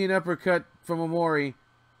 European uppercut from Omori.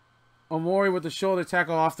 Omori with the shoulder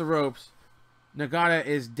tackle off the ropes. Nagata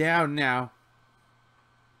is down now.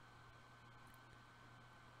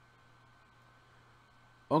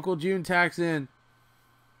 Uncle June tacks in.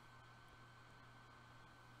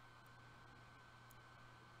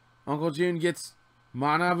 Uncle June gets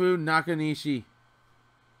Manabu Nakanishi,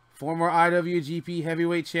 former IWGP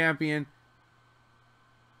Heavyweight Champion.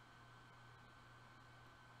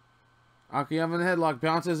 Akiyama in the headlock,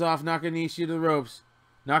 bounces off Nakanishi to the ropes.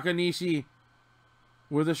 Nakanishi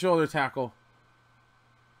with a shoulder tackle.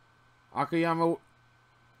 Nakanishi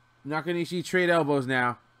trade elbows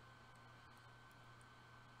now.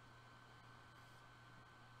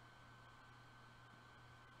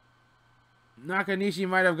 Nakanishi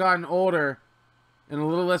might have gotten older and a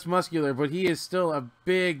little less muscular, but he is still a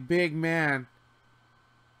big, big man.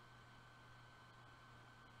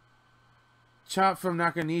 Chop from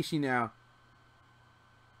Nakanishi now.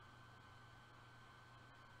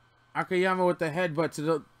 Akiyama with the headbutt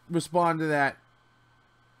to respond to that.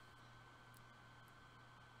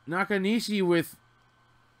 Nakanishi with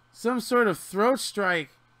some sort of throat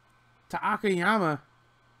strike to Akiyama.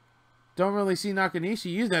 Don't really see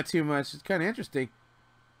Nakanishi use that too much. It's kind of interesting.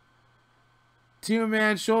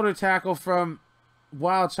 Two-man shoulder tackle from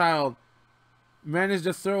Wild Child. Managed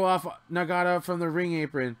to throw off Nagata from the ring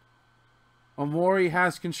apron. Omori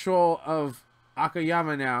has control of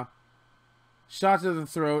Akiyama now. Shot to the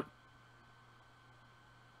throat.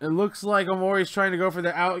 It looks like Omori's trying to go for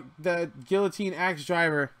the guillotine axe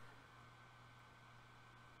driver.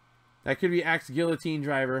 That could be axe guillotine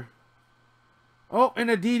driver. Oh, and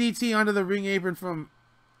a DDT onto the ring apron from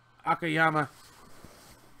Akiyama.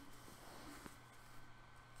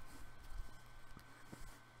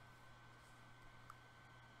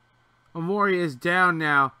 Omori is down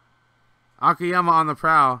now. Akiyama on the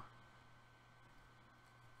prowl.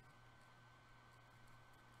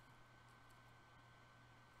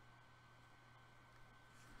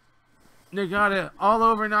 Nagata all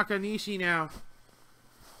over Nakanishi now.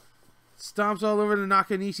 Stomps all over the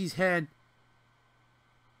Nakanishi's head.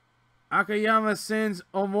 Akiyama sends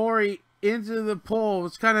Omori into the pole.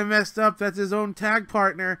 It's kind of messed up. That's his own tag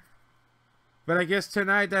partner. But I guess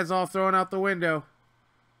tonight that's all thrown out the window.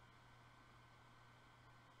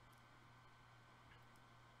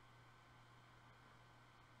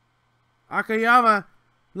 Akiyama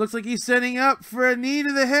looks like he's setting up for a knee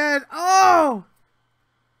to the head. Oh!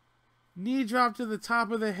 Knee drop to the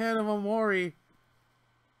top of the head of Omori.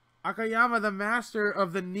 Akiyama, the master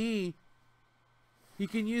of the knee. He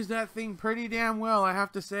can use that thing pretty damn well, I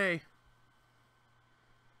have to say.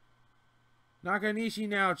 Nakanishi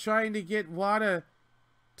now trying to get Wada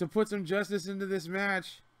to put some justice into this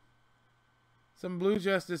match. Some blue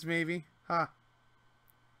justice, maybe. Ha.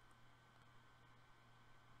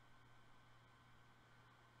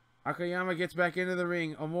 Akiyama gets back into the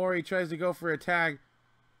ring. Omori tries to go for a tag.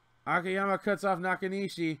 Akiyama cuts off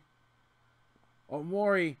Nakanishi.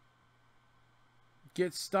 Omori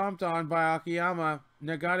gets stomped on by Akiyama.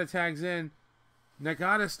 Nagata tags in.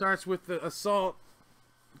 Nagata starts with the assault.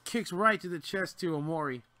 Kicks right to the chest to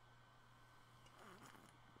Omori.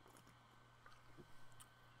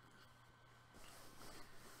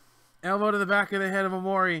 Elbow to the back of the head of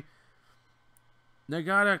Omori.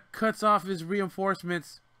 Nagata cuts off his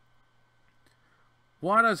reinforcements.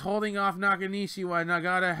 Wada's holding off Nakanishi while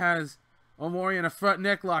Nagata has Omori in a front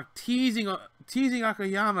necklock, teasing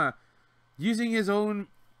Akiyama, using his own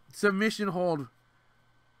submission hold.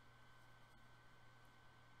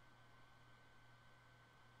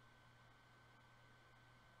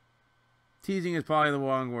 Teasing is probably the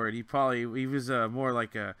wrong word. He was more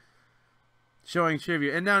like a showing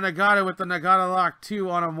tribute. And now Nagata with the Nagata lock 2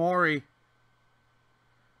 on Omori.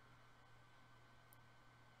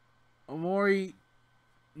 Omori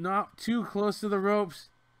not too close to the ropes.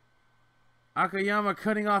 Akiyama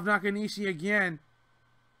cutting off Nakanishi again.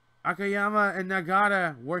 Akiyama and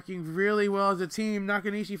Nagata working really well as a team.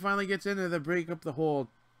 Nakanishi finally gets in there to break up the hold.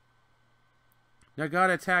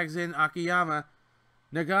 Nagata tags in Akiyama.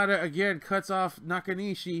 Nagata again cuts off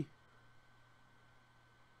Nakanishi.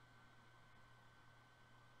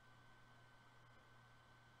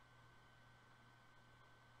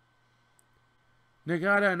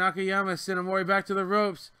 Nagata and Akiyama send Omori back to the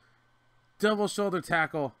ropes. Double shoulder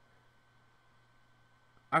tackle.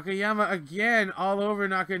 Akiyama again all over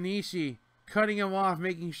Nakanishi, cutting him off,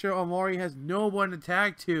 making sure Omori has no one to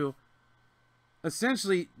tag to.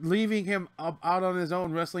 Essentially leaving him out on his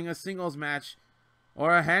own, wrestling a singles match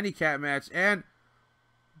or a handicap match. And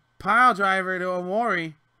pile driver to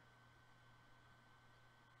Omori.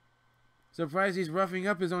 Surprised he's roughing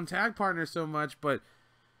up his own tag partner so much, but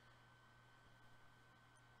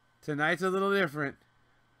tonight's a little different.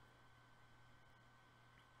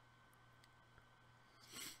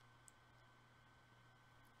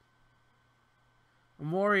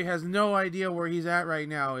 Omori has no idea where he's at right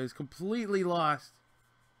now. He's completely lost.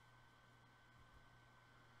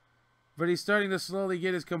 But he's starting to slowly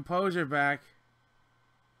get his composure back.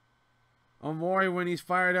 Omori, when he's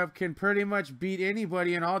fired up, can pretty much beat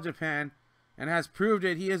anybody in All Japan. And has proved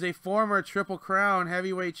it. He is a former Triple Crown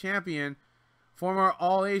heavyweight champion. Former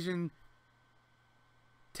All-Asian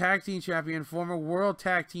tag team champion. Former world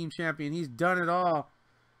tag team champion. He's done it all.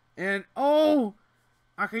 And, oh!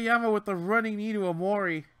 Akiyama with the running knee to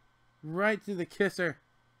Omori. Right to the kisser.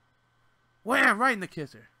 Wham! Right in the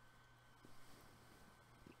kisser.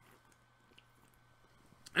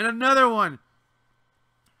 And another one.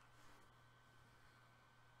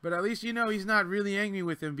 But at least you know he's not really angry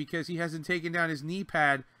with him because he hasn't taken down his knee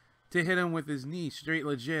pad to hit him with his knee. Straight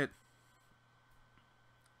legit.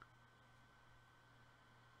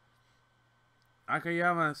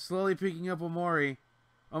 Akiyama slowly picking up Omori.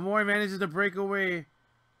 Omori manages to break away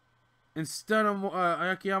and stun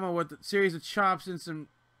Akiyama with a series of chops and some...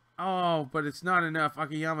 Oh, but it's not enough.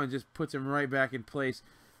 Akiyama just puts him right back in place.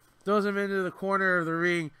 Throws him into the corner of the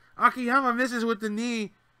ring. Akiyama misses with the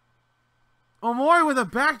knee. Omori with a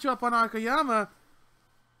backdrop on Akiyama.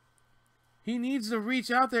 He needs to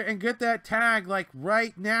reach out there and get that tag like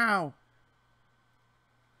right now.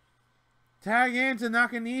 Tag in to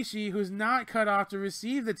Nakanishi, who's not cut off to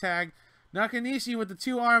receive the tag. Nakanishi with the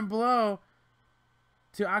 2-arm blow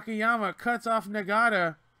to Akiyama cuts off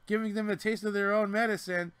Nagata, giving them a taste of their own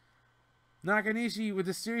medicine. Nakanishi with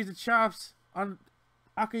a series of chops on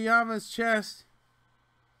Akiyama's chest.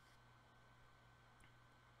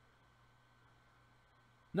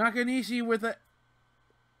 Nakanishi with a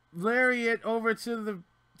lariat over to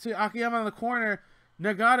Akiyama in the corner.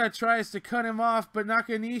 Nagata tries to cut him off, but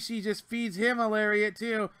Nakanishi just feeds him a lariat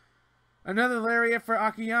too. Another lariat for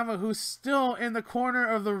Akiyama, who's still in the corner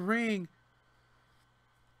of the ring.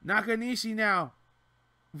 Nakanishi now.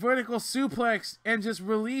 Vertical suplex and just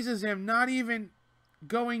releases him, not even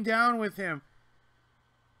going down with him.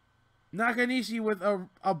 Nakanishi with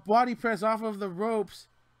a body press off of the ropes.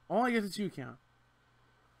 Only gets a 2 count.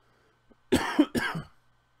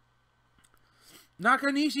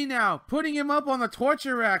 Nakanishi now putting him up on the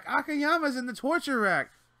torture rack. Akiyama's in the torture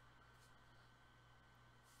rack.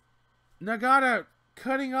 Nagata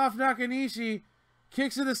cutting off Nakanishi.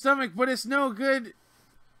 Kicks to the stomach, but it's no good.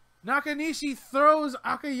 Nakanishi throws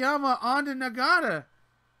Akiyama onto Nagata.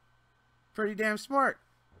 Pretty damn smart.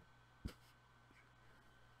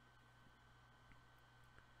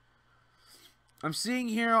 I'm seeing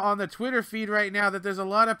here on the Twitter feed right now that there's a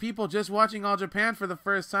lot of people just watching All Japan for the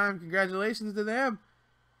first time. Congratulations to them.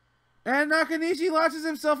 And Nakanishi launches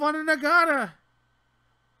himself onto Nagata.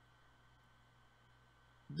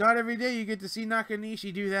 Not every day you get to see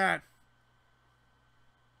Nakanishi do that.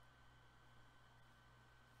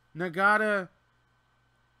 Nagata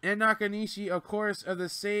and Nakanishi, of course, are the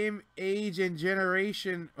same age and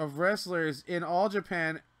generation of wrestlers in All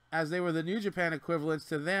Japan as they were the New Japan equivalents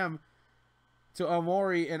to them, to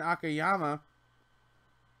Omori and Akiyama.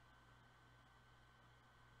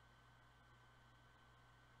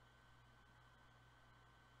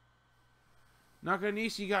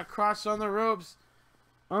 Nakanishi got crotched on the ropes.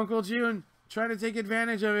 Uncle June trying to take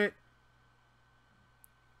advantage of it.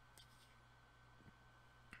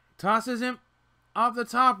 Tosses him off the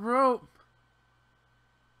top rope.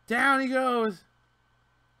 Down he goes.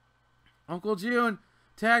 Uncle June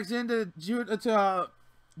tags into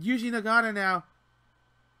Yuji Nagata now.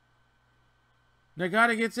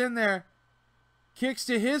 Nagata gets in there. Kicks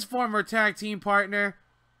to his former tag team partner.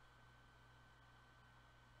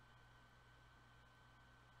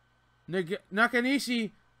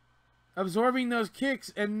 Nakanishi absorbing those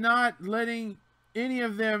kicks and not letting any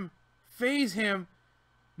of them phase him.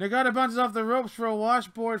 Nagata bounces off the ropes for a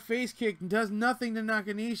washboard face kick and does nothing to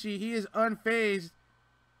Nakanishi. He is unfazed.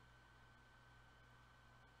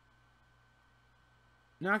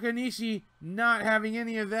 Nakanishi not having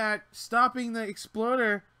any of that. Stopping the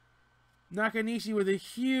exploder. Nakanishi with a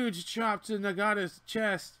huge chop to Nagata's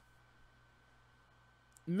chest.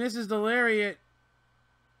 Misses the lariat.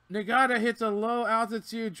 Nagata hits a low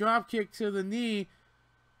altitude drop kick to the knee.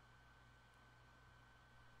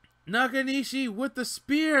 Nakanishi with the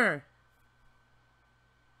spear.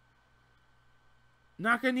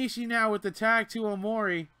 Nakanishi now with the tag to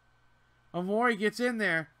Omori. Omori gets in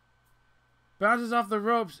there. Bounces off the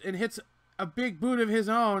ropes and hits a big boot of his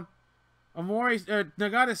own.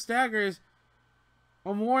 Nagata staggers.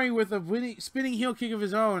 Omori with a spinning heel kick of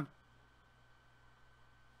his own.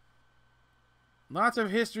 Lots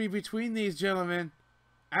of history between these gentlemen.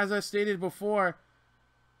 As I stated before,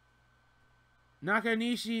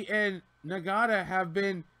 Nakanishi and Nagata have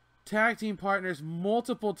been tag team partners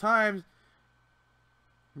multiple times.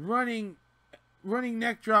 Running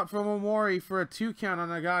neck drop from Omori for a 2 count on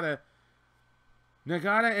Nagata.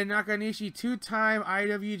 Nagata and Nakanishi, 2-time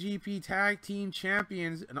IWGP Tag Team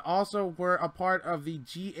Champions, and also were a part of the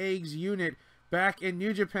G-Eggs unit back in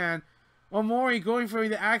New Japan. Omori going for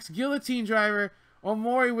the Axe Guillotine Driver.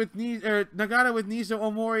 Nagata with knees to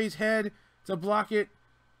Omori's head to block it.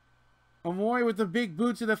 Omori with the big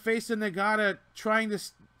boot to the face of Nagata, trying to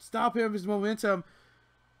stop him his momentum.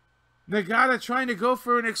 Nagata trying to go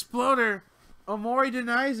for an exploder. Omori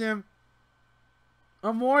denies him.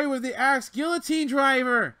 Omori with the Axe Guillotine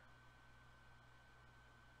Driver.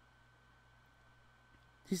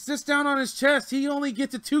 He sits down on his chest. He only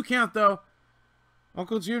gets a 2 count though.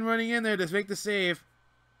 Uncle June running in there to make the save.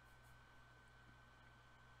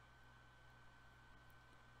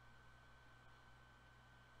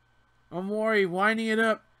 Omori winding it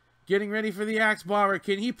up, getting ready for the Axe Bomber.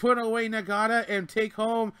 Can he put away Nagata and take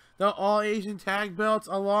home the All-Asian Tag Belts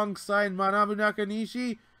alongside Manabu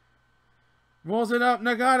Nakanishi? Rolls it up,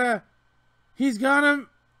 Nagata. He's got him.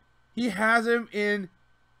 He has him in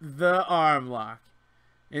the arm lock.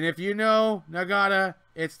 And if you know Nagata,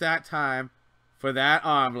 it's that time for that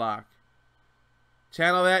arm lock.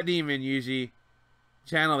 Channel that demon, Yuji.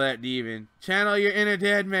 Channel that demon. Channel your inner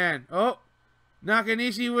dead man. Oh,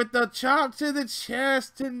 Nakanishi with the chop to the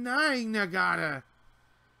chest, denying Nagata.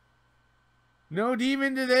 No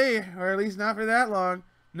demon today, or at least not for that long.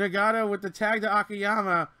 Nagata with the tag to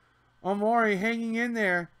Akiyama. Omori hanging in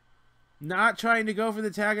there, not trying to go for the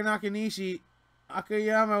tag of Nakanishi.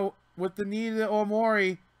 Akiyama with the knee to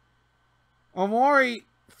Omori. Omori,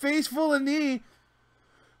 face full of knee.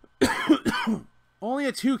 Only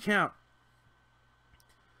a 2 count.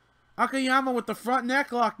 Akiyama with the front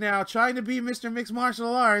neck lock now, trying to be Mr. Mixed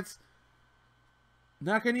Martial Arts.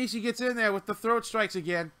 Nakanishi gets in there with the throat strikes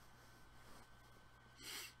again.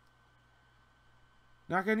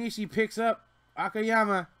 Nakanishi picks up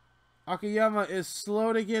Akiyama. Akiyama is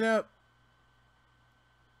slow to get up.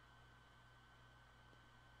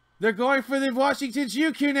 They're going for the Washington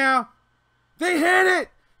Juku now. They hit it!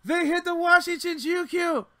 They hit the Washington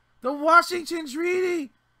Juku! The Washington Treaty!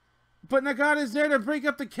 But Nagata's there to break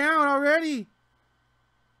up the count already.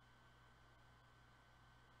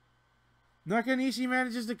 Nakanishi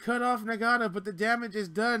manages to cut off Nagata, but the damage is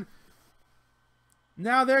done.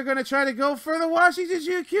 Now they're going to try to go for the Washington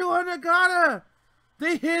Juku on Nagata.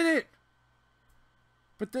 They hit it.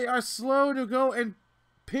 But they are slow to go and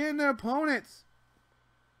pin their opponents.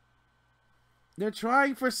 They're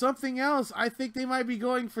trying for something else. I think they might be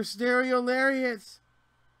going for stereo lariats.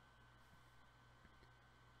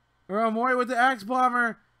 Or Omori with the Axe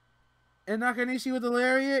Bomber. And Nakanishi with the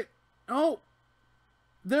lariat. Oh!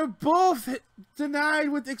 They're both denied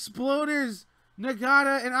with exploders.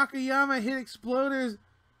 Nagata and Akiyama hit exploders.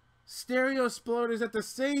 Stereo exploders at the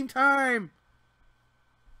same time.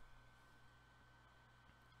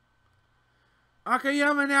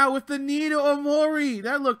 Akiyama now with the knee to Omori.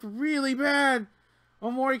 That looked really bad.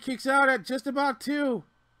 Omori kicks out at just about 2.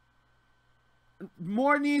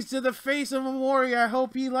 More knees to the face of Omori. I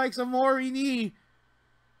hope he likes Omori knee.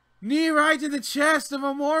 Knee right to the chest of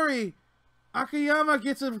Omori. Akiyama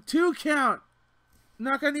gets a 2 count.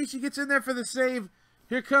 Nakanishi gets in there for the save.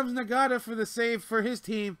 Here comes Nagata for the save for his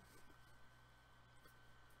team.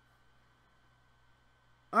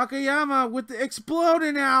 Akiyama with the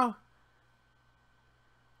exploder now.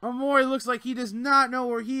 Omori looks like he does not know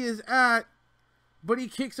where he is at, but he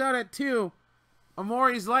kicks out at 2.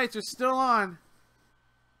 Omori's lights are still on.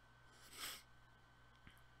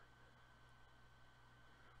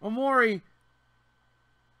 Omori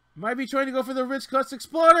might be trying to go for the Rich Cuts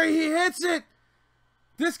Exploder. He hits it.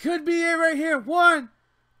 This could be it right here. 1,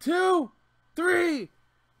 2, 3.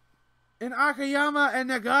 And Akiyama and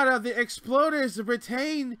Nagata, the Exploders,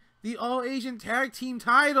 retain the All-Asian Tag Team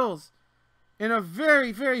titles in a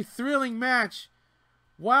very, very thrilling match.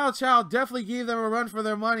 Wild Child definitely gave them a run for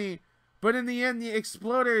their money, but in the end, the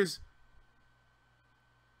Exploders,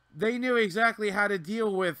 they knew exactly how to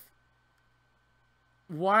deal with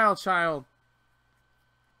Wild Child.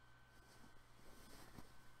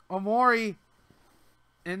 Omori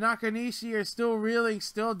and Nakanishi are still reeling,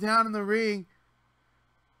 still down in the ring.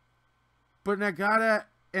 But Nagata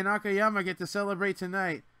and Akiyama get to celebrate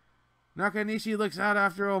tonight. Nakanishi looks out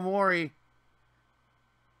after Omori.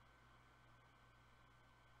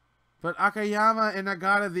 But Akiyama and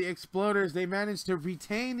Nagata, the Exploders, they managed to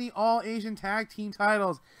retain the All-Asian Tag Team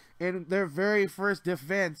titles in their very first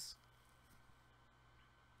defense.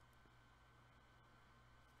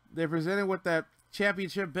 They're presented with the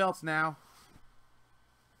championship belts now.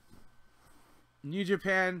 New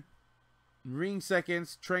Japan ring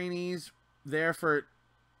seconds, trainees there for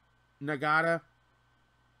Nagata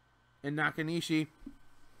and Nakanishi.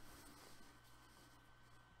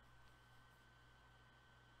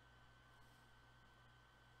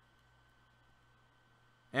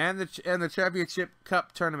 And the Championship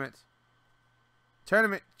Cup tournament.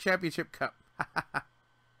 Tournament Championship Cup.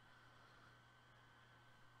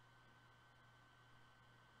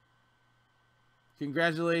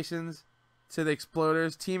 Congratulations to the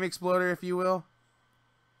Exploders. Team Exploder, if you will.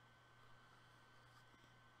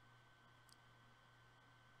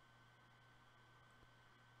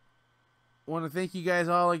 Want to thank you guys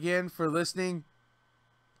all again for listening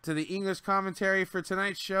to the English commentary for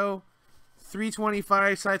tonight's show.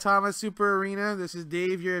 325 Saitama Super Arena. This is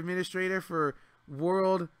Dave, your administrator for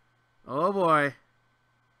Worldwide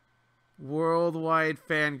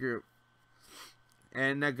Fan Group.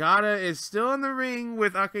 And Nagata is still in the ring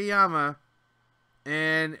with Akiyama.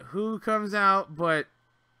 And who comes out but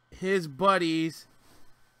his buddies,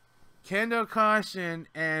 Kendo Kashin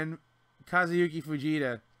and Kazuyuki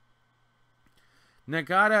Fujita.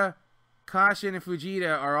 Nagata, Kashin, and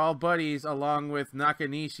Fujita are all buddies along with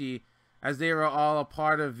Nakanishi, as they were all a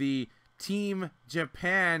part of the Team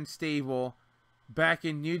Japan stable back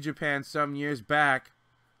in New Japan some years back.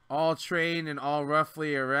 All trained and all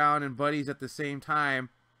roughly around and buddies at the same time.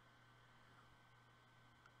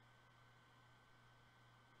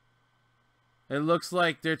 It looks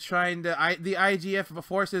like they're trying to... the IGF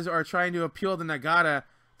forces are trying to appeal to Nagata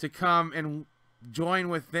to come and join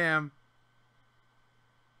with them.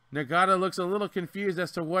 Nagata looks a little confused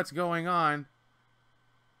as to what's going on.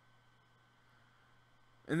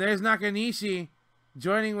 And there's Nakanishi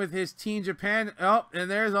joining with his Team Japan. Oh, and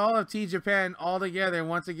there's all of Team Japan all together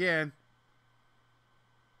once again.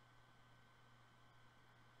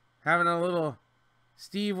 Having a little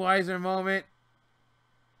Steve Weiser moment.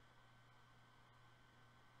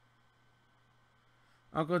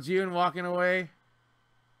 Uncle June walking away.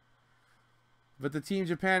 But the Team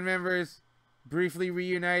Japan members briefly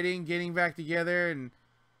reuniting, getting back together and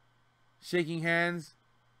shaking hands.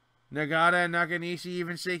 Nagata and Nakanishi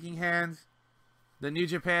even shaking hands. The New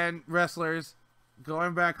Japan wrestlers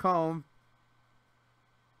going back home.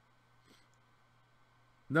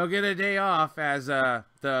 They'll get a day off as the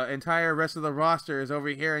entire rest of the roster is over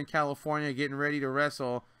here in California getting ready to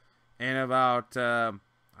wrestle in about, I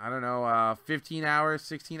don't know, 15 hours,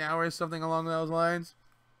 16 hours, something along those lines.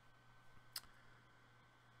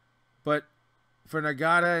 But for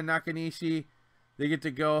Nagata and Nakanishi, they get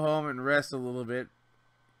to go home and rest a little bit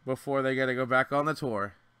before they got to go back on the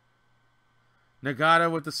tour. Nagata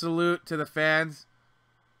with the salute to the fans,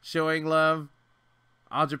 showing love.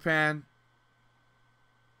 All Japan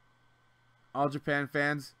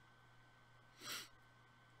fans.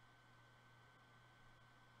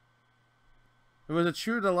 It was a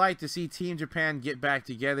true delight to see Team Japan get back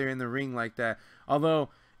together in the ring like that. Although,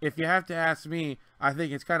 if you have to ask me, I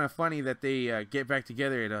think it's kind of funny that they get back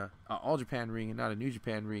together at a All Japan ring and not a New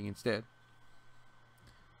Japan ring instead.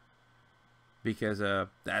 Because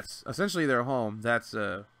that's essentially their home. That's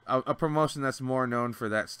a promotion that's more known for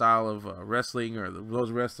that style of wrestling, or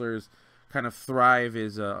those wrestlers kind of thrive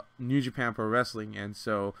is New Japan Pro Wrestling, and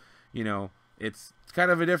so it's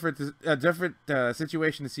kind of a different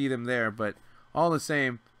situation to see them there, but all the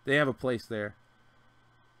same, they have a place there.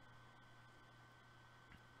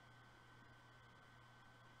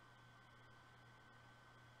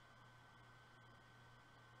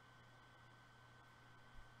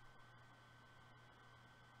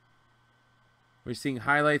 We're seeing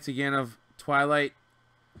highlights again of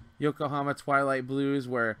Yokohama Twilight Blues,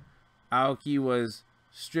 where Aoki was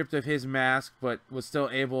stripped of his mask, but was still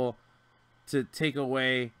able to take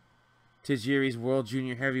away Tajiri's World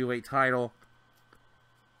Junior Heavyweight title,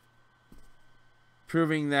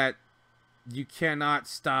 proving that you cannot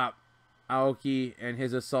stop Aoki and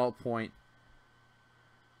his assault point.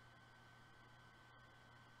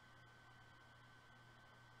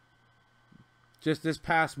 Just this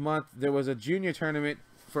past month, there was a junior tournament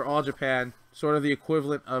for All Japan, sort of the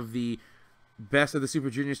equivalent of the Best of the Super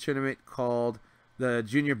Juniors tournament, called the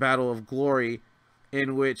Junior Battle of Glory,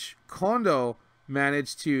 in which Kondo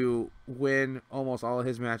managed to win almost all of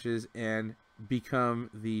his matches and become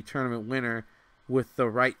the tournament winner. With the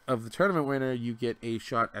right of the tournament winner, you get a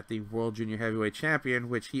shot at the World Junior Heavyweight Champion,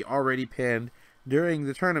 which he already pinned during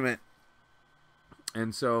the tournament.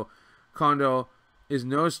 And so Kondo is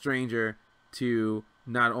no stranger to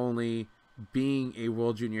not only being a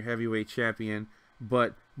World Junior Heavyweight Champion,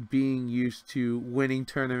 but being used to winning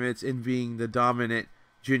tournaments and being the dominant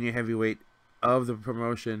junior heavyweight of the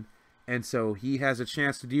promotion. And so he has a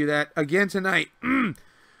chance to do that again tonight in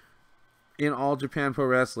All Japan Pro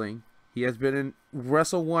Wrestling. He has been in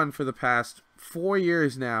Wrestle 1 for the past 4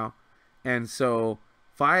 years now. And so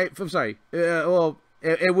it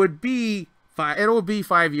will be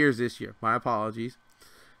 5 years this year. My apologies.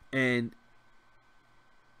 And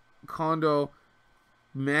Kondo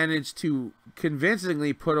managed to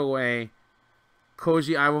convincingly put away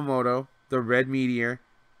Koji Iwamoto, the Red Meteor,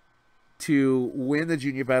 to win the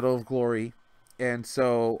Junior Battle of Glory. And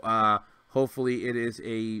so hopefully it is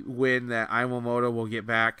a win that Iwamoto will get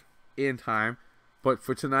back in time. But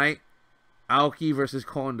for tonight, Aoki versus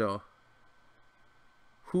Kondo.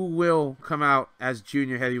 Who will come out as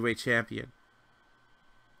Junior Heavyweight Champion?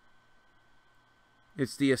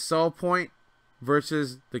 It's the Assault Point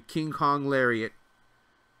versus the King Kong Lariat.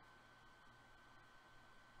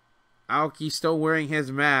 Aoki still wearing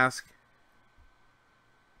his mask.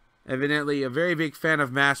 Evidently a very big fan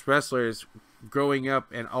of masked wrestlers growing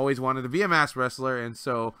up and always wanted to be a masked wrestler, and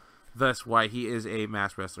so thus why he is a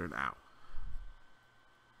masked wrestler now.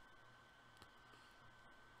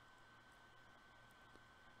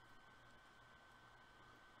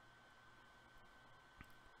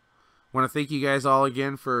 I want to thank you guys all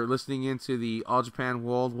again for listening into the All Japan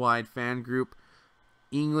Worldwide Fan Group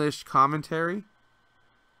English commentary.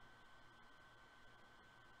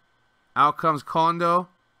 Out comes Kondo,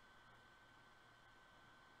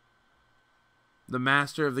 the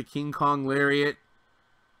master of the King Kong Lariat.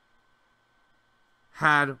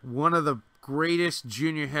 Had one of the greatest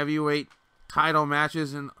junior heavyweight title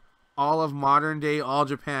matches in all of modern day All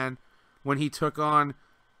Japan when he took on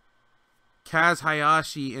Kaz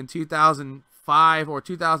Hayashi in 2005 or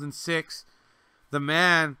 2006. The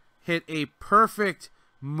man hit a perfect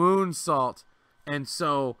moonsault, and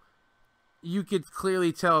so you could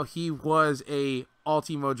clearly tell he was a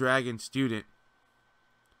Ultimo Dragon student.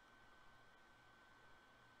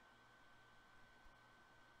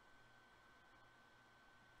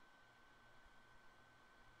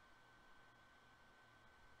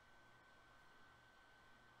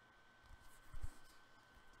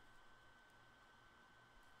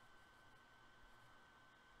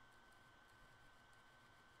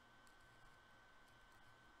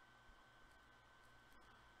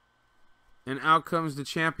 And out comes the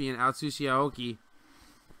champion, Atsushi Aoki.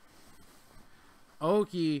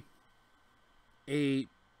 Aoki,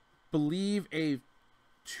 believe a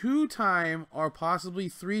 2-time or possibly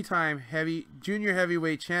 3-time junior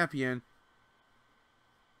heavyweight champion,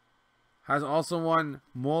 has also won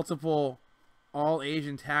multiple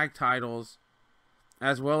All-Asian tag titles,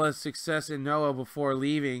 as well as success in Noah before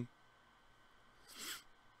leaving.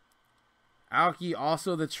 Aoki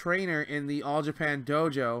also the trainer in the All Japan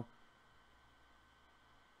Dojo.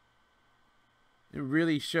 It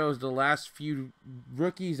really shows the last few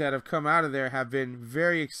rookies that have come out of there have been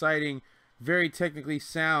very exciting, very technically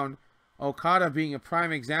sound. Okada being a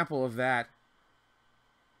prime example of that.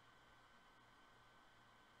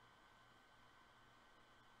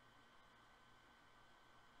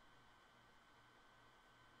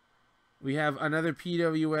 We have another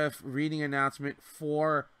PWF reading announcement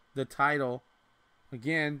for the title.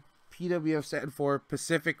 Again, PWF stands for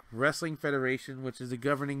Pacific Wrestling Federation, which is the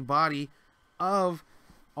governing body of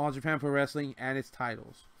All Japan Pro Wrestling and its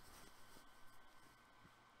titles.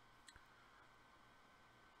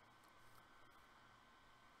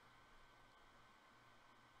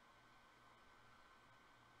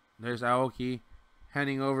 There's Aoki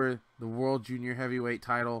handing over the World Junior Heavyweight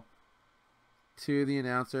title to the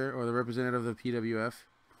announcer or the representative of the PWF.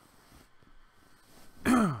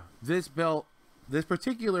 This belt, this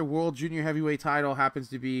particular World Junior Heavyweight title happens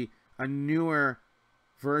to be a newer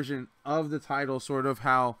version of the title, sort of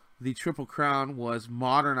how the Triple Crown was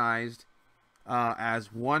modernized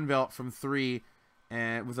as one belt from 3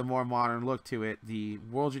 and with a more modern look to it. The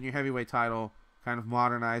World Junior Heavyweight title kind of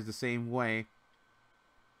modernized the same way.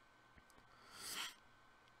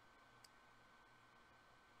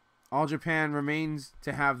 All Japan remains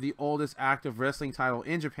to have the oldest active wrestling title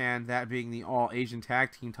in Japan, that being the All Asian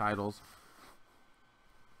Tag Team titles.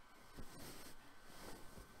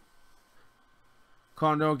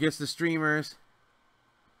 Kondo gets the streamers.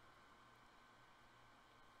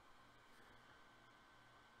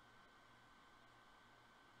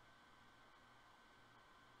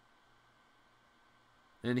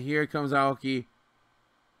 And here comes Aoki.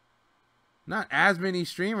 Not as many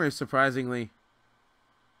streamers, surprisingly.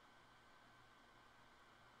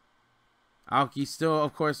 Aoki still,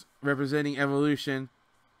 of course, representing Evolution,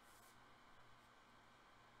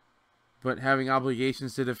 but having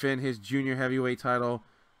obligations to defend his junior heavyweight title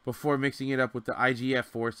before mixing it up with the IGF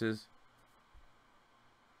forces.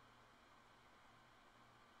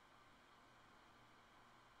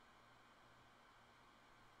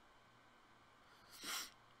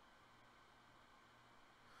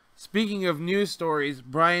 Speaking of news stories,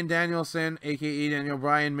 Bryan Danielson, aka Daniel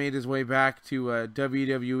Bryan, made his way back to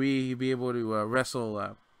WWE. He'll be able to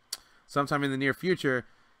wrestle sometime in the near future.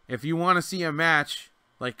 If you want to see a match,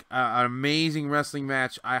 like an amazing wrestling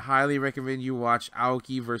match, I highly recommend you watch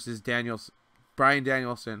Aoki versus Bryan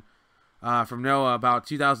Danielson from Noah, about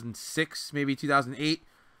 2006, maybe 2008.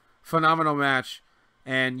 Phenomenal match,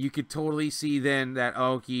 and you could totally see then that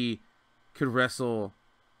Aoki could wrestle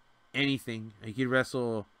anything. He could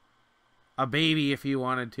wrestle a baby if he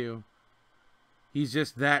wanted to. He's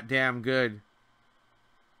just that damn good.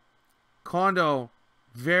 Kondo,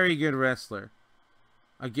 very good wrestler.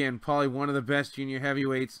 Again, probably one of the best junior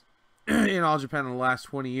heavyweights in All Japan in the last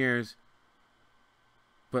 20 years.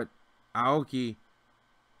 But Aoki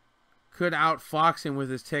could outfox him with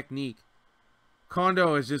his technique.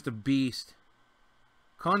 Kondo is just a beast.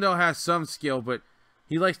 Kondo has some skill, but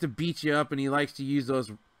he likes to beat you up, and he likes to use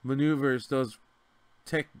those maneuvers, those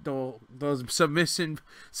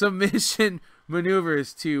submission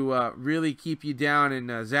maneuvers to really keep you down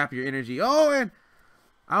and zap your energy. Oh, and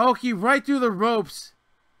Aoki right through the ropes.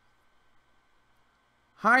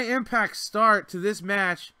 High impact start to this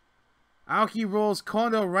match. Aoki rolls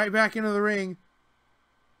Kondo right back into the ring.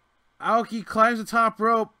 Aoki climbs the top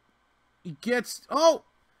rope. He gets... Oh!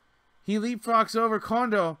 He leapfrogs over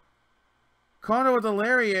Kondo. Kondo with a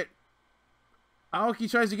lariat. Aoki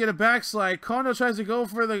tries to get a backslide. Kondo tries to go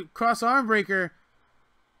for the cross arm breaker.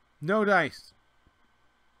 No dice.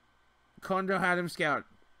 Kondo had him scout.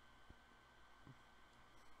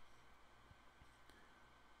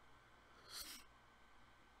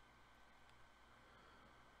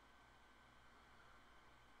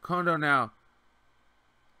 Kondo now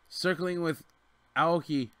circling with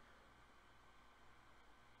Aoki.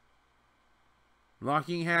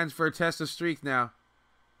 Locking hands for a test of strength now.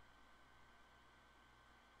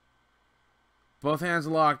 Both hands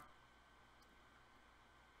locked.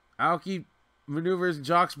 Aoki maneuvers,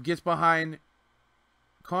 jocks, gets behind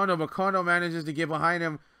Kondo, but Kondo manages to get behind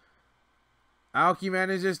him. Aoki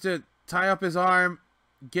manages to tie up his arm,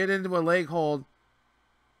 get into a leg hold.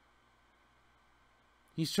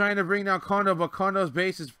 He's trying to bring down Kondo, but Kondo's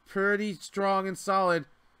base is pretty strong and solid.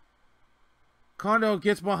 Kondo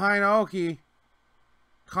gets behind Aoki.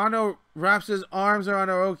 Kondo wraps his arms around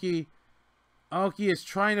Aoki. Aoki is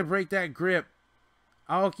trying to break that grip.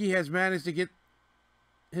 Aoki has managed to get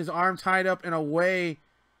his arm tied up and away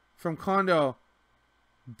from Kondo,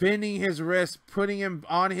 bending his wrist, putting him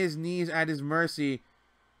on his knees at his mercy.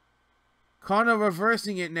 Kondo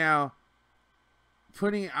reversing it now,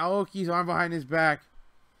 putting Aoki's arm behind his back.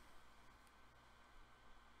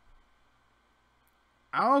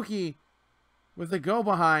 Aoki with the go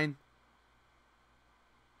behind.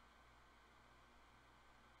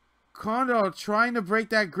 Kondo trying to break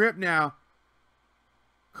that grip now.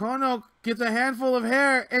 Kondo gets a handful of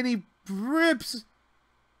hair and he rips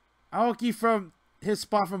Aoki from his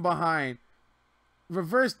spot from behind.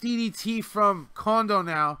 Reverse DDT from Kondo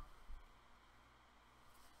now.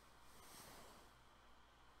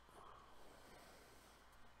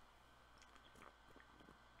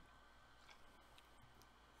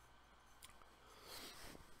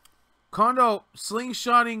 Kondo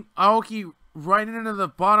slingshotting Aoki right into the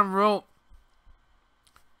bottom rope.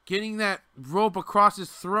 Getting that rope across his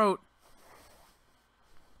throat.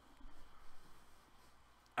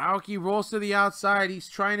 Aoki rolls to the outside. He's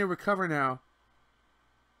trying to recover now.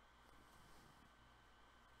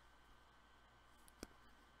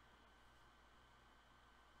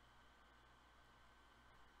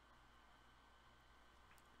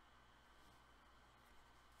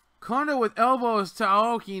 Kondo with elbows to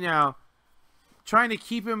Aoki now. Trying to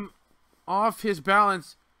keep him off his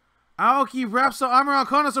balance. Aoki wraps the arm around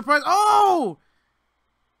Kondo. Surprise. Oh!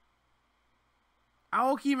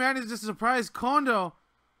 Aoki manages to surprise Kondo.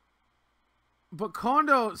 But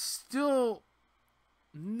Kondo still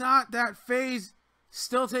not that phased.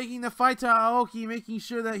 Still taking the fight to Aoki. Making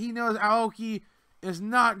sure that he knows Aoki is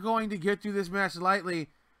not going to get through this match lightly.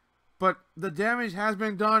 But the damage has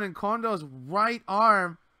been done. And Kondo's right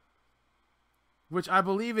arm, which I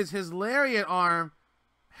believe is his lariat arm,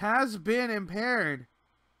 has been impaired.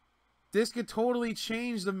 This could totally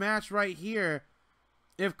change the match right here.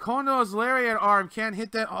 If Kondo's lariat arm can't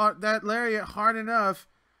hit that lariat hard enough,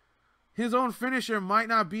 his own finisher might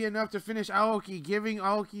not be enough to finish Aoki, giving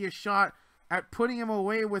Aoki a shot at putting him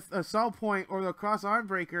away with a sell point or the cross arm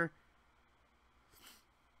breaker.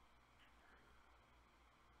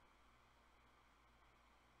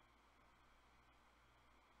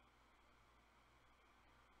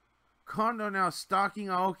 Kondo now stalking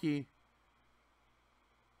Aoki.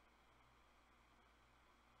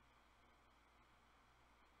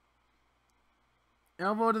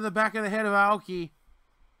 Elbow to the back of the head of Aoki.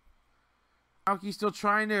 Aoki's still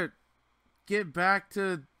trying to get back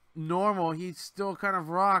to normal. He's still kind of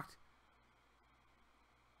rocked.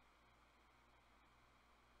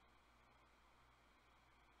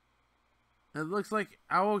 It looks like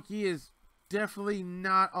Aoki is definitely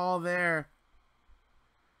not all there.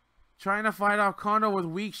 Trying to fight off Kondo with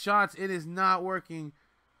weak shots. It is not working.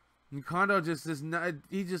 And Kondo just is not,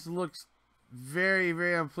 he just looks very,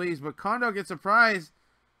 very unpleased. But Kondo gets surprised.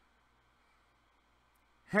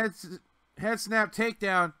 Head snap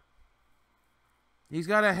takedown. He's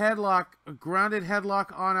got a headlock, a grounded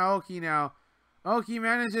headlock on Aoki now. Aoki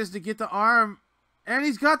manages to get the arm. And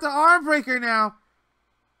he's got the arm breaker now.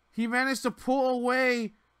 He managed to pull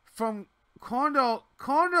away from Kondo.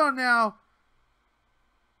 Kondo now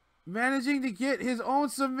managing to get his own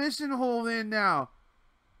submission hold in now.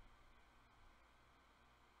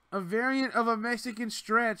 A variant of a Mexican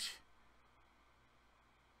stretch.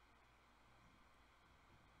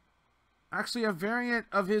 Actually, a variant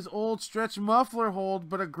of his old stretch muffler hold,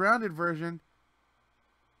 but a grounded version.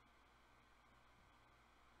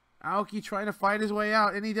 Aoki trying to fight his way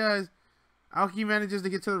out, and he does. Aoki manages to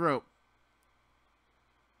get to the rope.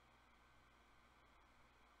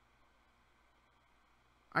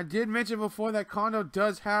 I did mention before that Kondo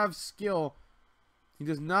does have skill. He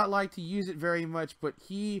does not like to use it very much, but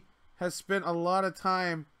he has spent a lot of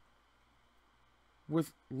time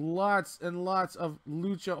with lots and lots of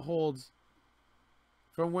lucha holds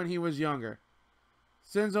from when he was younger.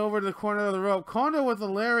 Sends over to the corner of the rope. Kondo with a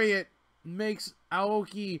lariat makes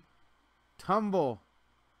Aoki tumble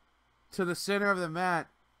to the center of the mat.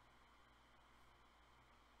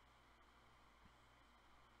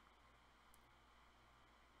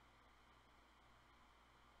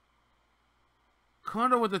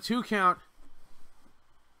 Kondo with the 2 count.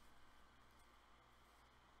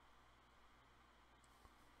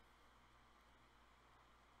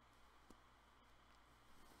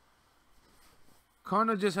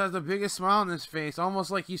 Kondo just has the biggest smile on his face, almost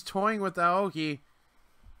like he's toying with Aoki.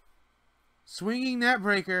 Swinging net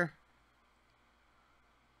breaker.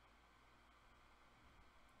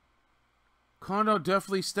 Kondo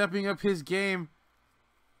definitely stepping up his game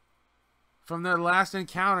from their last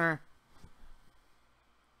encounter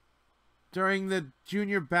during the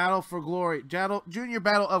Junior Battle for Glory. Junior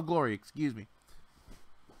Battle of Glory, excuse me.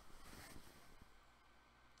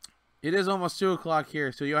 It is almost 2 o'clock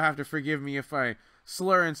here, so you'll have to forgive me if I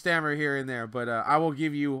slur and stammer here and there, but I will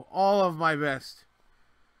give you all of my best.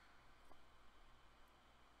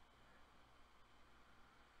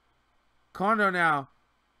 Kondo now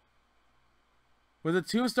with a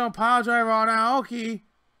tombstone pile driver on Aoki.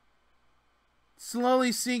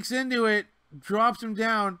 Slowly sinks into it, drops him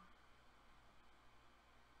down.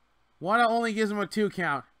 Wada only gives him a 2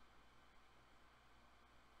 count.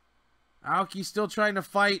 Aoki still trying to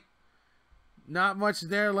fight. Not much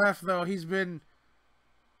there left though. He's been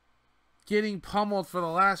getting pummeled for the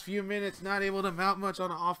last few minutes, not able to mount much on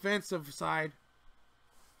the offensive side.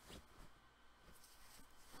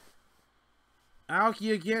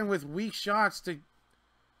 Aoki again with weak shots to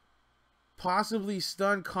possibly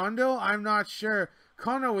stun Kondo. I'm not sure.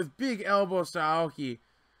 Kondo with big elbows to Aoki.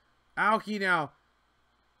 Aoki now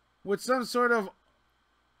with some sort of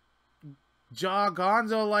jaw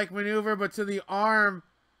Gonzo-like maneuver, but to the arm.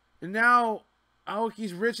 And now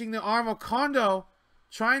Aoki's reaching the arm of Kondo,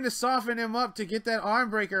 trying to soften him up to get that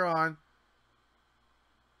arm breaker on.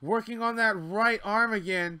 Working on that right arm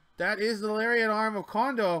again. That is the lariat arm of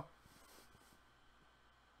Kondo.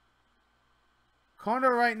 Kondo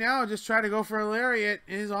right now just trying to go for a lariat,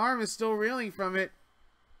 and his arm is still reeling from it.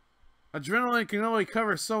 Adrenaline can only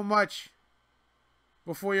cover so much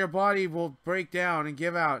before your body will break down and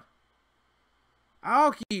give out.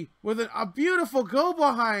 Aoki with a beautiful go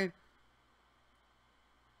behind.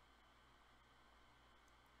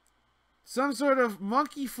 Some sort of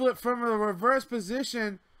monkey flip from a reverse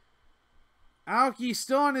position. Aoki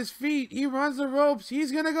still on his feet. He runs the ropes.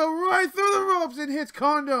 He's going to go right through the ropes and hits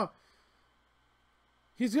Kondo.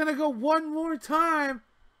 He's going to go one more time.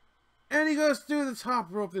 And he goes through the top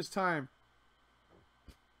rope this time.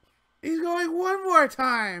 He's going one more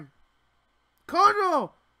time.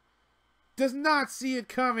 Kondo does not see it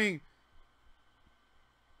coming.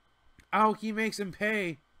 Aoki makes him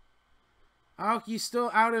pay. Aoki's still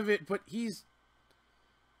out of it, but he's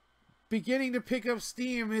beginning to pick up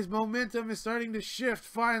steam. His momentum is starting to shift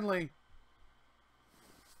finally.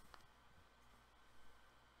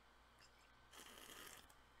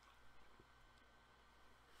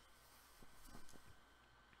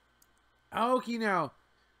 Aoki now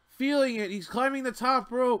feeling it. He's climbing the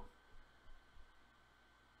top rope.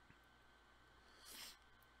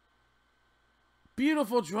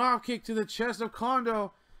 Beautiful drop kick to the chest of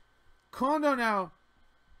Kondo. Kondo now.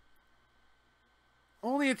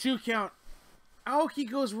 Only a 2 count. Aoki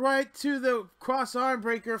goes right to the cross arm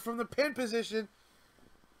breaker from the pin position.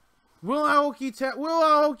 Will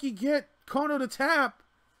Aoki get Kondo to tap?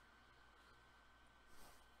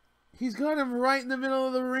 He's got him right in the middle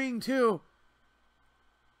of the ring too.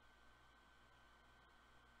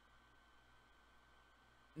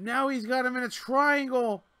 Now he's got him in a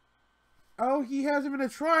triangle. Aoki has him in a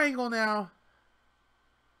triangle now.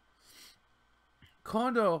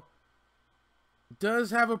 Kondo does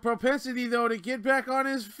have a propensity though to get back on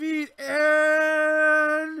his feet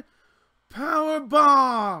and power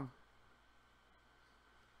bomb.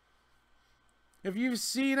 If you've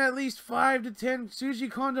seen at least 5 to 10 Shuji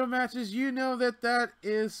Kondo matches, you know that that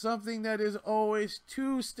is something that is always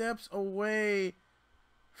 2 steps away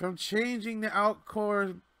from changing the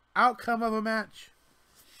outcome of a match.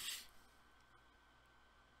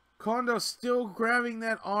 Kondo still grabbing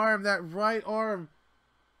that arm, that right arm.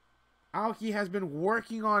 Aoki has been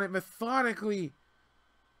working on it methodically.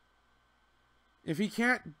 If he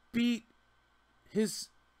can't beat his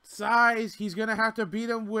size, he's going to have to beat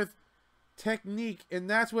him with technique. And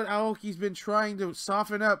that's what Aoki's been trying to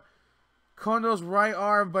soften up Kondo's right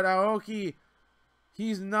arm. But Aoki,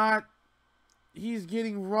 he's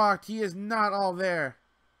getting rocked. He is not all there.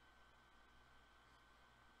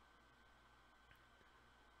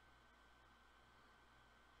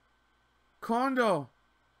 Kondo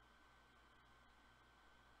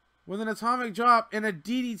with an atomic drop and a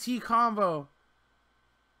DDT combo.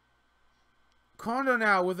 Kondo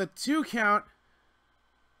now with a 2 count.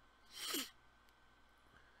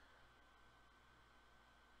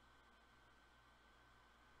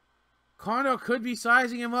 Kondo could be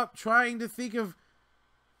sizing him up, trying to think of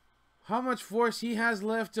how much force he has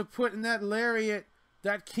left to put in that lariat,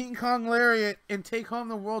 that King Kong lariat, and take home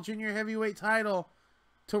the World Junior Heavyweight title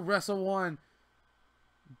to Wrestle 1.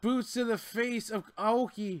 Boots to the face of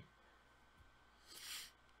Aoki.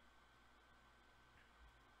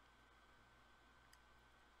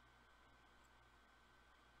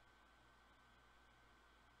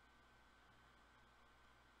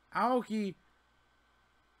 Aoki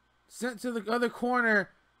sent to the other corner.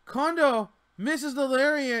 Kondo misses the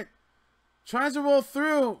lariat. Tries to roll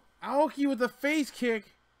through. Aoki with a face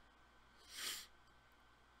kick.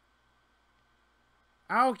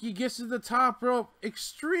 Aoki gets to the top rope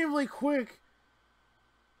extremely quick.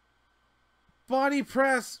 Body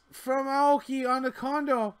press from Aoki onto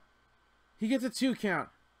Kondo. He gets a 2 count.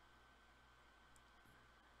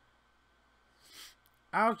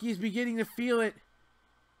 Aoki's beginning to feel it.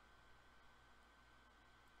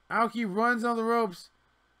 Aoki runs on the ropes.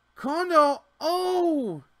 Kondo,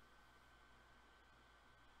 oh!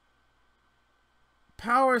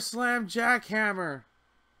 Power slam jackhammer.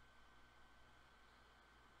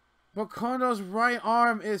 But Kondo's right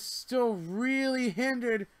arm is still really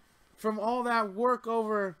hindered from all that work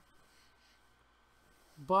over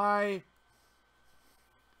by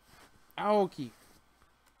Aoki.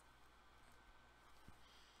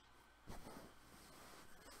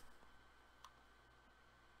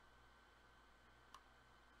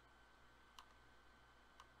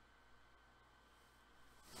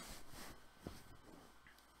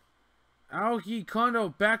 Aoki, Kondo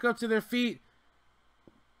back up to their feet.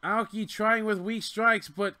 Aoki trying with weak strikes,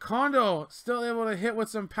 but Kondo still able to hit with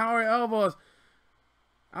some power elbows.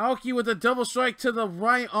 Aoki with a double strike to the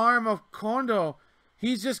right arm of Kondo.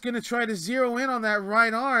 He's just going to try to zero in on that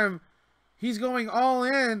right arm. He's going all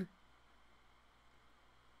in.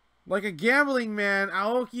 Like a gambling man,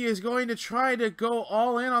 Aoki is going to try to go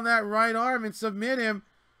all in on that right arm and submit him.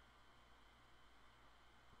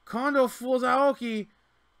 Kondo fools Aoki.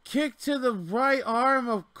 Kick to the right arm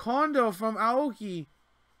of Kondo from Aoki.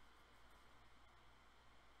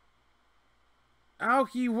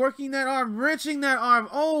 Aoki working that arm, wrenching that arm.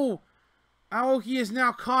 Oh! Aoki is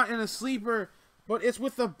now caught in a sleeper, but it's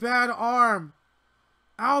with a bad arm.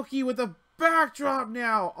 Aoki with a backdrop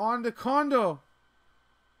now onto Kondo.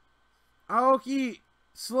 Aoki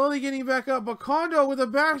slowly getting back up, but Kondo with a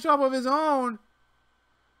backdrop of his own.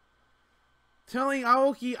 Telling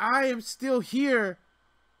Aoki, I am still here.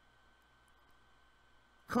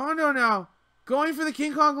 Kondo now going for the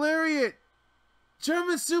King Kong lariat.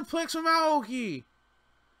 German suplex from Aoki.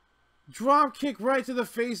 Drop kick right to the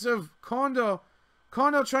face of Kondo.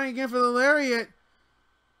 Kondo trying again for the lariat.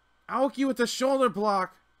 Aoki with the shoulder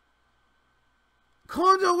block.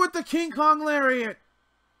 Kondo with the King Kong lariat.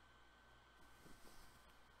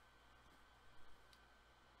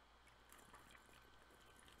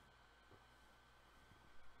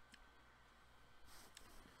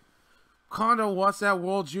 Kondo wants that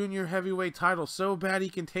World Junior Heavyweight title so bad he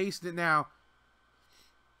can taste it now.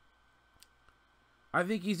 I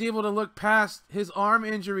think he's able to look past his arm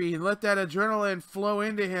injury and let that adrenaline flow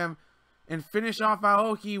into him and finish off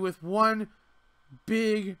Aoki with one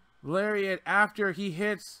big lariat after he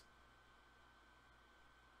hits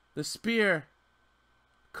the spear.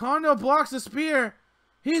 Kondo blocks the spear.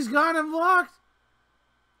 He's got him blocked.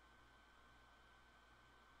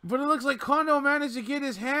 But it looks like Kondo managed to get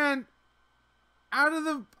his hand out of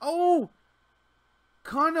the... Oh!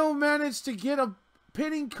 Kondo managed to get a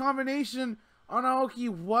pinning combination on Aoki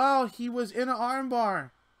while he was in an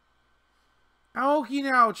armbar. Aoki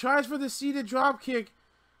now tries for the seated dropkick.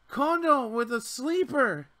 Kondo with a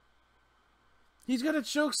sleeper. He's got a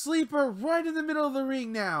choke sleeper right in the middle of the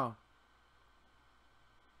ring now.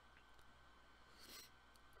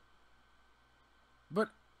 But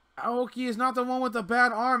Aoki is not the one with the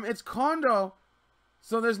bad arm. It's Kondo.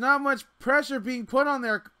 So there's not much pressure being put on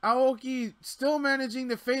there. Aoki still managing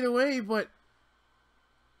to fade away, but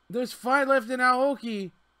there's fight left in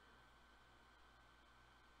Aoki.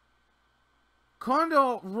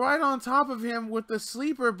 Kondo right on top of him with the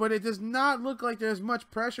sleeper, but it does not look like there's much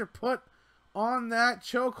pressure put on that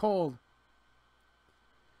chokehold.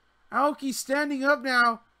 Aoki standing up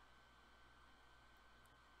now.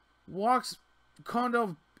 Walks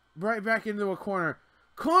Kondo right back into a corner.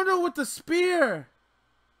 Kondo with the spear.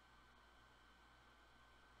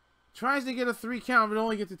 Tries to get a 3 count, but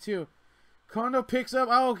only gets a 2. Kondo picks up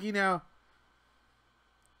Aoki now.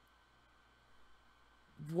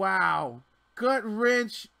 Wow. Gut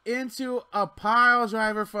wrench into a pile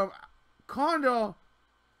driver from Kondo,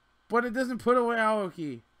 but it doesn't put away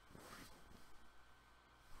Aoki.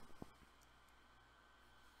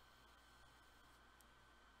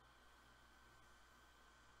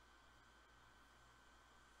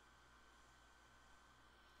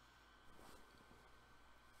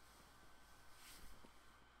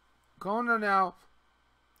 Kondo now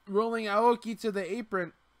rolling Aoki to the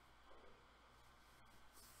apron.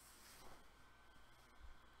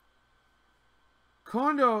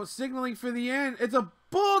 Kondo signaling for the end. It's a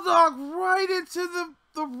bulldog right into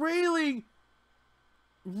the railing.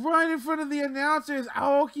 Right in front of the announcers.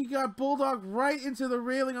 Aoki got bulldog right into the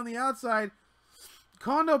railing on the outside.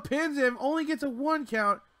 Kondo pins him. Only gets a 1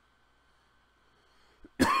 count.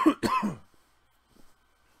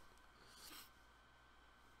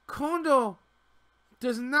 Kondo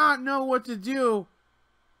does not know what to do.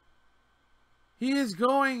 He is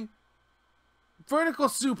going vertical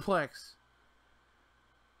suplex.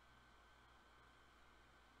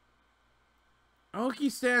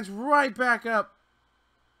 Aoki stands right back up,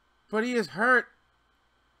 but he is hurt.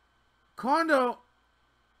 Kondo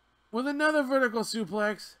with another vertical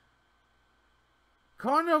suplex.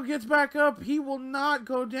 Kondo gets back up. He will not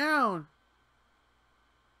go down.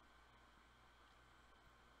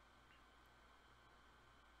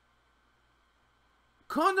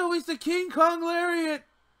 Kondo is the King Kong Lariat.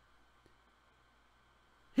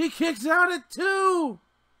 He kicks out at 2.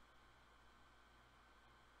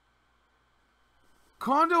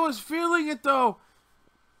 Kondo is feeling it though.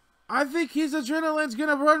 I think his adrenaline's going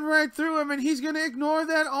to run right through him and he's going to ignore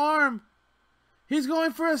that arm. He's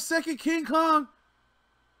going for a second King Kong.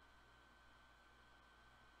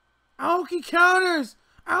 Aoki counters.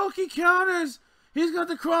 Aoki counters. He's got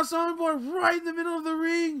the cross arm board right in the middle of the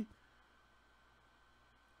ring.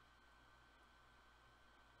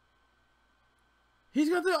 He's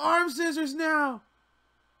got the arm scissors now.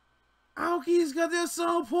 Aoki's got the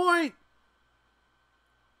assault point.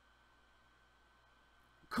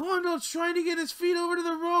 Kondo's trying to get his feet over to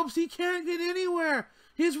the ropes. He can't get anywhere.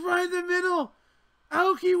 He's right in the middle.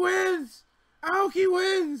 Aoki wins. Aoki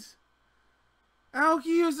wins. Aoki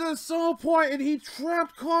used an assault point and he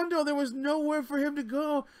trapped Kondo. There was nowhere for him to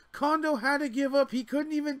go. Kondo had to give up. He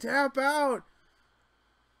couldn't even tap out.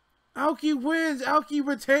 Aoki wins. Aoki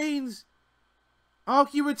retains.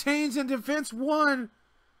 Aoki retains in defense 1.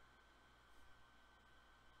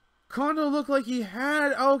 Kondo looked like he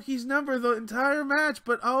had Aoki's number the entire match,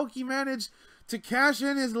 but Aoki managed to cash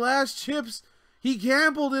in his last chips. He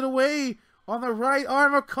gambled it away on the right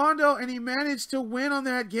arm of Kondo, and he managed to win on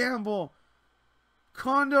that gamble.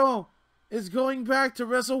 Kondo is going back to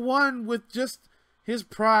Wrestle 1 with just his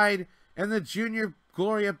pride and the Junior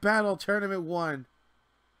Gloria Battle Tournament 1.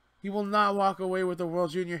 He will not walk away with the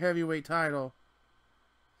World Junior Heavyweight title.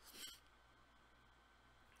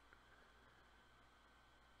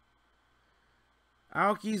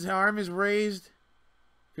 Aoki's arm is raised.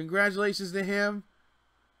 Congratulations to him.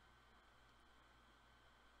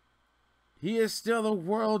 He is still the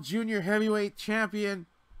World Junior Heavyweight Champion.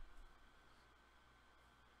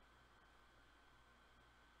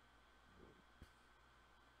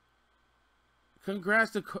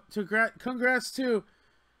 Congrats to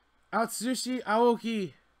Atsushi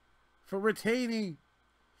Aoki for retaining.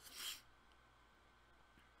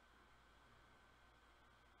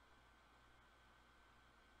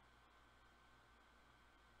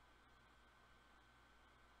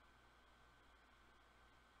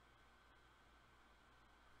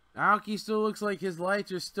 Aoki still looks like his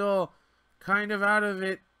lights are still kind of out of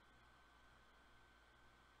it.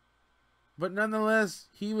 But nonetheless,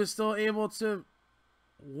 he was still able to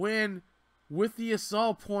win with the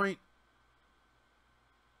assault point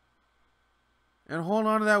and hold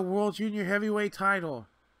on to that World Junior Heavyweight title.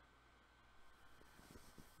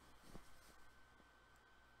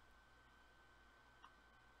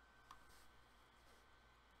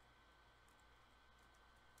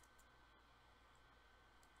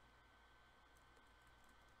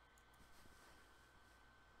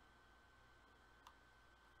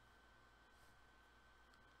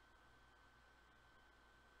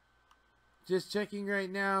 Just checking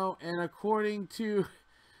right now, and according to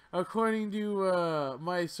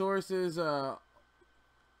my sources,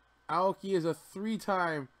 Aoki is a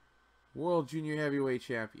 3-time World Junior Heavyweight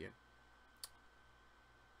Champion.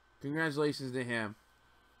 Congratulations to him.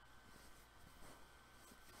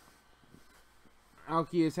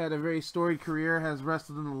 Aoki has had a very storied career, has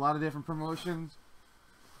wrestled in a lot of different promotions.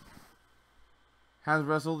 Has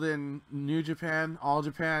wrestled in New Japan, All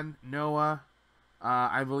Japan, Noah.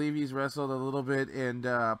 I believe he's wrestled a little bit in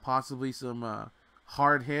possibly some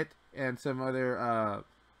Hard Hit and some other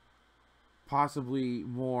possibly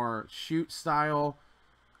more shoot style,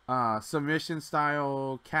 submission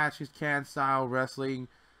style, catch as can style wrestling,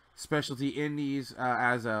 specialty indies.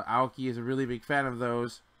 As Aoki is a really big fan of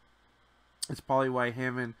those. It's probably why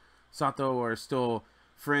him and Sato are still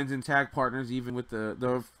friends and tag partners, even with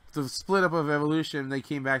the split up of Evolution. They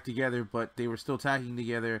came back together, but they were still tagging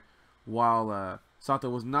together while Sato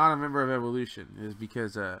was not a member of Evolution. Is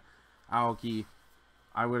because Aoki,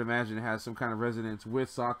 I would imagine, has some kind of resonance with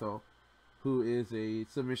Sato, who is a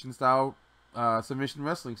submission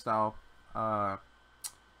wrestling style type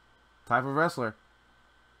of wrestler.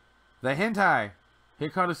 The hentai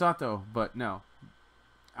Hikaru Sato, but no.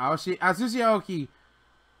 Atsushi Aoki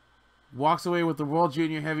walks away with the World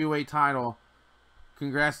Junior Heavyweight title.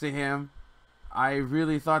 Congrats to him. I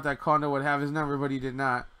really thought that Kondo would have his number, but he did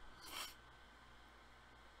not.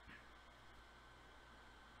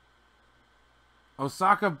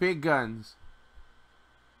 Osaka Big Guns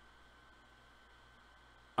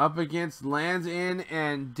up against Land's End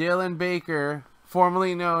and Dylan Baker,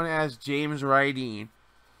 formerly known as James Rydeen.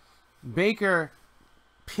 Baker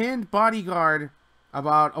pinned Bodyguard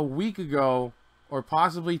about a week ago, or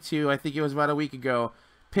possibly two. I think it was about a week ago.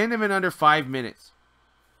 Pinned him in under 5 minutes.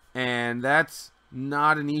 And that's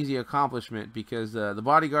not an easy accomplishment because the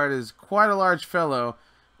Bodyguard is quite a large fellow,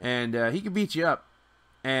 and he can beat you up.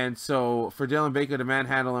 And so for Dylan Baker to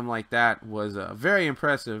manhandle him like that was very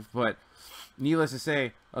impressive. But needless to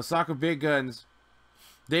say, Osaka Big Guns,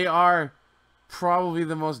 they are probably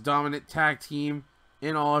the most dominant tag team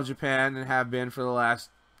in all of Japan and have been for the last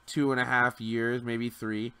 2.5 years, maybe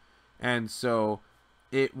 3. And so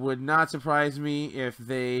it would not surprise me if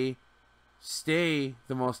they stay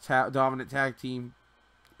the most dominant tag team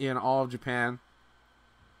in all of Japan.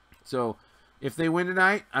 So if they win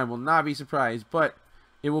tonight, I will not be surprised. But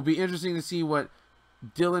it will be interesting to see what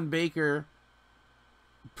Dylan Baker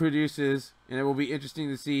produces, and it will be interesting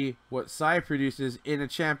to see what Sai produces in a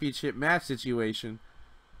championship match situation.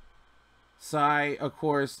 Sai, of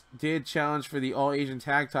course, did challenge for the All Asian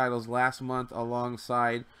Tag Titles last month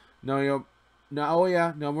alongside Naoya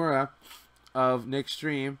Nomura of Nick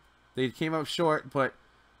Stream. They came up short, but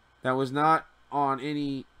that was not on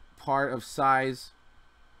any part of Sai's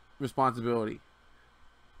responsibility.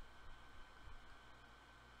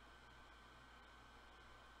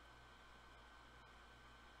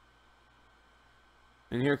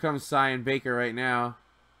 And here comes Sai and Baker right now.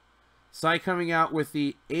 Sai coming out with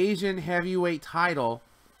the Asian Heavyweight title.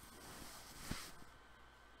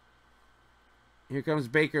 Here comes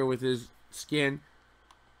Baker with his skin.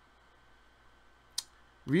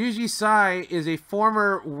 Ryuji Sai is a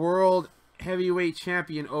former World Heavyweight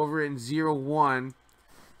Champion over in 0-1.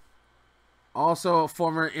 Also a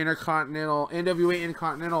former NWA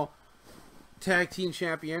Intercontinental Tag Team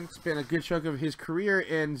Champion. Spent a good chunk of his career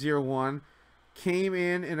in 0-1. Came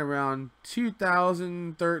in around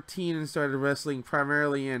 2013 and started wrestling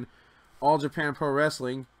primarily in All Japan Pro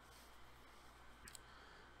Wrestling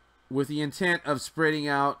with the intent of spreading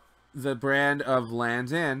out the brand of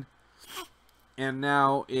Land's End, and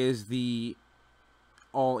now is the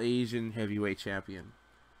All Asian Heavyweight Champion,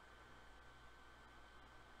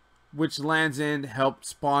 which Land's End helped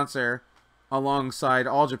sponsor alongside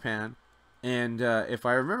All Japan. And if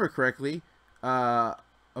I remember correctly, I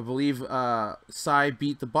believe Sai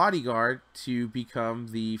beat the Bodyguard to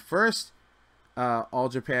become the first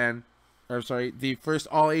the first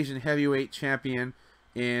All Asian Heavyweight Champion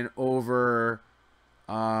in over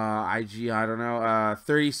I don't know,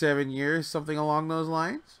 37 years, something along those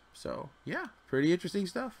lines. So yeah, pretty interesting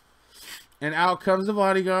stuff. And out comes the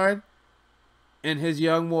Bodyguard and his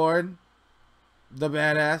young ward, the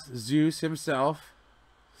badass Zeus himself.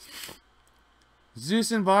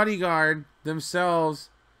 Zeus and Bodyguard themselves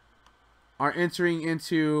are entering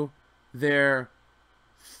into their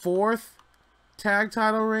 4th tag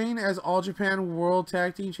title reign as All Japan World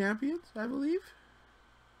Tag Team Champions, I believe.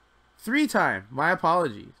 3-time. My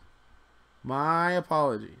apologies.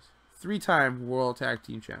 3-time World Tag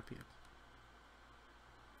Team Champions.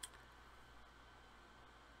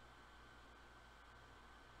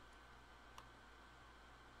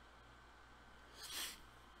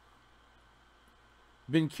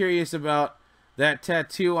 Been curious about that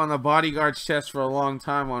tattoo on the Bodyguard's chest for a long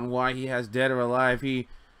time on why he has Dead or Alive. He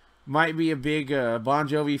might be a big Bon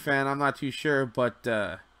Jovi fan. I'm not too sure, but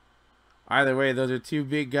either way, those are two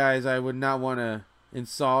big guys I would not want to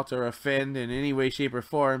insult or offend in any way, shape, or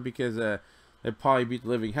form because they'd probably beat the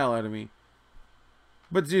living hell out of me.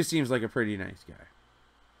 But Zeus seems like a pretty nice guy.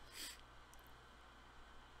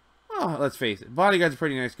 Well, let's face it. Bodyguard's a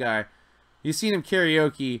pretty nice guy. You've seen him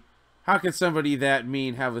karaoke. How could somebody that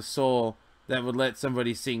mean have a soul that would let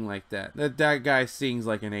somebody sing like that? That guy sings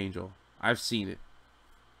like an angel. I've seen it.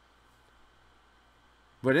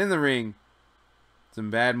 But in the ring, some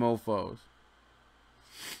bad mofos.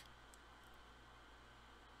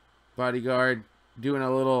 Bodyguard doing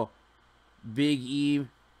a little Big E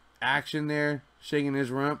action there, shaking his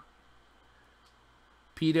rump.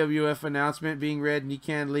 PWF announcement being read.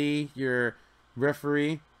 Nikan Lee, your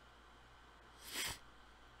referee.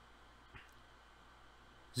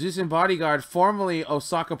 Zeus and Bodyguard, formerly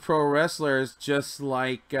Osaka Pro wrestlers, just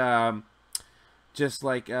like Nakajima,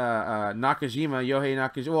 Yohei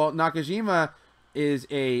Nakajima. Well, Nakajima is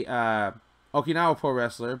a Okinawa Pro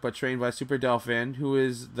wrestler, but trained by Super Delphin, who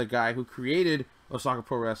is the guy who created Osaka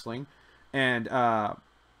Pro Wrestling. And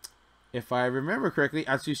if I remember correctly,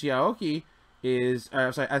 Atsushi Aoki is,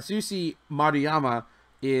 Atsushi Maruyama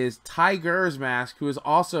is Tiger's Mask, who is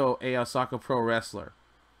also a Osaka Pro wrestler.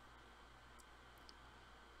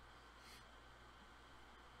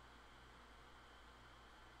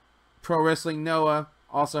 Pro Wrestling Noah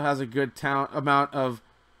also has a good amount of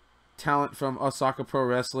talent from Osaka Pro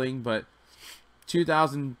Wrestling, but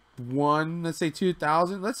 2001, let's say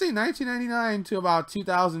 2000, let's say 1999 to about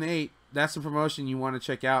 2008, that's the promotion you want to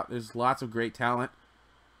check out. There's lots of great talent.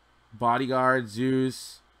 Bodyguard,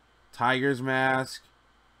 Zeus, Tiger's Mask,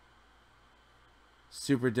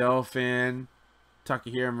 Super Delphin,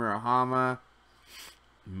 Takahiro Murahama,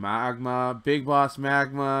 Magma, Big Boss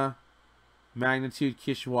Magma, Magnitude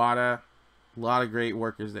Kishwada. A lot of great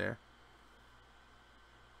workers there.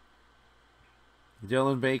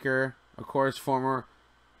 Dylan Baker, of course, former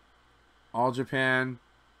All Japan,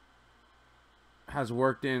 has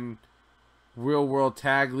worked in Real World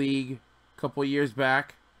Tag League a couple years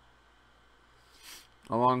back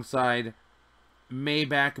alongside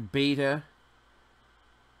Maybach Beta.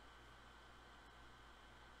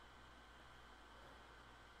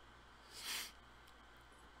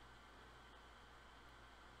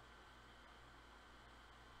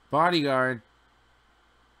 Bodyguard,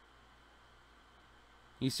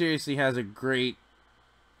 he seriously has a great,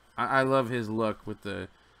 I love his look with the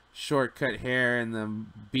short cut hair and the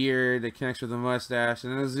beard that connects with the mustache.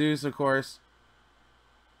 And then Zeus, of course,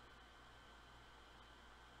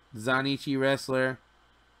 Zanichi wrestler.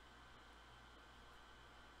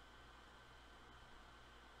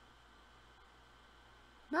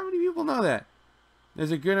 Not many people know that.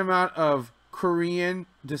 There's a good amount of Korean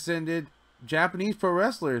descended Japanese pro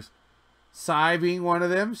wrestlers. Sai being one of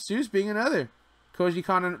them, Zeus being another. Koji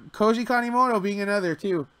Kanemoto being another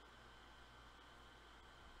too.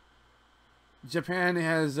 Japan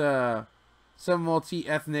has some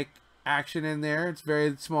multi-ethnic action in there. It's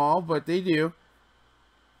very small, but they do.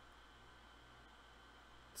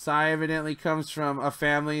 Sai evidently comes from a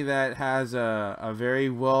family that has a very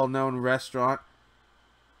well-known restaurant.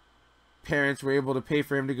 Parents were able to pay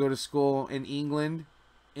for him to go to school in England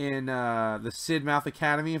in the Sidmouth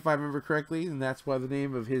Academy, if I remember correctly, and that's why the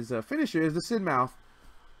name of his finisher is the Sidmouth,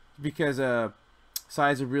 because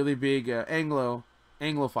Sai's a really big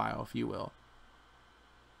Anglophile, if you will.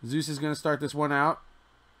 Zeus is going to start this one out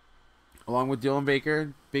along with Dylan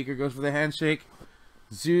Baker. Baker goes for the handshake.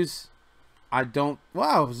 Zeus,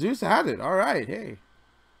 wow, Zeus had it. All right, hey,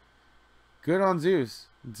 good on Zeus.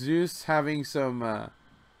 Zeus having some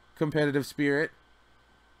competitive spirit.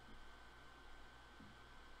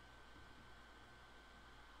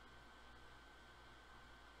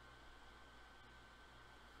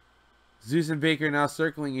 Zeus and Baker now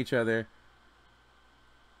circling each other.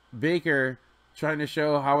 Baker trying to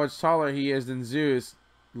show how much taller he is than Zeus,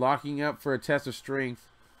 locking up for a test of strength.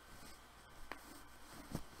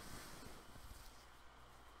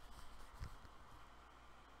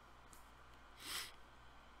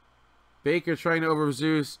 Baker trying to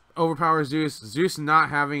overpower Zeus. Zeus not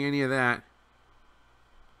having any of that.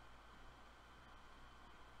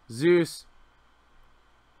 Zeus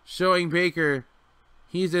showing Baker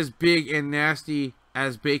he's as big and nasty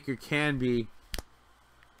as Baker can be.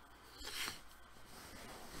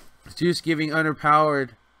 Zeus giving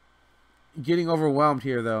underpowered. Getting overwhelmed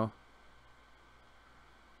here, though.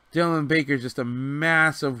 Dylan Baker's just a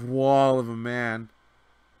massive wall of a man.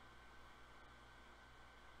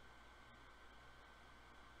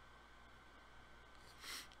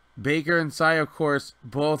 Baker and Sai, of course,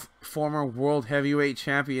 both former World Heavyweight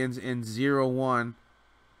Champions in 0-1.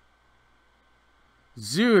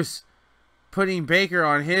 Zeus putting Baker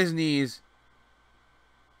on his knees.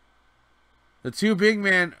 The two big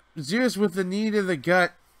men, Zeus with the knee to the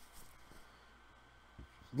gut,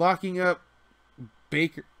 locking up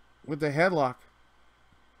Baker with the headlock.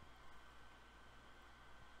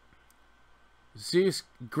 Zeus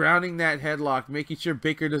grounding that headlock, making sure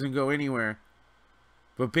Baker doesn't go anywhere.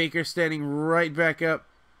 But Baker standing right back up,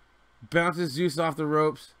 bounces Zeus off the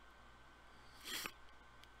ropes.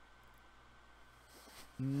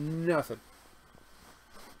 Nothing.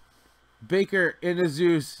 Baker into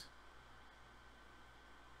Zeus.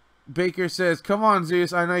 Baker says, "Come on,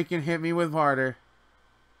 Zeus. I know you can hit me with harder."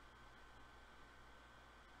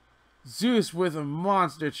 Zeus with a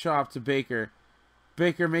monster chop to Baker.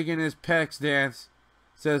 Baker making his pecs dance.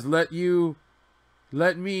 Says, let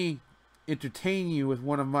me entertain you with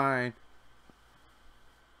one of mine.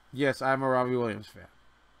 Yes, I'm a Robbie Williams fan.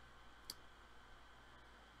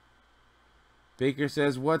 Baker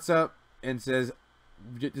says, what's up? And says,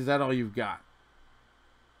 is that all you've got?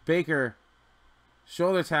 Baker,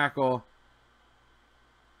 shoulder tackle.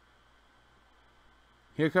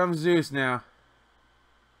 Here comes Zeus now.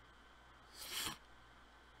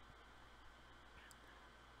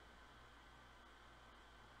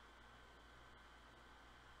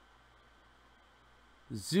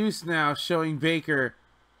 Zeus now showing Baker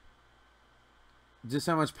just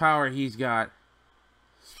how much power he's got.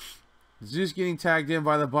 Zeus getting tagged in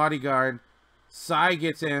by the bodyguard. Sai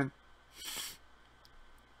gets in.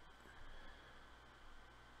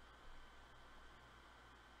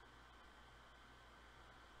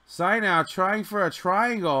 Sai now trying for a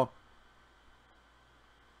triangle.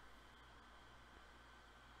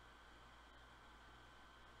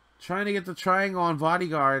 Trying to get the triangle on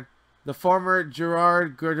bodyguard. The former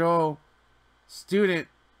Gerard Gordeau student.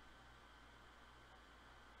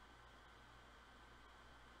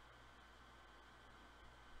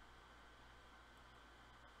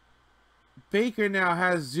 Baker now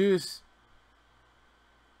has Zeus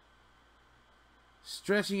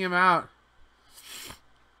stretching him out.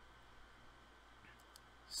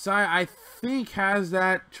 Sai, I think, has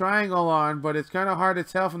that triangle on, but it's kind of hard to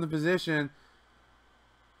tell from the position.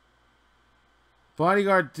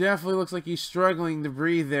 Bodyguard definitely looks like he's struggling to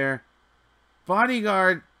breathe there.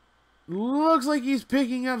 Bodyguard looks like he's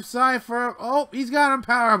picking up Sai for... Oh, he's got him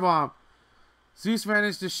powerbomb. Zeus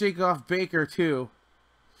managed to shake off Baker too.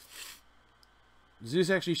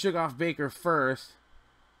 Zeus actually shook off Baker first.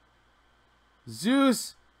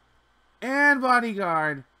 Zeus and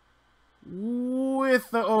Bodyguard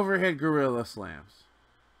with the overhead gorilla slams.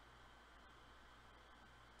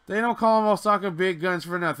 They don't call them Osaka Big Guns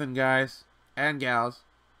for nothing, guys and gals.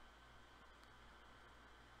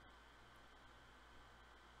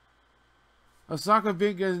 Osaka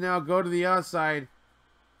Big Guns now go to the outside,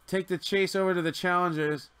 take the chase over to the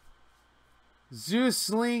challengers. Zeus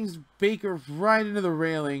slings Baker right into the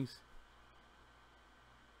railings.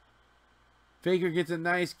 Baker gets a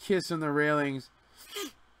nice kiss on the railings.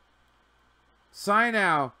 Sai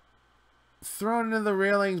now thrown into the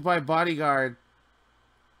railings by Bodyguard.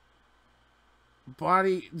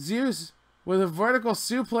 Zeus with a vertical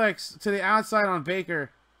suplex to the outside on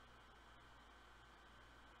Baker.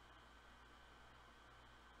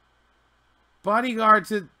 Bodyguard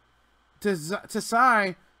to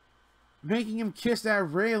Sai, making him kiss that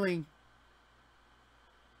railing.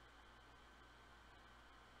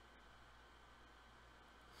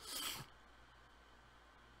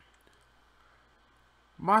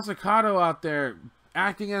 Masakato out there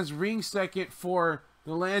acting as ring second for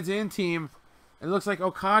the Land's End team. It looks like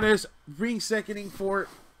Okada's ring seconding for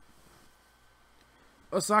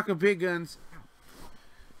Osaka Big Guns.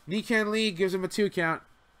 Nikan Lee gives him a 2 count.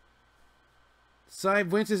 Sai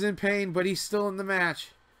winces in pain, but he's still in the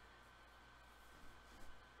match.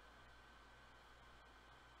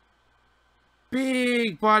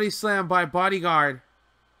 Big body slam by Bodyguard.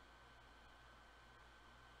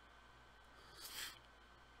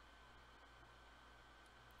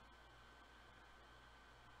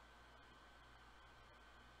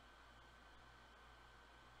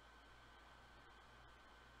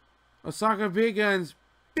 Osaka Big Guns,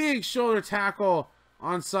 big shoulder tackle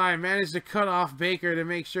on Sai. Managed to cut off Baker to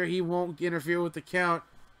make sure he won't interfere with the count.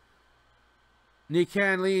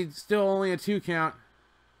 Nikan leads, still only a 2 count.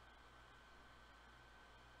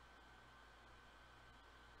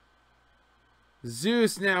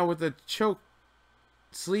 Zeus now with a choke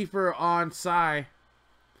sleeper on Sai.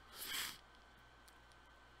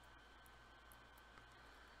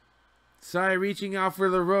 Sai reaching out for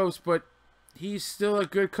the ropes, but he's still a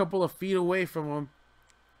good couple of feet away from him.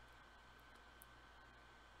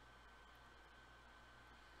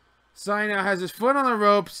 Sai now has his foot on the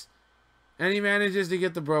ropes, and he manages to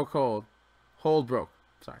get the broke hold. Hold broke.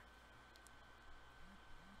 Sorry.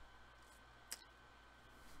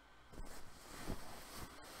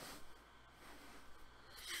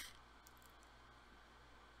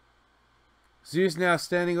 Zeus now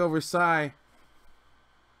standing over Sai.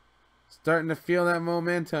 Starting to feel that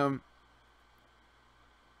momentum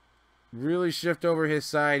really shift over his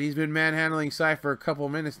side. He's been manhandling Sai for a couple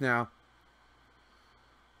minutes now.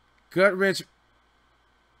 Gut-wrench.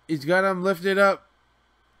 He's got him lifted up.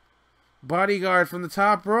 Bodyguard from the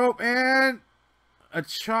top rope. And a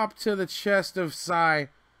chop to the chest of Sai.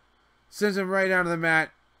 Sends him right down to the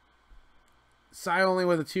mat. Sai only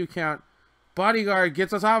with a 2 count. Bodyguard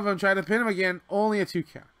gets on top of him, trying to pin him again. Only a 2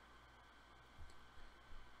 count.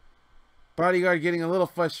 Bodyguard getting a little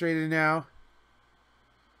frustrated now.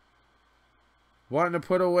 Wanting to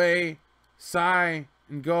put away Sai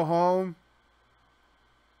and go home.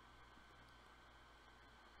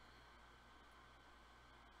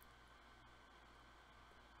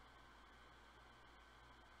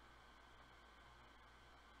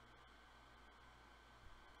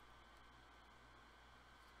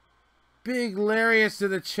 Big lariats to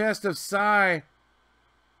the chest of Sai.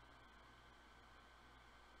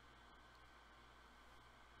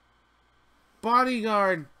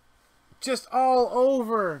 Bodyguard just all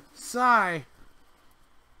over Sai.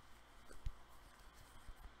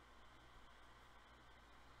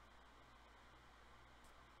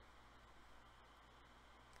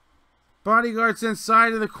 Bodyguard's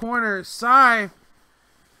inside of the corner. Sai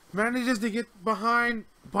manages to get behind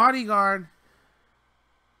Bodyguard.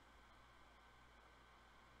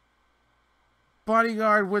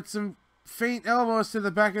 Bodyguard with some faint elbows to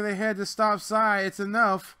the back of the head to stop Sai. It's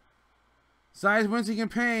enough. Sai's wincing in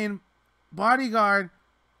pain. Bodyguard.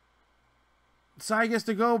 Sai gets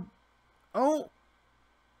to go. Oh.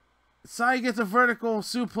 Sai gets a vertical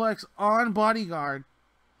suplex on Bodyguard.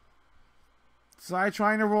 Sai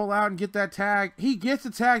trying to roll out and get that tag. He gets the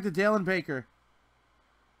tag to Dalen Baker.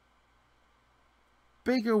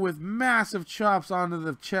 Baker with massive chops onto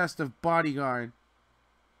the chest of Bodyguard.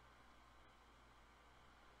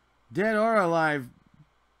 Dead or alive,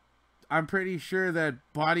 I'm pretty sure that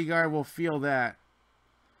Bodyguard will feel that.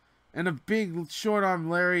 And a big short arm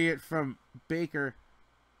lariat from Baker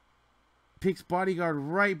picks Bodyguard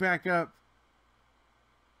right back up.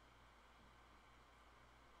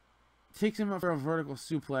 Takes him up for a vertical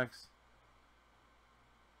suplex.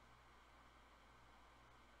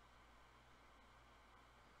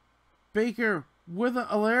 Baker with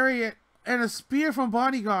a lariat and a spear from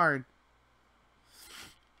Bodyguard.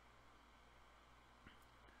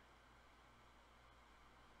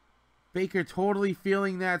 Baker totally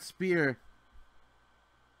feeling that spear.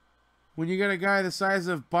 When you got a guy the size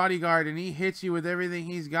of Bodyguard and he hits you with everything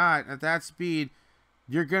he's got at that speed,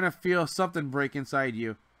 you're going to feel something break inside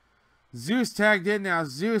you. Zeus tagged in now.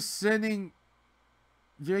 Zeus sending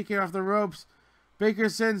Baker off the ropes. Baker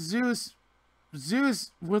sends Zeus.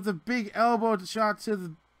 Zeus with a big elbow shot to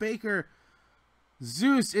the Baker.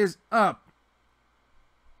 Zeus is up.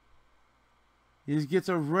 He gets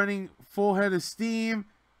a running full head of steam.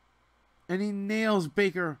 And he nails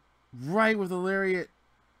Baker right with a lariat.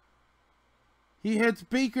 He hits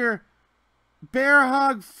Baker. Bear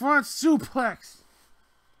hug front suplex.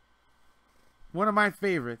 One of my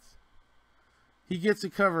favorites. He gets a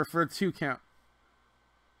cover for a 2 count.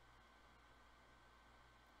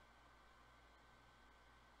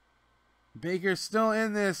 Baker's still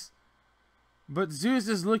in this. But Zeus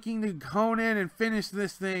is looking to hone in and finish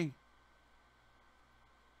this thing.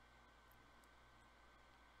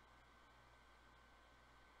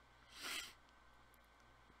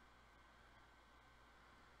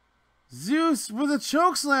 Zeus with a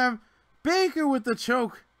choke slam. Baker with the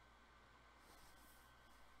choke.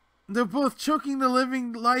 They're both choking the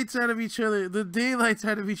living lights out of each other. The daylights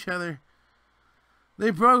out of each other.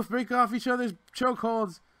 They both break off each other's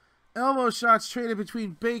chokeholds. Elbow shots traded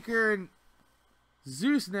between Baker and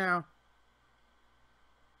Zeus now.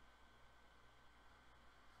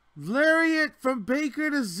 Lariat from Baker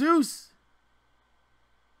to Zeus.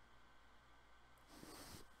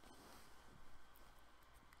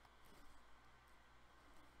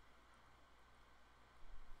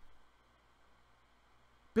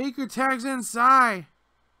 Baker tags in Sai.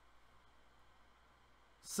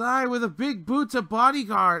 Sai with a big boot to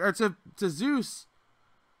Bodyguard, or to Zeus.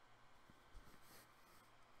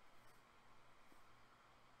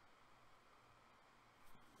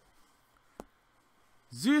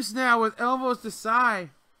 Zeus now with elbows to Sai.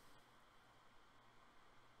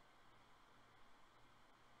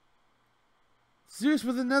 Zeus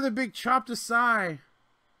with another big chop to Sai.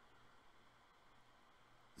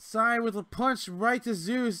 Sai with a punch right to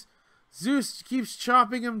Zeus. Zeus keeps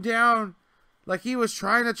chopping him down like he was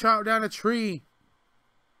trying to chop down a tree.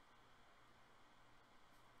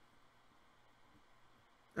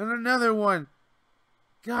 And another one.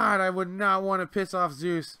 God, I would not want to piss off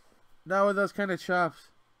Zeus. Not with those kind of chops.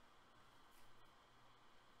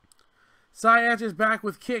 Sai answers back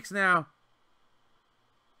with kicks now.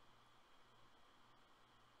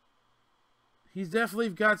 He's definitely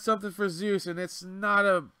got something for Zeus, and it's not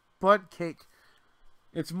a butt kick.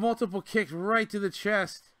 It's multiple kicks right to the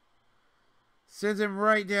chest. Sends him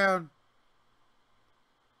right down.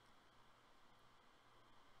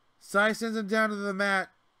 Sai sends him down to the mat.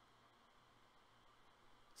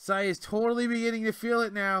 Sai is totally beginning to feel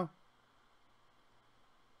it now.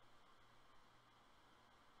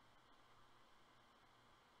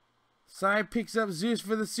 Sai picks up Zeus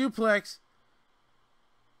for the suplex.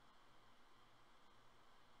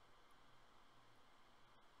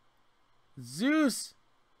 Zeus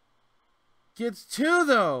gets 2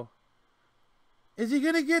 though. Is he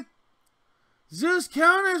gonna get... Zeus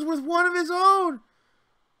counters with one of his own.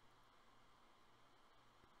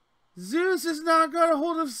 Zeus has not got a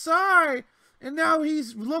hold of Sai. And now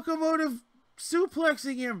he's locomotive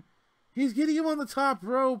suplexing him. He's getting him on the top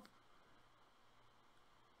rope.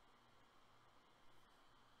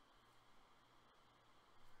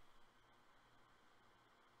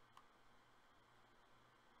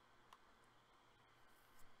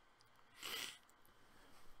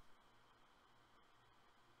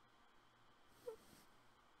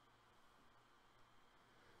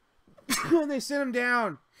 And they sent him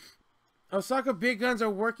down. Osaka Big Guns are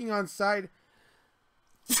working on side.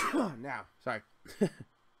 Now, sorry.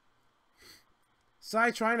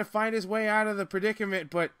 Sai trying to find his way out of the predicament,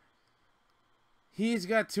 but he's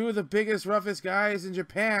got 2 of the biggest, roughest guys in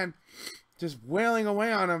Japan just wailing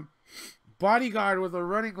away on him. Bodyguard with a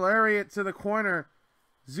running lariat to the corner.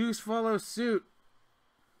 Zeus follows suit.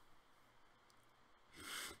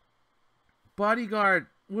 Bodyguard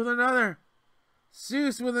with another.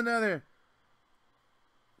 Zeus with another.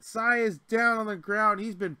 Sai is down on the ground.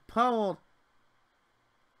 He's been pummeled.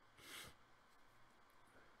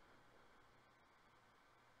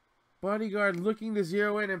 Bodyguard looking to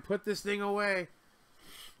zero in and put this thing away.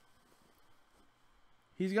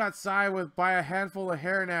 He's got Sai by a handful of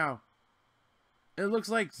hair now. It looks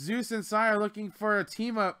like Zeus and Sai are looking for a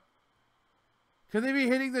team up. Could they be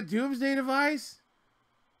hitting the Doomsday device?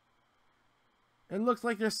 It looks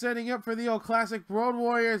like they're setting up for the old classic Road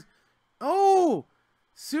Warriors. Oh!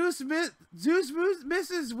 Zeus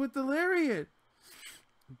misses with the lariat.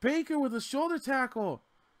 Baker with a shoulder tackle.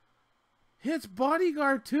 Hits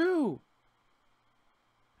Bodyguard too.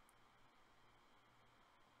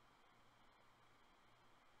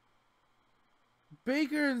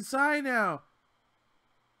 Baker and Sai now.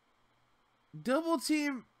 Double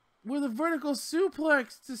team with a vertical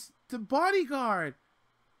suplex to Bodyguard.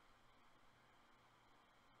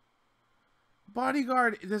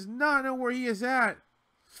 Bodyguard does not know where he is at.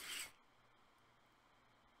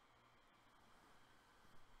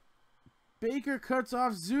 Baker cuts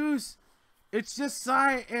off Zeus. It's just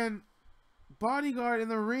Sai and Bodyguard in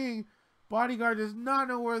the ring. Bodyguard does not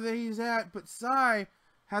know where he's at, but Sai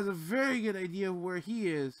has a very good idea of where he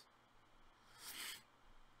is.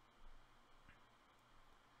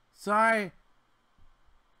 Sai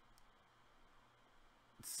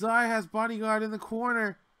has Bodyguard in the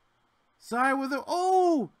corner. Sai with a...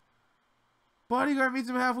 Oh! Bodyguard meets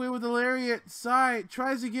him halfway with the lariat. Sai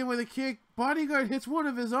tries again with a kick. Bodyguard hits one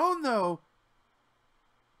of his own, though.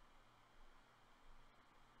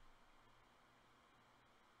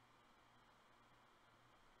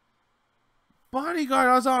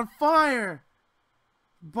 Bodyguard is on fire.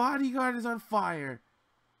 Bodyguard is on fire.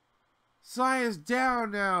 Sai is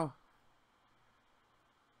down now.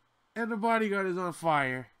 And the Bodyguard is on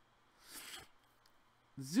fire.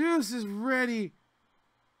 Zeus is ready.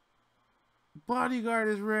 Bodyguard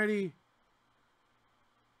is ready.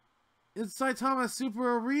 It's Saitama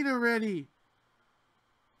Super Arena ready.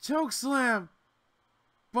 Chokeslam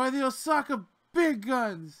by the Osaka Big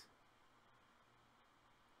Guns.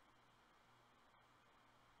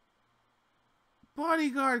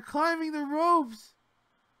 Bodyguard climbing the ropes.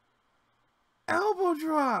 Elbow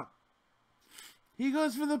drop. He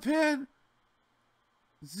goes for the pin.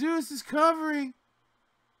 Zeus is covering.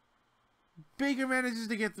 Baker manages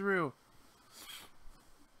to get through.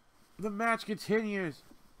 The match continues.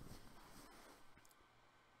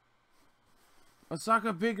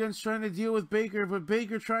 Osaka Big Guns trying to deal with Baker, but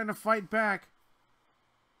Baker trying to fight back.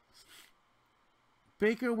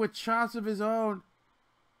 Baker with chops of his own.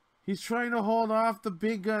 He's trying to hold off the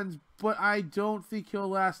Big Guns, but I don't think he'll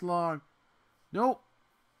last long. Nope.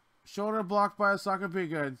 Shoulder blocked by Osaka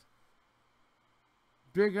Big Guns.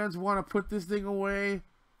 Big Guns want to put this thing away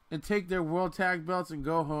and take their World Tag Belts and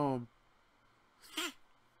go home.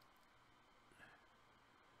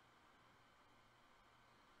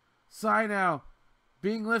 Sai now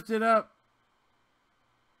being lifted up.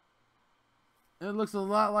 It looks a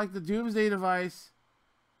lot like the Doomsday device.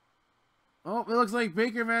 Oh, it looks like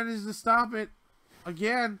Baker manages to stop it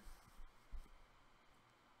again.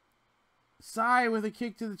 Sai with a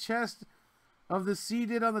kick to the chest of the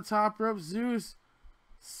seated on the top rope Zeus.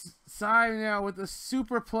 Sai now with a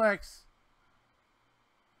superplex.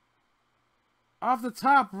 off the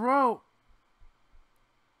top rope.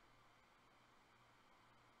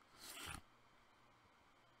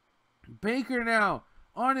 Baker now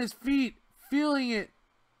on his feet, feeling it.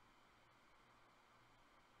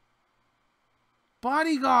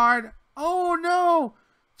 Bodyguard. Oh no!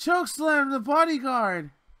 Chokeslam the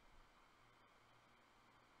Bodyguard.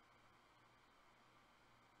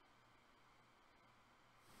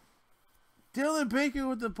 Dylan Baker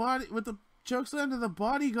with the chokeslam to the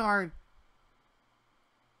Bodyguard.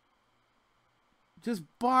 Just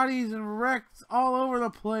bodies and wrecks all over the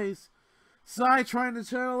place. Sai trying to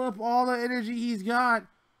channel up all the energy he's got.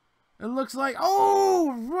 It looks like,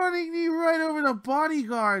 oh, running knee right over the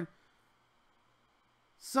Bodyguard.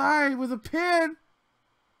 Sai with a pin,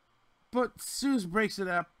 but Zeus breaks it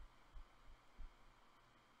up.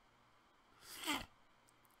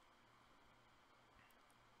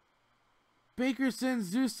 Baker sends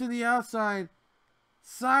Zeus to the outside.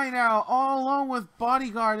 Sai now all alone with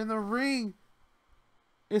Bodyguard in the ring.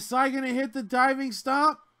 Is Sai going to hit the diving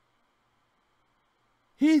stomp?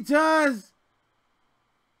 He does.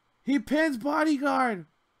 He pins Bodyguard.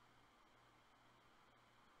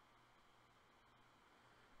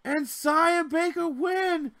 And Sai and Baker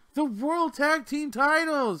win the World Tag Team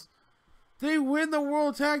titles. They win the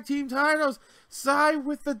World Tag Team titles. Sai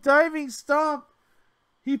with the diving stomp.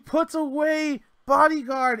 He puts away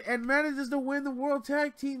Bodyguard and manages to win the World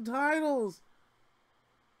Tag Team titles.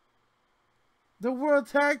 The World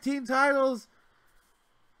Tag Team titles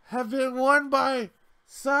have been won by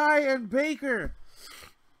Sai and Baker.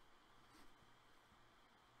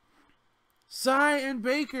 Sai and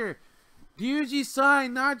Baker. Ryuji Sai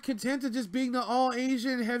not content to just being the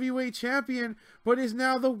All-Asian Heavyweight Champion, but is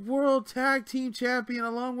now the World Tag Team Champion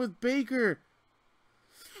along with Baker.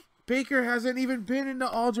 Baker hasn't even been into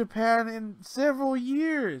All Japan in several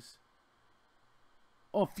years.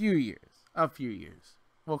 A few years. A few years.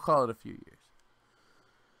 We'll call it a few years.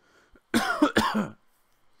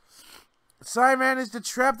 Sai managed to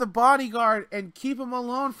trap the Bodyguard and keep him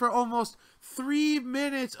alone for almost 3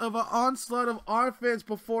 minutes of an onslaught of offense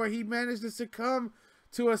before he managed to succumb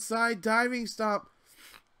to a side diving stomp.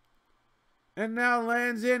 And now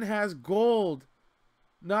Lands End has gold.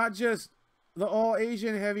 Not just the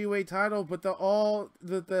All-Asian Heavyweight title, but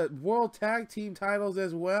the World Tag Team titles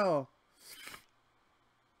as well.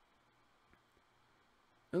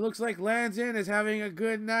 It looks like Lands End is having a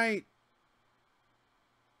good night.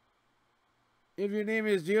 If your name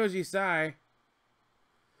is Ryoji Sai.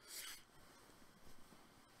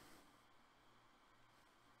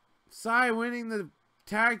 Sai winning the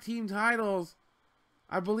tag team titles.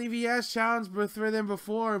 I believe he has challenged for them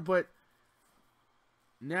before, but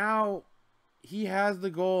now he has the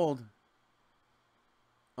gold.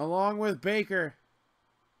 Along with Baker.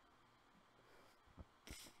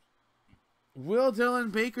 Will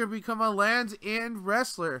Dylan Baker become a Lands End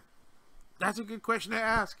wrestler? That's a good question to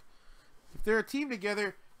ask. If they're a team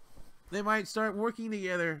together, they might start working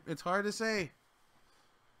together. It's hard to say.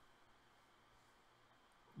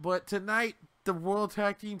 But tonight, the World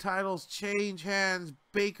Tag Team titles change hands.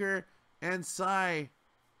 Baker and Sai.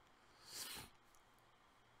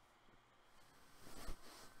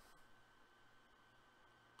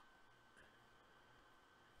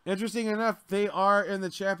 Interesting enough, they are in the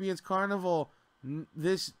Champions Carnival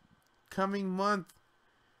this coming month.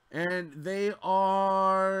 And they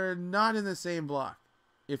are not in the same block.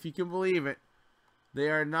 If you can believe it. They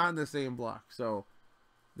are not in the same block. So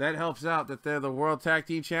that helps out that they're the World Tag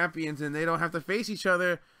Team Champions and they don't have to face each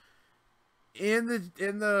other in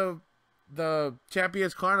the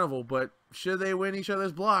Champions Carnival. But should they win each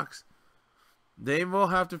other's blocks, they will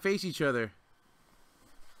have to face each other.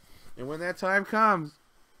 And when that time comes,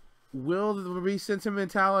 will there be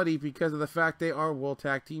sentimentality because of the fact they are World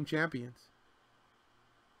Tag Team Champions?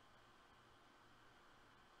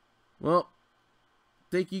 Well,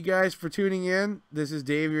 thank you guys for tuning in. This is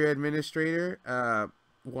Dave, your administrator.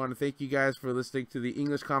 Want to thank you guys for listening to the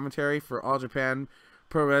English commentary for All Japan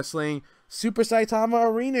Pro Wrestling Super Saitama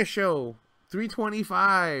Arena Show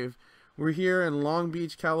 325. We're here in Long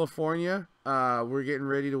Beach, California. We're getting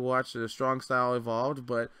ready to watch the Strong Style Evolved,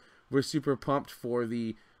 but we're super pumped for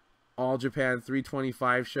the All Japan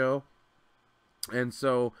 325 show. And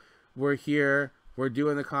so we're here. We're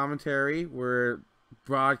doing the commentary. We're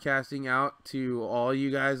broadcasting out to all you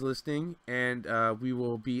guys listening, and we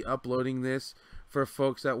will be uploading this for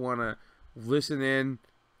folks that want to listen in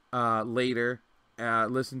later,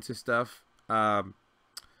 listen to stuff,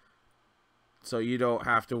 so you don't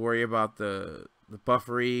have to worry about the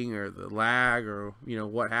buffering or the lag or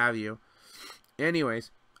what have you. Anyways,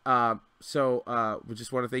 We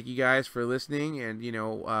just want to thank you guys for listening, and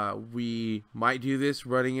we might do this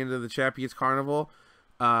running into the Champions Carnival.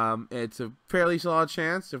 It's a fairly solid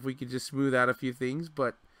chance if we could just smooth out a few things,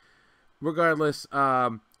 but regardless,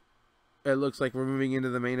 it looks like we're moving into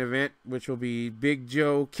the main event, which will be Big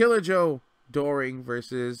Joe, Killer Joe Doering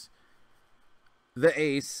versus the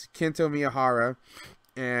Ace, Kento Miyahara.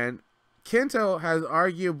 And Kento has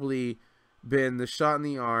arguably been the shot in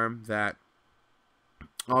the arm that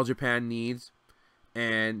All Japan needs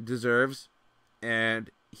and deserves.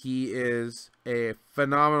 And he is a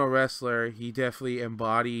phenomenal wrestler. He definitely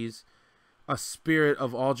embodies a spirit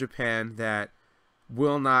of All Japan that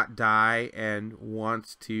will not die and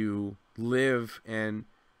wants to live and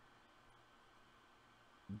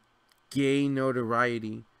gain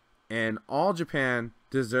notoriety. And All Japan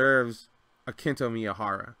deserves a Kento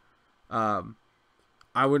Miyahara.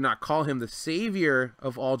 I would not call him the savior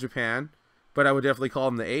of All Japan, but I would definitely call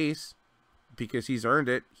him the ace because he's earned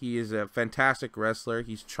it. He is a fantastic wrestler.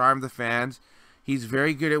 He's charmed the fans. He's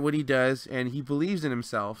very good at what he does, and he believes in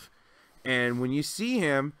himself. And when you see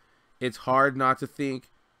him, it's hard not to think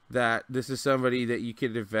that this is somebody that you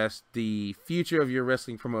could invest the future of your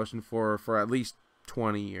wrestling promotion for at least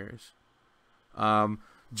 20 years.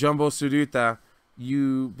 Jumbo Tsuruta,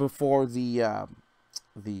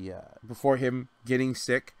 before him getting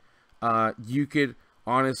sick, you could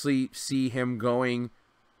honestly see him going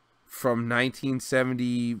from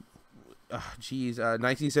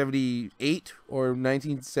 1978 or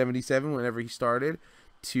 1977, whenever he started,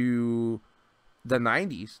 to the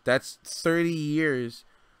 90s. That's 30 years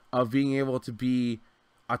of being able to be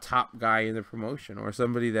a top guy in the promotion, or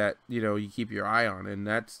somebody that you keep your eye on, and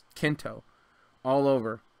that's Kento all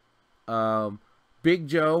over. Big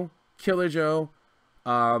Joe, Killer Joe,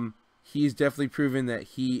 he's definitely proven that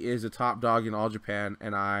he is a top dog in All Japan,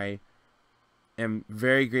 and I am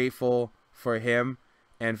very grateful for him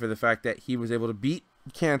and for the fact that he was able to beat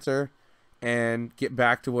cancer and get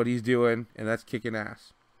back to what he's doing, and that's kicking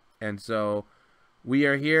ass. And so we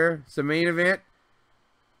are here. It's the main event.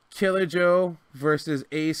 Killer Joe versus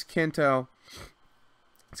Ace Kento.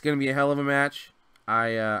 It's going to be a hell of a match.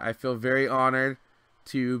 I feel very honored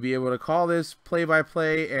to be able to call this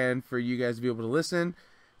play-by-play and for you guys to be able to listen.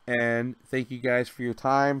 And thank you guys for your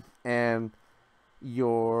time and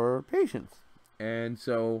your patience. And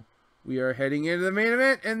so we are heading into the main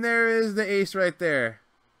event, and there is the ace right there.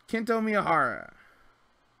 Kento Miyahara.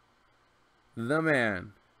 The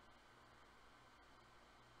man.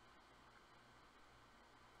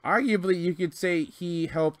 Arguably, you could say he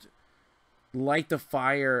helped light the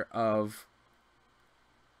fire of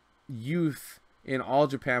youth in All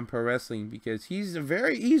Japan Pro Wrestling, because he's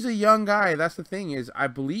a young guy. That's the thing, is I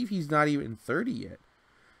believe he's not even 30 yet.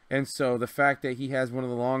 And so the fact that he has one of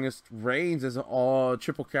the longest reigns as an all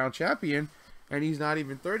Triple Crown champion, and he's not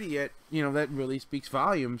even 30 yet, that really speaks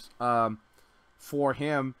volumes for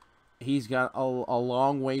him. He's got a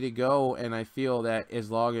long way to go, and I feel that as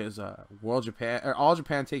long as All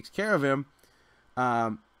Japan takes care of him,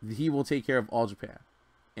 he will take care of All Japan,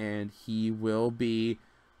 and he will be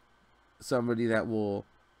somebody that will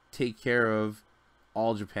take care of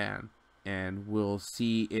All Japan and will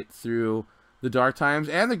see it through the dark times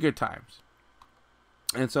and the good times.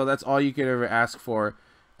 And so that's all you could ever ask for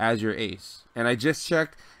as your ace. And I just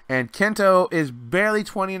checked, and Kento is barely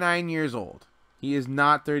 29 years old. He is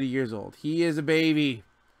not 30 years old. He is a baby.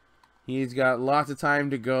 He's got lots of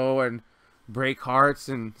time to go and break hearts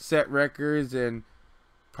and set records and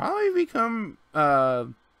probably become,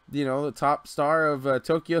 the top star of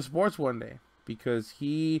Tokyo Sports one day, because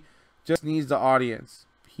he just needs the audience.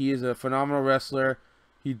 He is a phenomenal wrestler.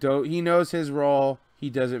 He knows his role. He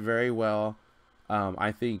does it very well.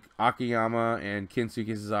 I think Akiyama and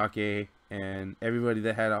Kensuke Sasaki and everybody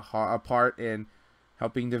that had a part in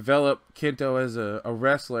helping develop Kento as a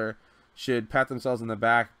wrestler should pat themselves on the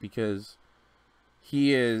back, because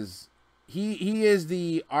he is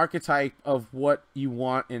the archetype of what you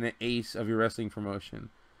want in an ace of your wrestling promotion,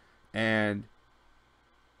 and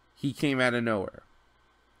he came out of nowhere,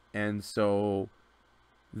 and so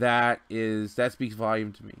that speaks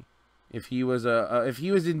volume to me. If he was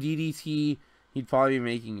in DDT, he'd probably be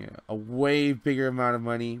making a way bigger amount of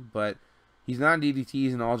money, but he's not in DDT,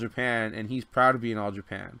 he's in All Japan, and he's proud to be in All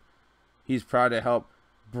Japan. He's proud to help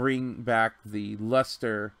bring back the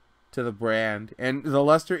luster to the brand, and the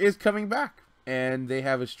luster is coming back, and they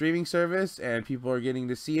have a streaming service, and people are getting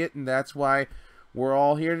to see it, and that's why we're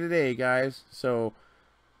all here today, guys. So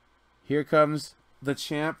here comes the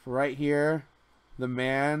champ right here, the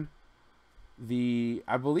man.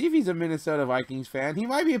 I believe he's a Minnesota Vikings fan. He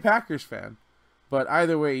might be a Packers fan, but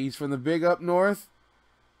either way, he's from the big up north.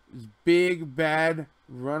 big bad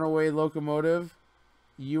runaway locomotive.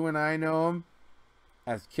 You and I know him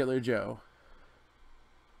as Killer Joe.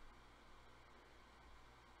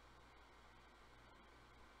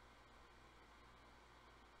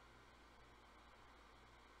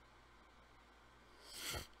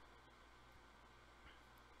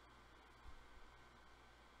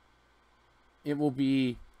 It will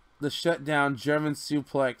be the shutdown German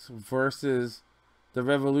suplex versus the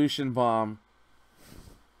Revolution Bomb.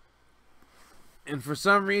 And for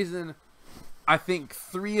some reason, I think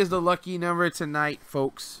 3 is the lucky number tonight,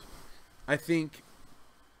 folks. I think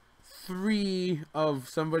 3 of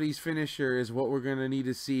somebody's finisher is what we're going to need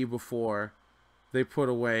to see before they put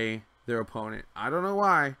away their opponent. I don't know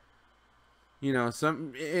why. You know,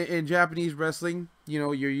 in Japanese wrestling, you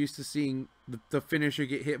know, you're used to seeing the finisher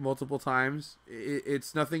get hit multiple times.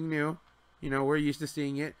 It's nothing new. You know, we're used to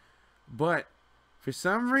seeing it. But for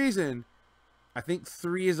some reason, I think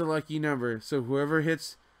 3 is a lucky number. So whoever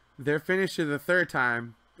hits their finisher the 3rd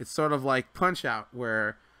time, it's sort of like Punch Out,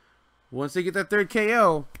 where once they get that 3rd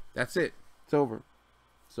KO, that's it. It's over.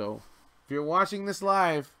 So if you're watching this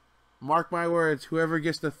live, mark my words, whoever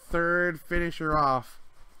gets the 3rd finisher off,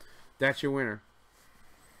 that's your winner.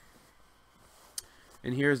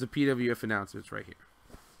 And here's the PWF announcements right here.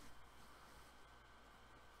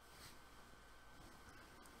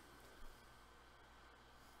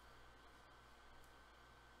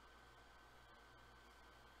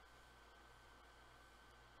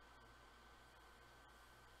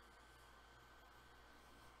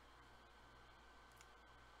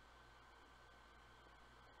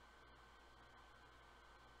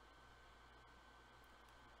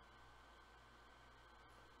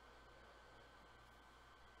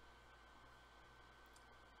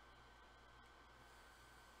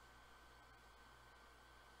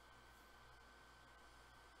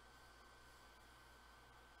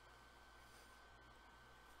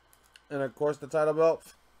 And of course the title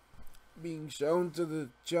belt being shown to the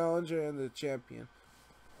challenger and the champion.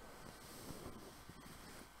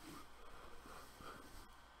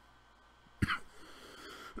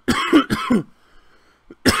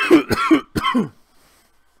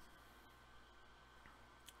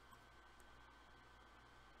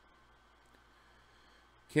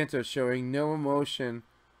 Kento showing no emotion.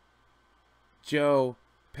 Joe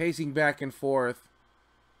pacing back and forth.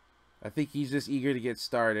 I think he's just eager to get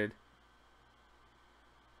started.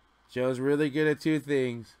 Joe's really good at 2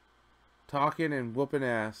 things: talking and whooping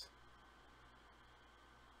ass.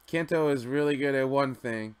 Kento is really good at 1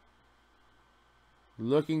 thing: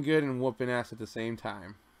 looking good and whooping ass at the same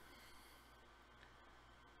time.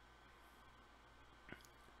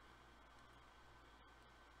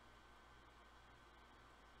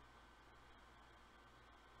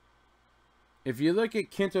 If you look at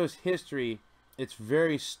Kento's history, it's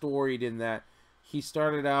very storied in that he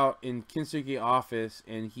started out in Kinsuke office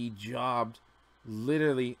and he jobbed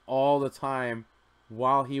literally all the time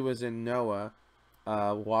while he was in Noah,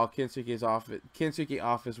 while Kinsuke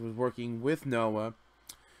office was working with Noah,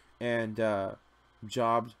 and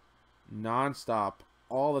jobbed nonstop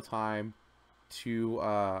all the time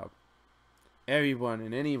to everyone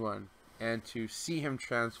and anyone, and to see him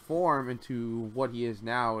transform into what he is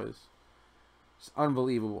now is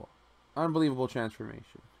unbelievable. Unbelievable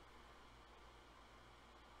transformation.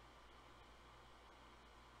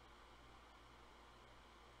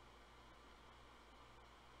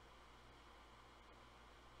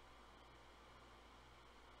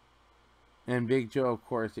 And Big Joe, of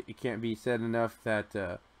course, it can't be said enough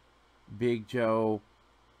that Big Joe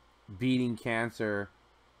beating cancer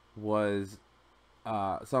was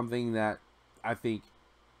something that I think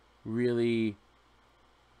really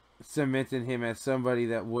cemented him as somebody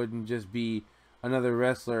that wouldn't just be another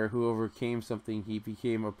wrestler who overcame something. He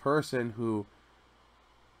became a person who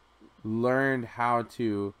learned how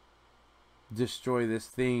to destroy this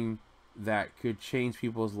thing that could change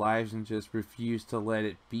people's lives and just refused to let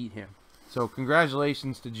it beat him. So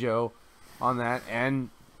congratulations to Joe on that,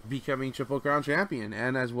 and becoming Triple Crown champion,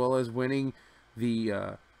 and as well as winning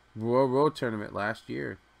the Royal Road tournament last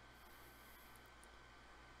year.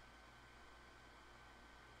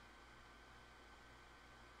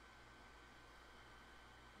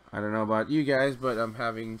 I don't know about you guys, but I'm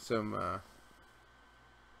having some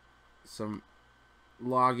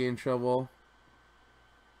login trouble.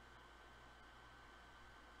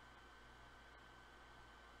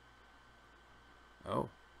 Oh.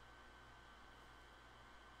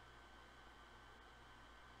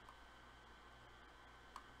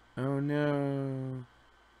 Oh no.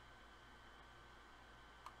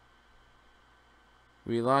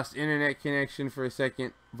 We lost internet connection for a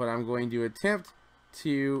second, but I'm going to attempt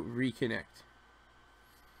to reconnect.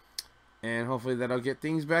 And hopefully that'll get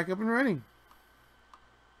things back up and running.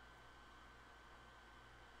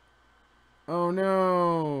 Oh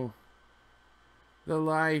no! The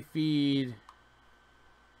live feed.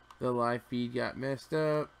 The live feed got messed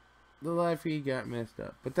up. The live feed got messed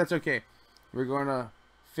up. But that's okay. We're going to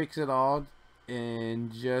fix it all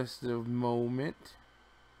in just a moment.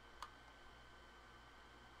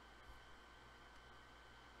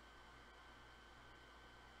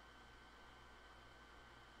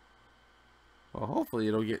 Well, hopefully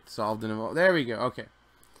it'll get solved in a moment. There we go. Okay.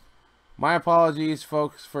 My apologies,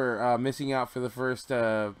 folks, for missing out for the first,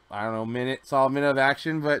 I don't know, solid minute of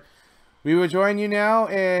action. But we will join you now.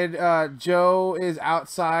 And Joe is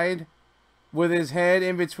outside with his head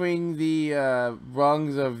in between the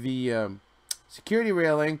rungs of the security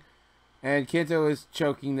railing. And Kento is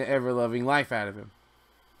choking the ever-loving life out of him.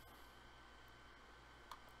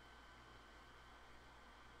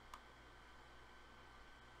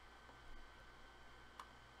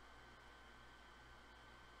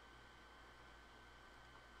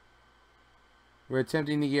 We're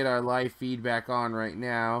attempting to get our live feed back on right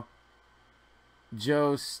now.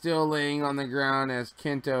 Joe's still laying on the ground as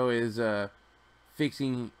Kento is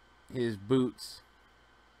fixing his boots.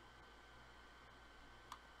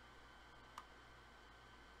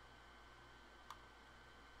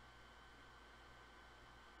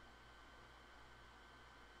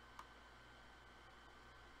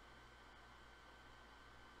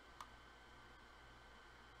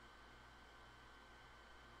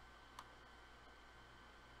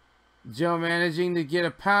 Joe managing to get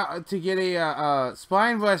a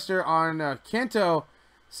spine buster on Kento,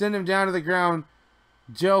 send him down to the ground.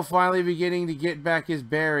 Joe finally beginning to get back his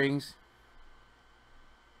bearings.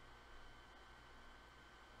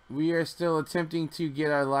 We are still attempting to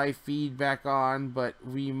get our live feed back on, but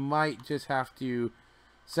we might just have to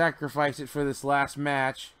sacrifice it for this last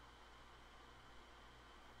match.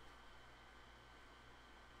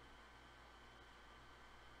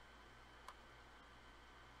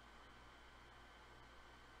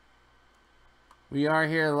 We are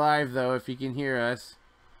here live, though, if you can hear us.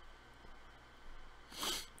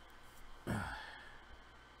 I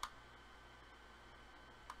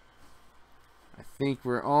think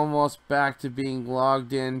we're almost back to being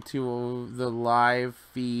logged into the live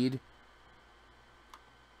feed.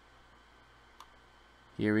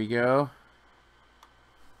 Here we go.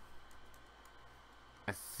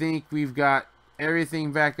 I think we've got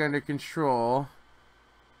everything back under control.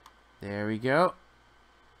 There we go.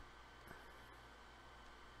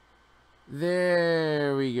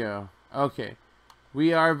 There we go. Okay.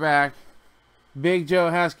 We are back. Big Joe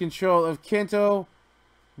has control of Kento.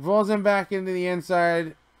 Rolls him back into the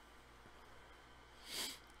inside.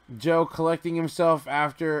 Joe collecting himself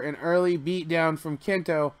after an early beatdown from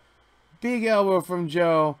Kento. Big elbow from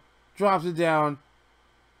Joe. Drops it down.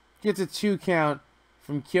 Gets a 2 count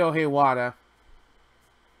from Kyohei Wada.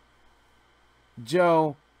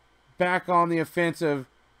 Joe back on the offensive.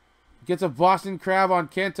 Gets a Boston Crab on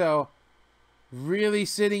Kento. Really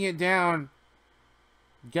sitting it down.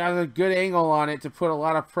 Got a good angle on it to put a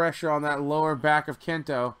lot of pressure on that lower back of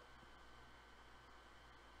Kento.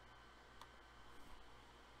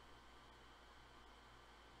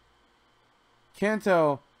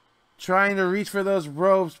 Kento trying to reach for those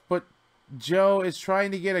ropes, but Joe is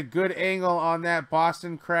trying to get a good angle on that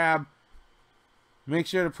Boston Crab. Make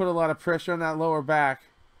sure to put a lot of pressure on that lower back.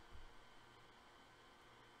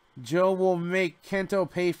 Joe will make Kento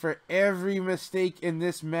pay for every mistake in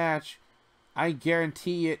this match. I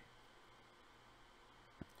guarantee it.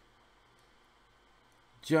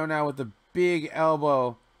 Joe now with the big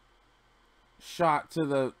elbow shot to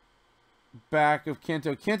the back of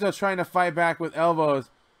Kento. Kento trying to fight back with elbows,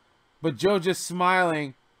 but Joe just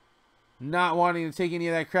smiling, not wanting to take any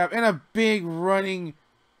of that crap. And a big running,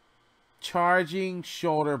 charging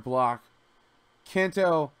shoulder block.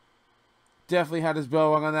 Kento definitely had his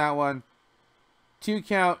bell rung on that one. 2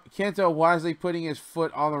 count. Kento wisely putting his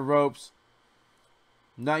foot on the ropes.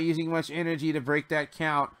 Not using much energy to break that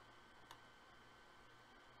count.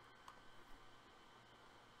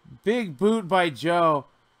 Big boot by Joe.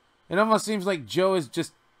 It almost seems like Joe is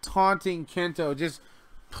just taunting Kento, just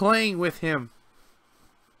playing with him.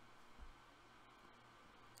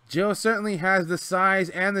 Joe certainly has the size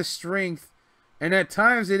and the strength, and at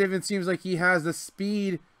times it even seems like he has the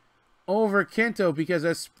speed over Kento, because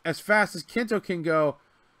as fast as Kento can go,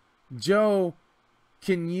 Joe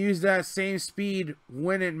can use that same speed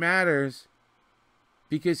when it matters,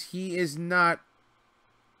 because he is not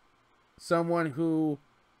someone who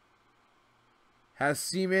has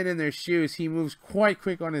cement in their shoes. He moves quite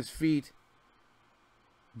quick on his feet.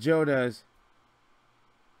 Joe does.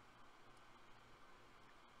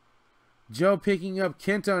 Joe picking up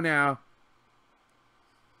Kento now.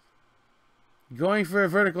 Going for a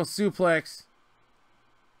vertical suplex.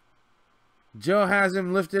 Joe has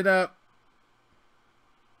him lifted up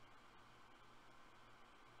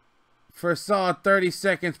for a solid 30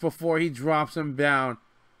 seconds before he drops him down.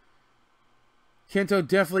 Kento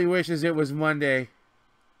definitely wishes it was Monday.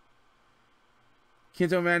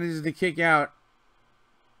 Kento manages to kick out.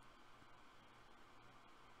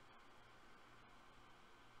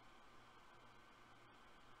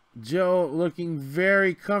 Joe looking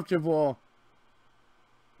very comfortable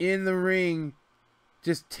in the ring,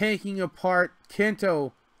 just taking apart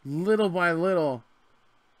Kento little by little.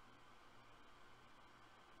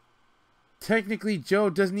 Technically, Joe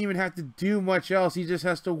doesn't even have to do much else. He just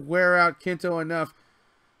has to wear out Kento enough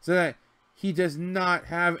so that he does not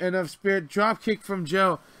have enough spirit. Drop kick from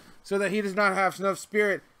Joe so that he does not have enough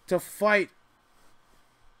spirit to fight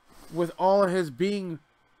with all of his being.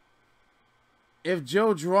 If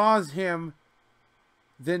Joe draws him,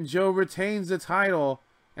 then Joe retains the title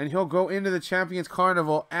and he'll go into the Champions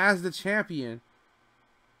Carnival as the champion.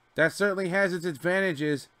 That certainly has its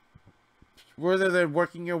advantages, rather than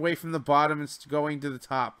working your way from the bottom and going to the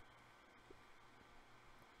top.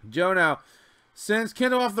 Joe now sends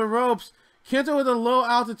Kento off the ropes. Kento with a low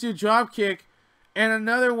altitude drop kick and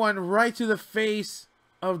another one right to the face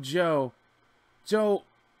of Joe. Joe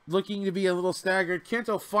looking to be a little staggered.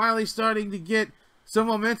 Kento finally starting to get some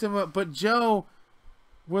momentum up, but Joe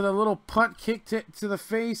with a little punt kick to the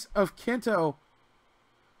face of Kento,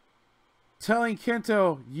 telling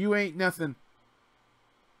Kento, you ain't nothing.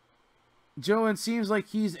 Joe, it seems like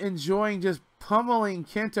he's enjoying just pummeling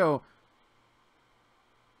Kento.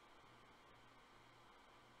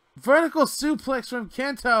 Vertical suplex from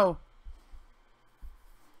Kento.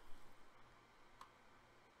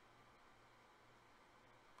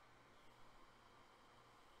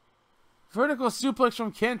 Vertical suplex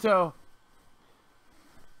from Kento.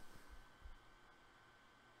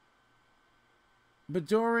 But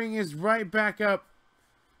Doring is right back up.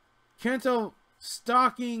 Kento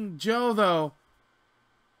stalking Joe, though.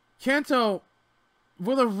 Kento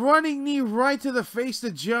with a running knee right to the face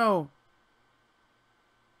of Joe.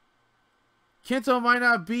 Kento might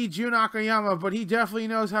not be Jun Akiyama, but he definitely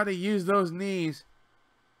knows how to use those knees.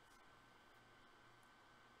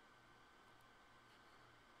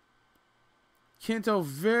 Kento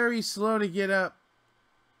very slow to get up.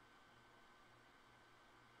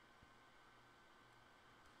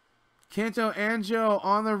 Kento and Joe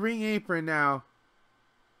on the ring apron now.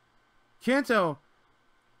 Kento.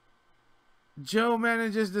 Joe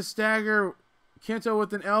manages to stagger Kento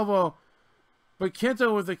with an elbow. But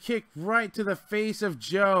Kento with a kick right to the face of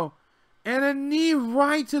Joe. And a knee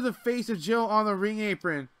right to the face of Joe on the ring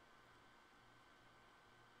apron.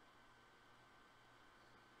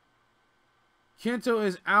 Kento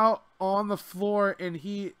is out on the floor and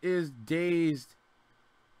he is dazed.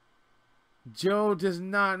 Joe does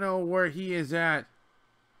not know where he is at.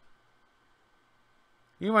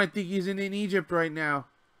 You might think he's in Egypt right now.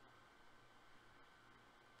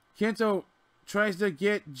 Kento tries to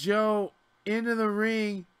get Joe into the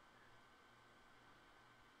ring.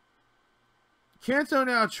 Kento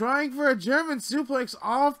now trying for a German suplex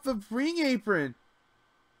off the ring apron.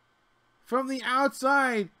 From the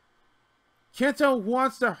outside. Kento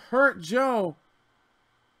wants to hurt Joe.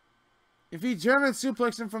 If he German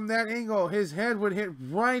suplexed him from that angle, his head would hit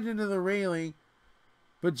right into the railing.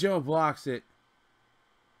 But Joe blocks it.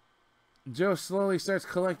 Joe slowly starts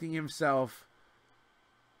collecting himself.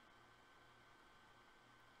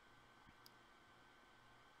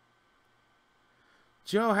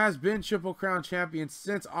 Joe has been Triple Crown champion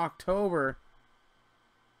since October.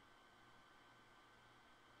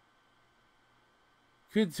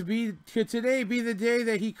 Could today be the day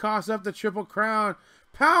that he coughs up the Triple Crown?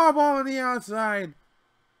 Powerbomb on the outside.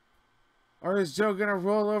 Or is Joe going to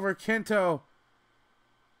roll over Kento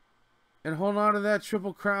and hold on to that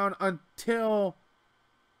Triple Crown until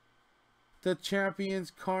the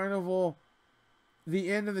Champions Carnival,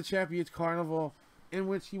 the end of the Champions Carnival, in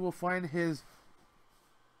which he will find his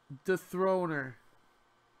dethroner?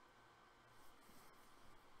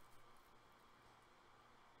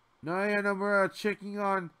 Naoya Nomura checking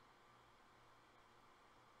on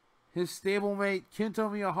his stablemate Kento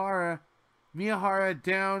Miyahara. Miyahara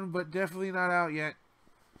down, but definitely not out yet.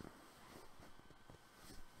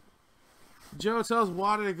 Joe tells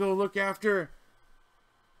Wada to go look after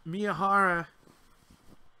Miyahara.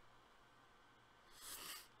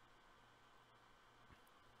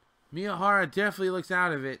 Miyahara definitely looks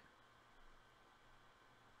out of it.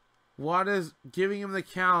 Wada's giving him the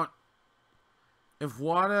count. If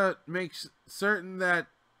Wada makes certain that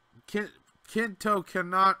Kento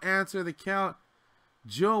cannot answer the count,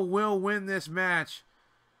 Joe will win this match.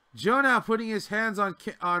 Joe now putting his hands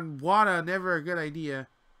on Wada, never a good idea.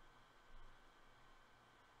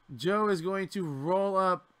 Joe is going to roll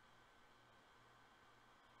up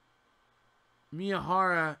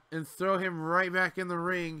Miyahara and throw him right back in the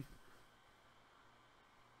ring.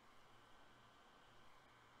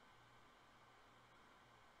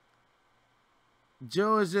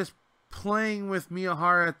 Joe is just playing with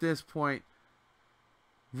Miyahara at this point.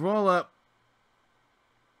 Roll up.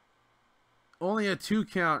 Only a 2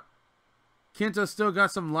 count. Kento still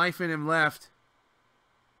got some life in him left.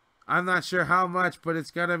 I'm not sure how much, but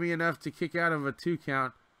it's got to be enough to kick out of a 2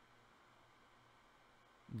 count.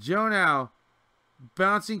 Joe now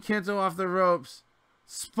bouncing Kento off the ropes.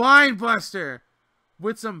 Spine buster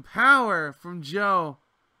with some power from Joe.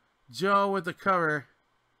 Joe with the cover.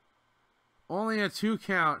 Only a 2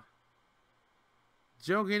 count.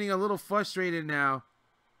 Joe getting a little frustrated now.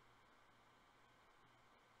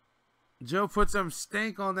 Joe put some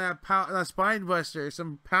stank on that spine buster,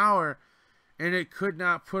 some power, and it could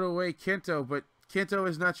not put away Kento, but Kento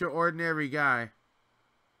is not your ordinary guy.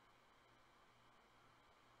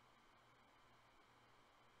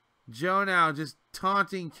 Joe now just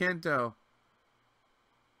taunting Kento.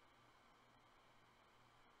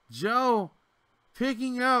 Joe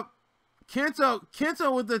picking up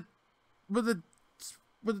Kento with the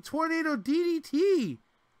tornado DDT.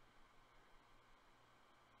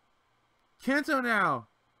 Kento now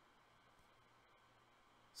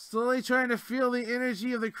slowly trying to feel the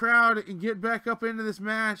energy of the crowd and get back up into this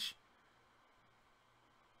match.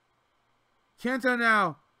 Kento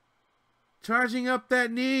now charging up that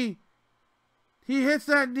knee. He hits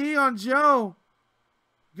that knee on Joe.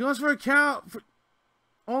 Goes for a count.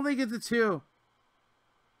 Only gets the 2.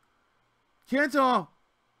 Kento.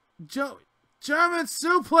 Joe. German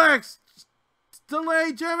suplex.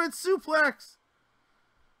 Delayed German suplex.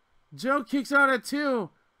 Joe kicks out at 2.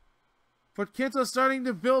 But Kento's starting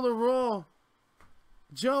to build a roll.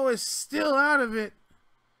 Joe is still out of it.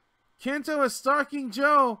 Kento is stalking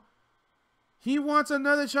Joe. He wants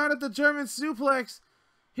another shot at the German suplex.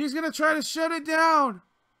 He's going to try to shut it down.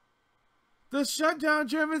 The shutdown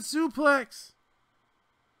German suplex.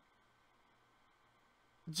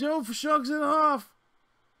 Joe shrugs it off.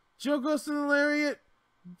 Joe goes to the lariat.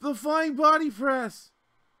 The flying body press.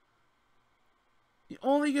 He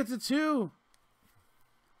only gets a 2.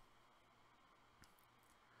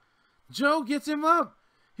 Joe gets him up.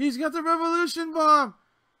 He's got the Revolution Bomb.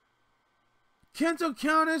 Kento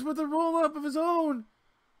counters with a roll-up of his own.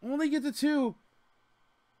 Only gets a 2.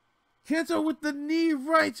 Kento with the knee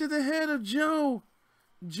right to the head of Joe.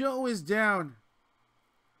 Joe is down.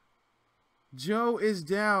 Joe is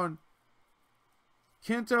down.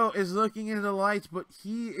 Kento is looking into the lights, but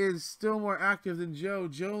he is still more active than Joe.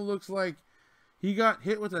 Joe looks like he got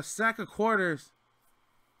hit with a sack of quarters.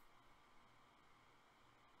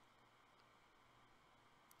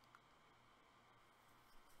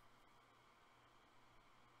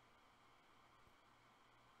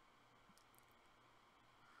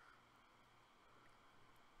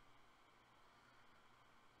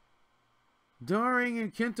 Doring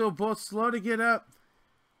and Kento both slow to get up.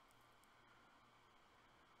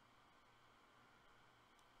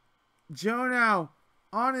 Joe now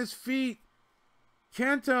on his feet.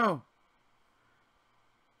 Kento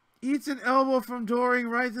eats an elbow from Doring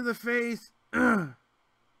right to the face. Joe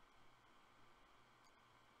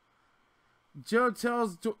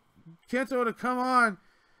tells Kento to come on.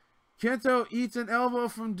 Kento eats an elbow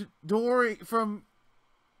from Doring.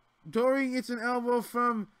 Doring eats an elbow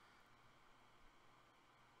from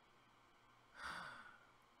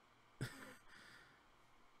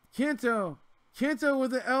Kento. Kento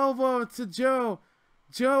with the elbow to Joe.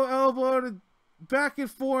 Joe elbowed back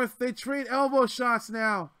and forth. They trade elbow shots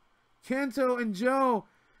now. Kento and Joe.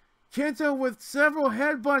 Kento with several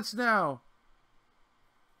headbutts now.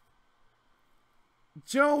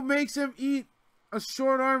 Joe makes him eat a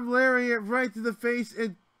short arm lariat right to the face,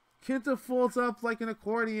 and Kento folds up like an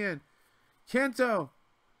accordion. Kento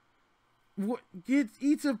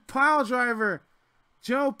eats a pile driver.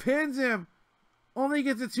 Joe pins him. Only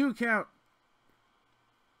gets a 2 count.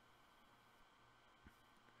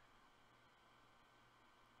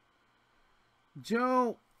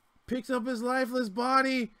 Joe picks up his lifeless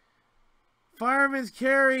body. Fireman's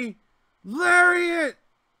carry. Lariat!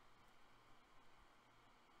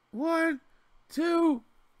 1, 2,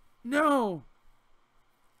 no.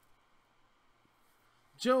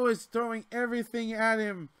 Joe is throwing everything at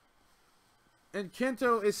him. And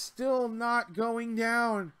Kento is still not going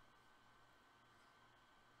down.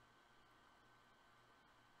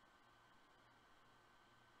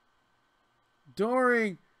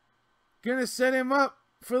 Doring gonna set him up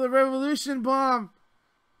for the Revolution Bomb.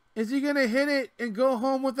 Is he gonna hit it and go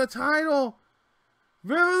home with the title?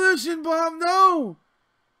 Revolution Bomb, no!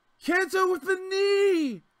 Kento with the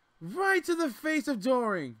knee! Right to the face of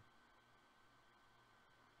Doring.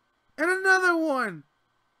 And another one!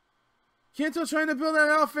 Kento trying to build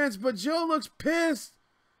that offense, but Joe looks pissed.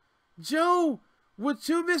 Joe with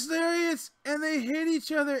two missed lariats, and they hit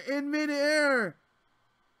each other in midair.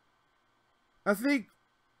 I think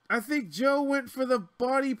Joe went for the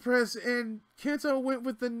body press, and Kento went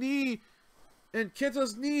with the knee, and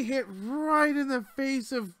Kento's knee hit right in the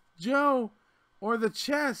face of Joe, or the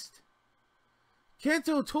chest.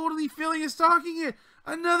 Kento totally feeling his stocking it.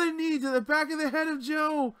 Another knee to the back of the head of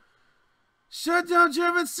Joe. Shutdown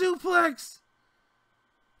German suplex.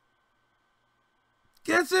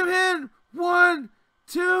 Gets him in. 1,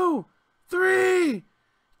 2, 3.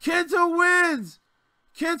 Kento wins.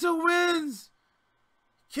 Kento wins.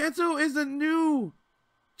 Kento is the new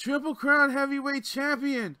Triple Crown Heavyweight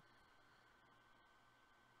Champion.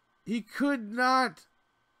 He could not.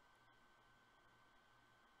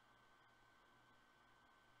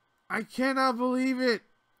 I cannot believe it.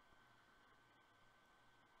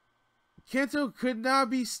 Kento could not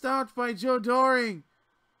be stopped by Joe Doring.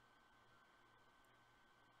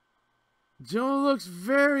 Joe looks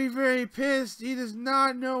very, very pissed. He does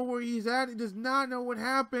not know where he's at. He does not know what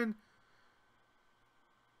happened.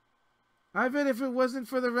 I bet if it wasn't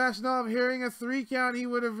for the rationale of hearing a 3 count, he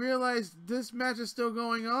would have realized this match is still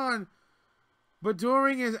going on. But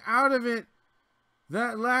Doring is out of it.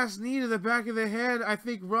 That last knee to the back of the head, I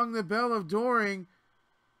think, rung the bell of Doring.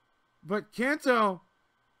 But Kento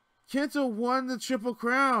won the Triple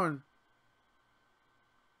Crown.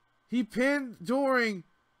 He pinned Doring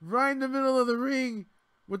right in the middle of the ring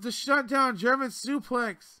with the shutdown German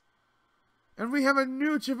suplex. And we have a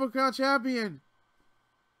new Triple Crown champion.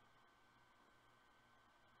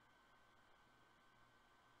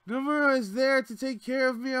 Nomura is there to take care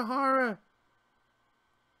of Miyahara.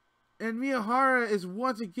 And Miyahara is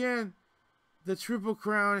once again the Triple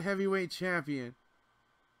Crown Heavyweight Champion.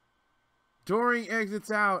 Doring exits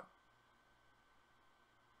out.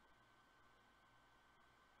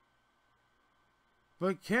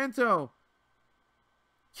 But Kento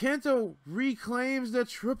reclaims the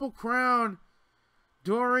Triple Crown.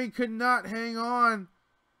 Doring could not hang on.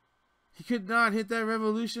 He could not hit that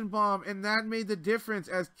Revolution Bomb, and that made the difference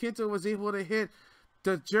as Kento was able to hit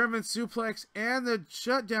the German suplex and the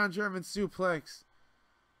shutdown German suplex.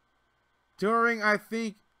 Doring, I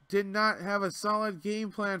think, did not have a solid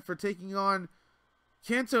game plan for taking on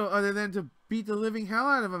Kento other than to beat the living hell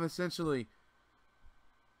out of him, essentially.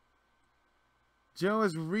 Joe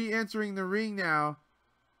is re-entering the ring now.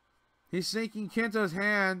 He's shaking Kento's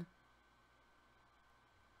hand,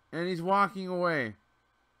 and he's walking away.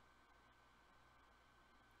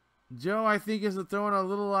 Joe, I think, is thrown a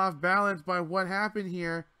little off balance by what happened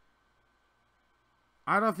here.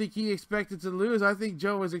 I don't think he expected to lose. I think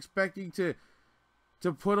Joe was expecting to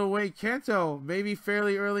put away Kento, maybe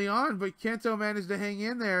fairly early on, but Kento managed to hang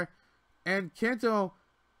in there, and Kento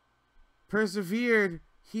persevered.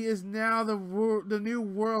 He is now the new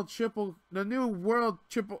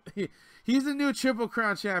he's the new Triple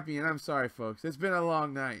Crown champion. I'm sorry, folks. It's been a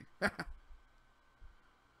long night.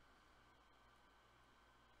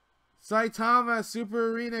 Saitama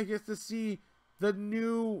Super Arena gets to see the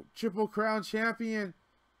new Triple Crown champion.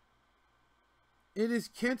 It is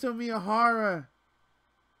Kento Miyahara.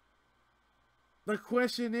 The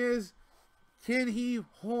question is, can he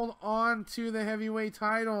hold on to the heavyweight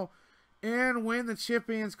title and win the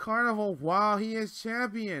Champions Carnival while he is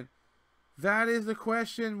champion? That is the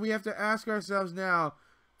question we have to ask ourselves now,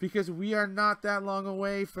 because we are not that long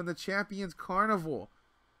away from the Champions Carnival.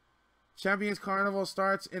 Champions Carnival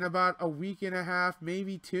starts in about a week and a half,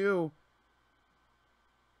 maybe 2.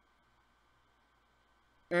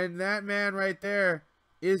 And that man right there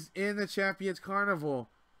is in the Champions Carnival.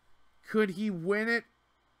 Could he win it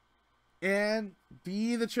and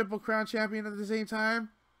be the Triple Crown champion at the same time?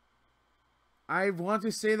 I want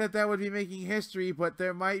to say that would be making history, but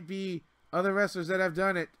there might be other wrestlers that have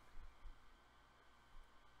done it.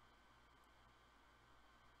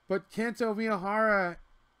 But Kento Miyahara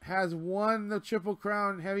has won the Triple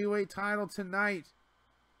Crown Heavyweight title tonight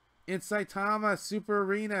in Saitama Super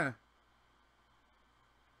Arena.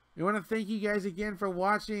 I want to thank you guys again for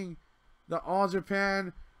watching the All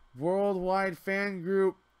Japan Worldwide Fan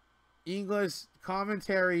Group English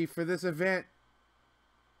commentary for this event.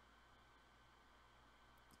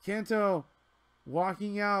 Kento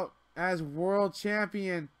walking out as world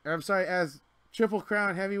champion. Or, I'm sorry, as Triple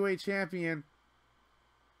Crown heavyweight champion.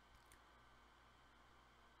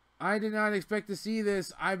 I did not expect to see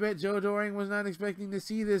this. I bet Joe Doering was not expecting to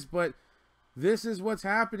see this, but this is what's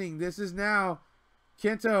happening. This is now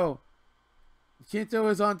Kento. Kento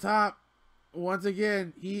is on top. Once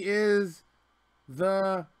again, he is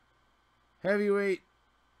the heavyweight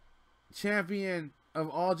champion of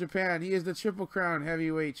All Japan. He is the Triple Crown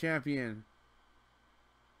heavyweight champion.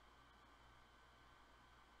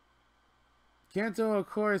 Kento, of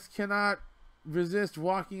course, cannot resist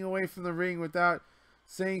walking away from the ring without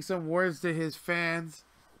saying some words to his fans,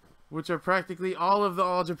 which are practically all of the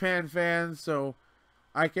All Japan fans. So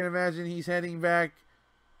I can imagine he's heading back,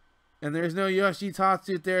 and there's no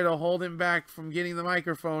Yoshitatsu there to hold him back from getting the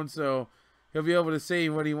microphone, so he'll be able to say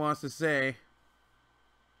what he wants to say.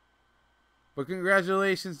 But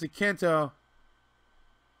congratulations to Kento.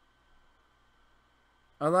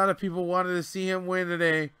 A lot of people wanted to see him win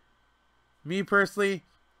today. Me personally,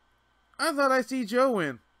 I thought I'd see Joe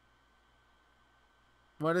win.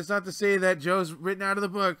 But it's not to say that Joe's written out of the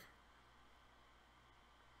book.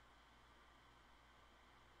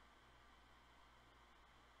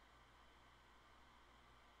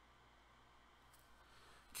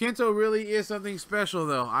 Kento really is something special,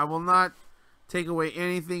 though. I will not take away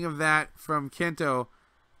anything of that from Kento.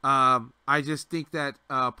 I just think that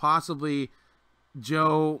possibly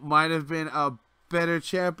Joe might have been a better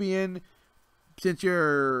champion since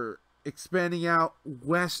you're expanding out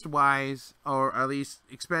west-wise, or at least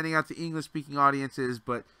expanding out to English-speaking audiences.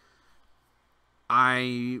 But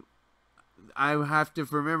I have to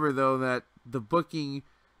remember, though, that the booking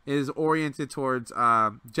is oriented towards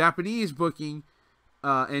Japanese booking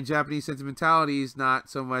and Japanese sentimentalities, not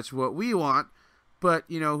so much what we want. But,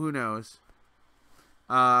 you know, who knows?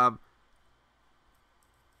 I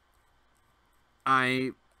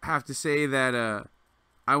have to say that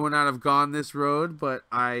I would not have gone this road, but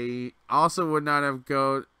I also would not have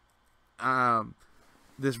gone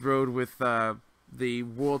this road with the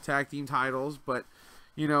World Tag Team titles. But,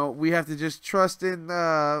 you know, we have to just trust in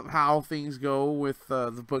how things go with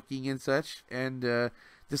the booking and such, and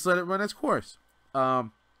just let it run its course.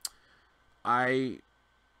 I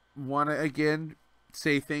want to, again,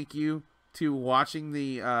 say thank you to watching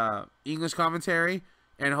the English commentary,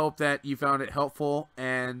 and hope that you found it helpful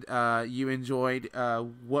and you enjoyed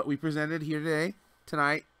what we presented here today,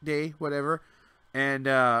 tonight, day, whatever. And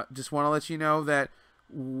just want to let you know that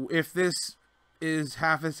if this is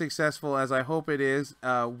half as successful as I hope it is,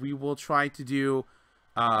 we will try to do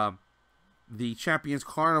the Champions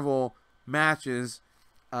Carnival matches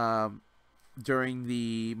during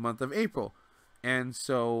the month of April. And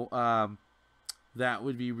so that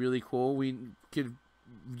would be really cool. We could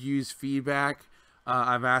use feedback.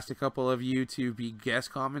 I've asked a couple of you to be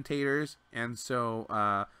guest commentators, and so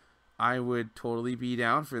I would totally be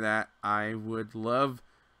down for that. I would love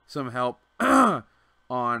some help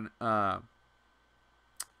on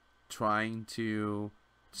trying to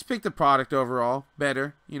just pick the product overall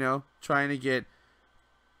better, you know, trying to get,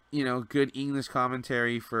 you know, good English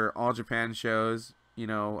commentary for All Japan shows, you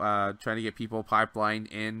know, trying to get people pipelined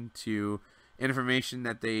into information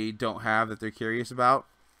that they don't have, that they're curious about.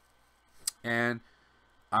 And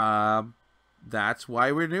that's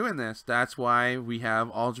why we're doing this. That's why we have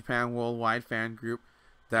All Japan Worldwide Fan Group.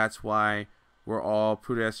 That's why we're all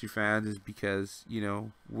Puroresu fans, is because, you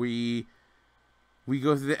know, we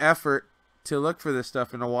go through the effort to look for this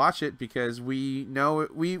stuff and to watch it, because we know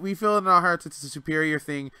we feel in our hearts it's a superior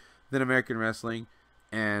thing than American wrestling.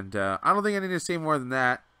 And I don't think I need to say more than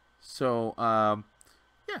that. So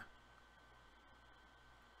yeah,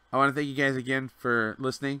 I want to thank you guys again for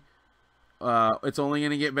listening. It's only going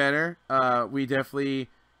to get better. We definitely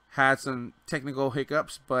had some technical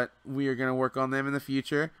hiccups, but we are going to work on them in the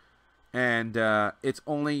future. And it's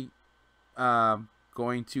only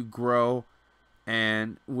going to grow.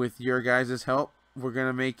 And with your guys' help, we're going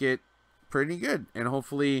to make it pretty good. And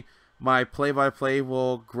hopefully my play-by-play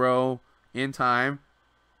will grow in time.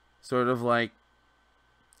 Sort of like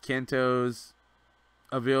Kento's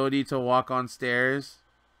ability to walk on stairs.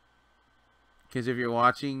 Because if you're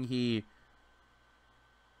watching, he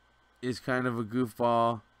is kind of a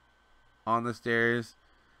goofball on the stairs,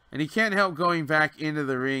 and he can't help going back into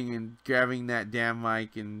the ring and grabbing that damn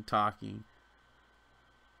mic and talking,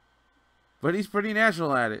 but he's pretty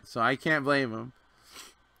natural at it, so I can't blame him.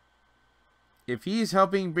 If he's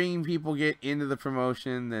helping bring people get into the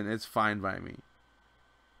promotion, then it's fine by me.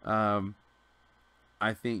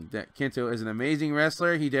 I think that Kento is an amazing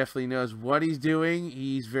wrestler. He definitely knows what he's doing.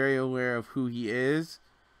 He's very aware of who he is.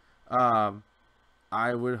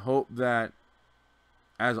 I would hope that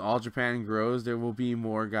as All Japan grows, there will be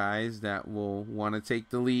more guys that will want to take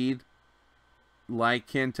the lead, like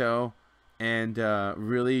Kento, and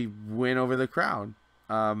really win over the crowd.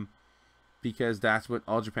 Because that's what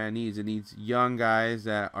All Japan needs. It needs young guys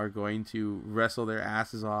that are going to wrestle their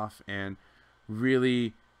asses off and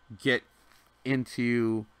really get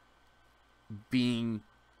into being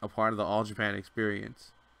a part of the All Japan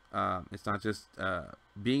experience. It's not just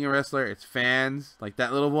being a wrestler, it's fans, like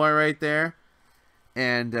that little boy right there.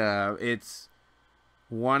 And it's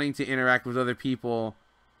wanting to interact with other people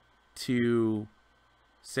to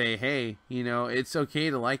say, hey, you know, it's okay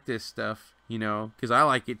to like this stuff, you know, because I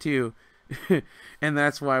like it too. And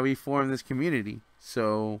that's why we formed this community.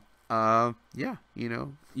 So, yeah, you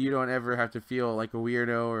know, you don't ever have to feel like a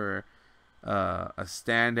weirdo or a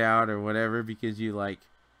standout or whatever because you like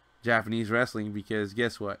Japanese wrestling, because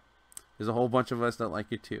guess what? There's a whole bunch of us that like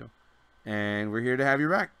it too. And we're here to have you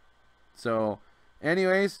back. So,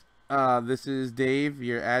 anyways, this is Dave,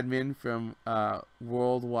 your admin from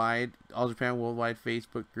Worldwide, All Japan Worldwide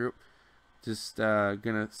Facebook group. Just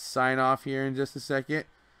gonna sign off here in just a second.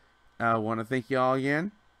 I want to thank you all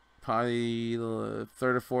again. Probably the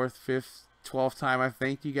third or fourth, fifth, 12th time I've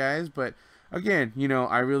thanked you guys. But again, you know,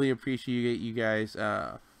 I really appreciate you guys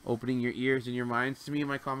opening your ears and your minds to me and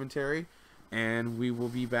my commentary. And we will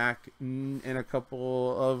be back in a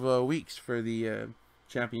couple of weeks for the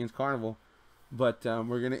Champions Carnival. But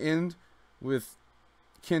we're going to end with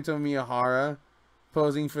Kento Miyahara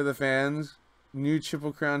posing for the fans. New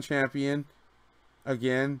Triple Crown champion.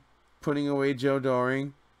 Again, putting away Joe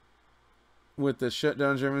Doring with the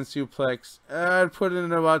shutdown German suplex. I'd put it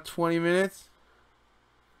in about 20 minutes.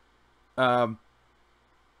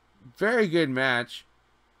 Very good match.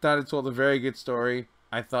 Thought it told a very good story.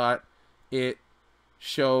 I thought it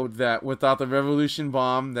showed that without the Revolution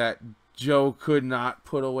Bomb that Joe could not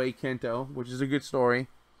put away Kento, which is a good story.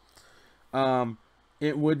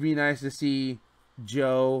 It would be nice to see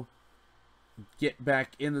Joe get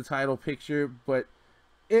back in the title picture, but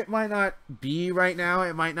it might not be right now.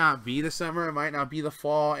 It might not be the summer. It might not be the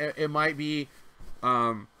fall. It might be,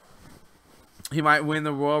 he might win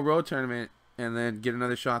the Royal Road tournament and then get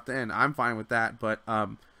another shot then. I'm fine with that, but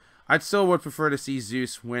I'd still would prefer to see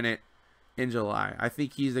Zeus win it in July. I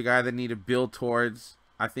think he's the guy that need to build towards.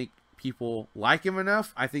 I think people like him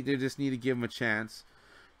enough. I think they just need to give him a chance.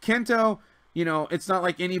 Kento, you know, it's not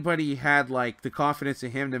like anybody had like the confidence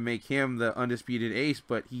in him to make him the undisputed ace,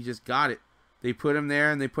 but he just got it. They put him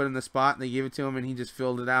there and they put him in the spot and they gave it to him and he just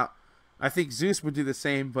filled it out. I think Zeus would do the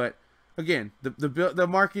same, but again, the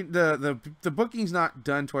market, the booking's not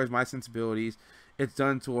done towards my sensibilities. It's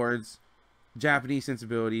done towards Japanese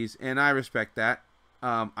sensibilities, and I respect that.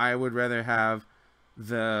 I would rather have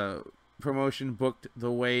the promotion booked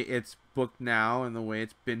the way it's booked now and the way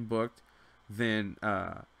it's been booked than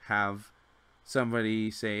have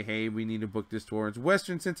somebody say, hey, we need to book this towards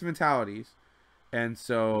Western sentimentalities. And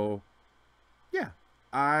so, yeah,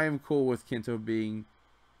 I'm cool with Kento being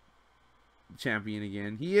champion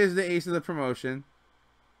again. He is the ace of the promotion,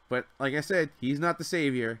 but like I said, he's not the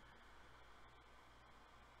savior.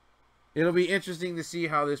 It'll be interesting to see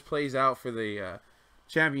how this plays out for the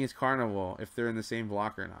Champions Carnival, if they're in the same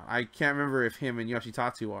block or not. I can't remember if him and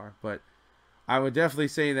Yoshitatsu are, but I would definitely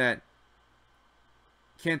say that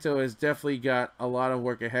Kento has definitely got a lot of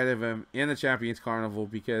work ahead of him in the Champions Carnival,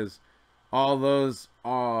 because all those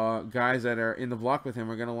guys that are in the block with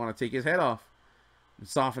him are going to want to take his head off and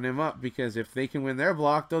soften him up, because if they can win their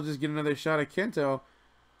block, they'll just get another shot at Kento.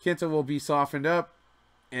 Kento will be softened up,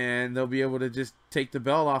 and they'll be able to just take the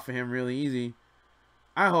belt off of him really easy.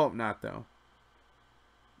 I hope not, though.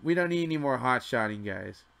 We don't need any more hot-shotting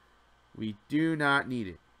guys. We do not need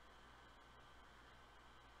it.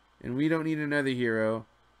 And we don't need another hero.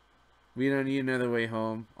 We don't need another way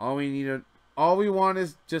home. All we want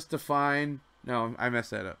is just to find... No, I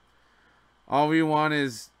messed that up. All we want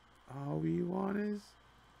is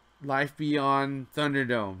life beyond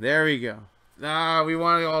Thunderdome. There we go. We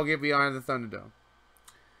want to all get beyond the Thunderdome.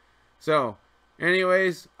 So,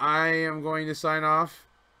 anyways, I am going to sign off.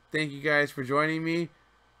 Thank you guys for joining me.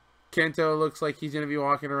 Kento looks like he's going to be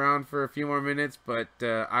walking around for a few more minutes, but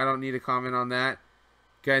I don't need to comment on that.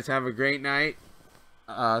 Guys, have a great night.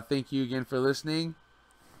 Thank you again for listening,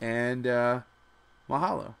 and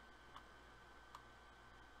mahalo.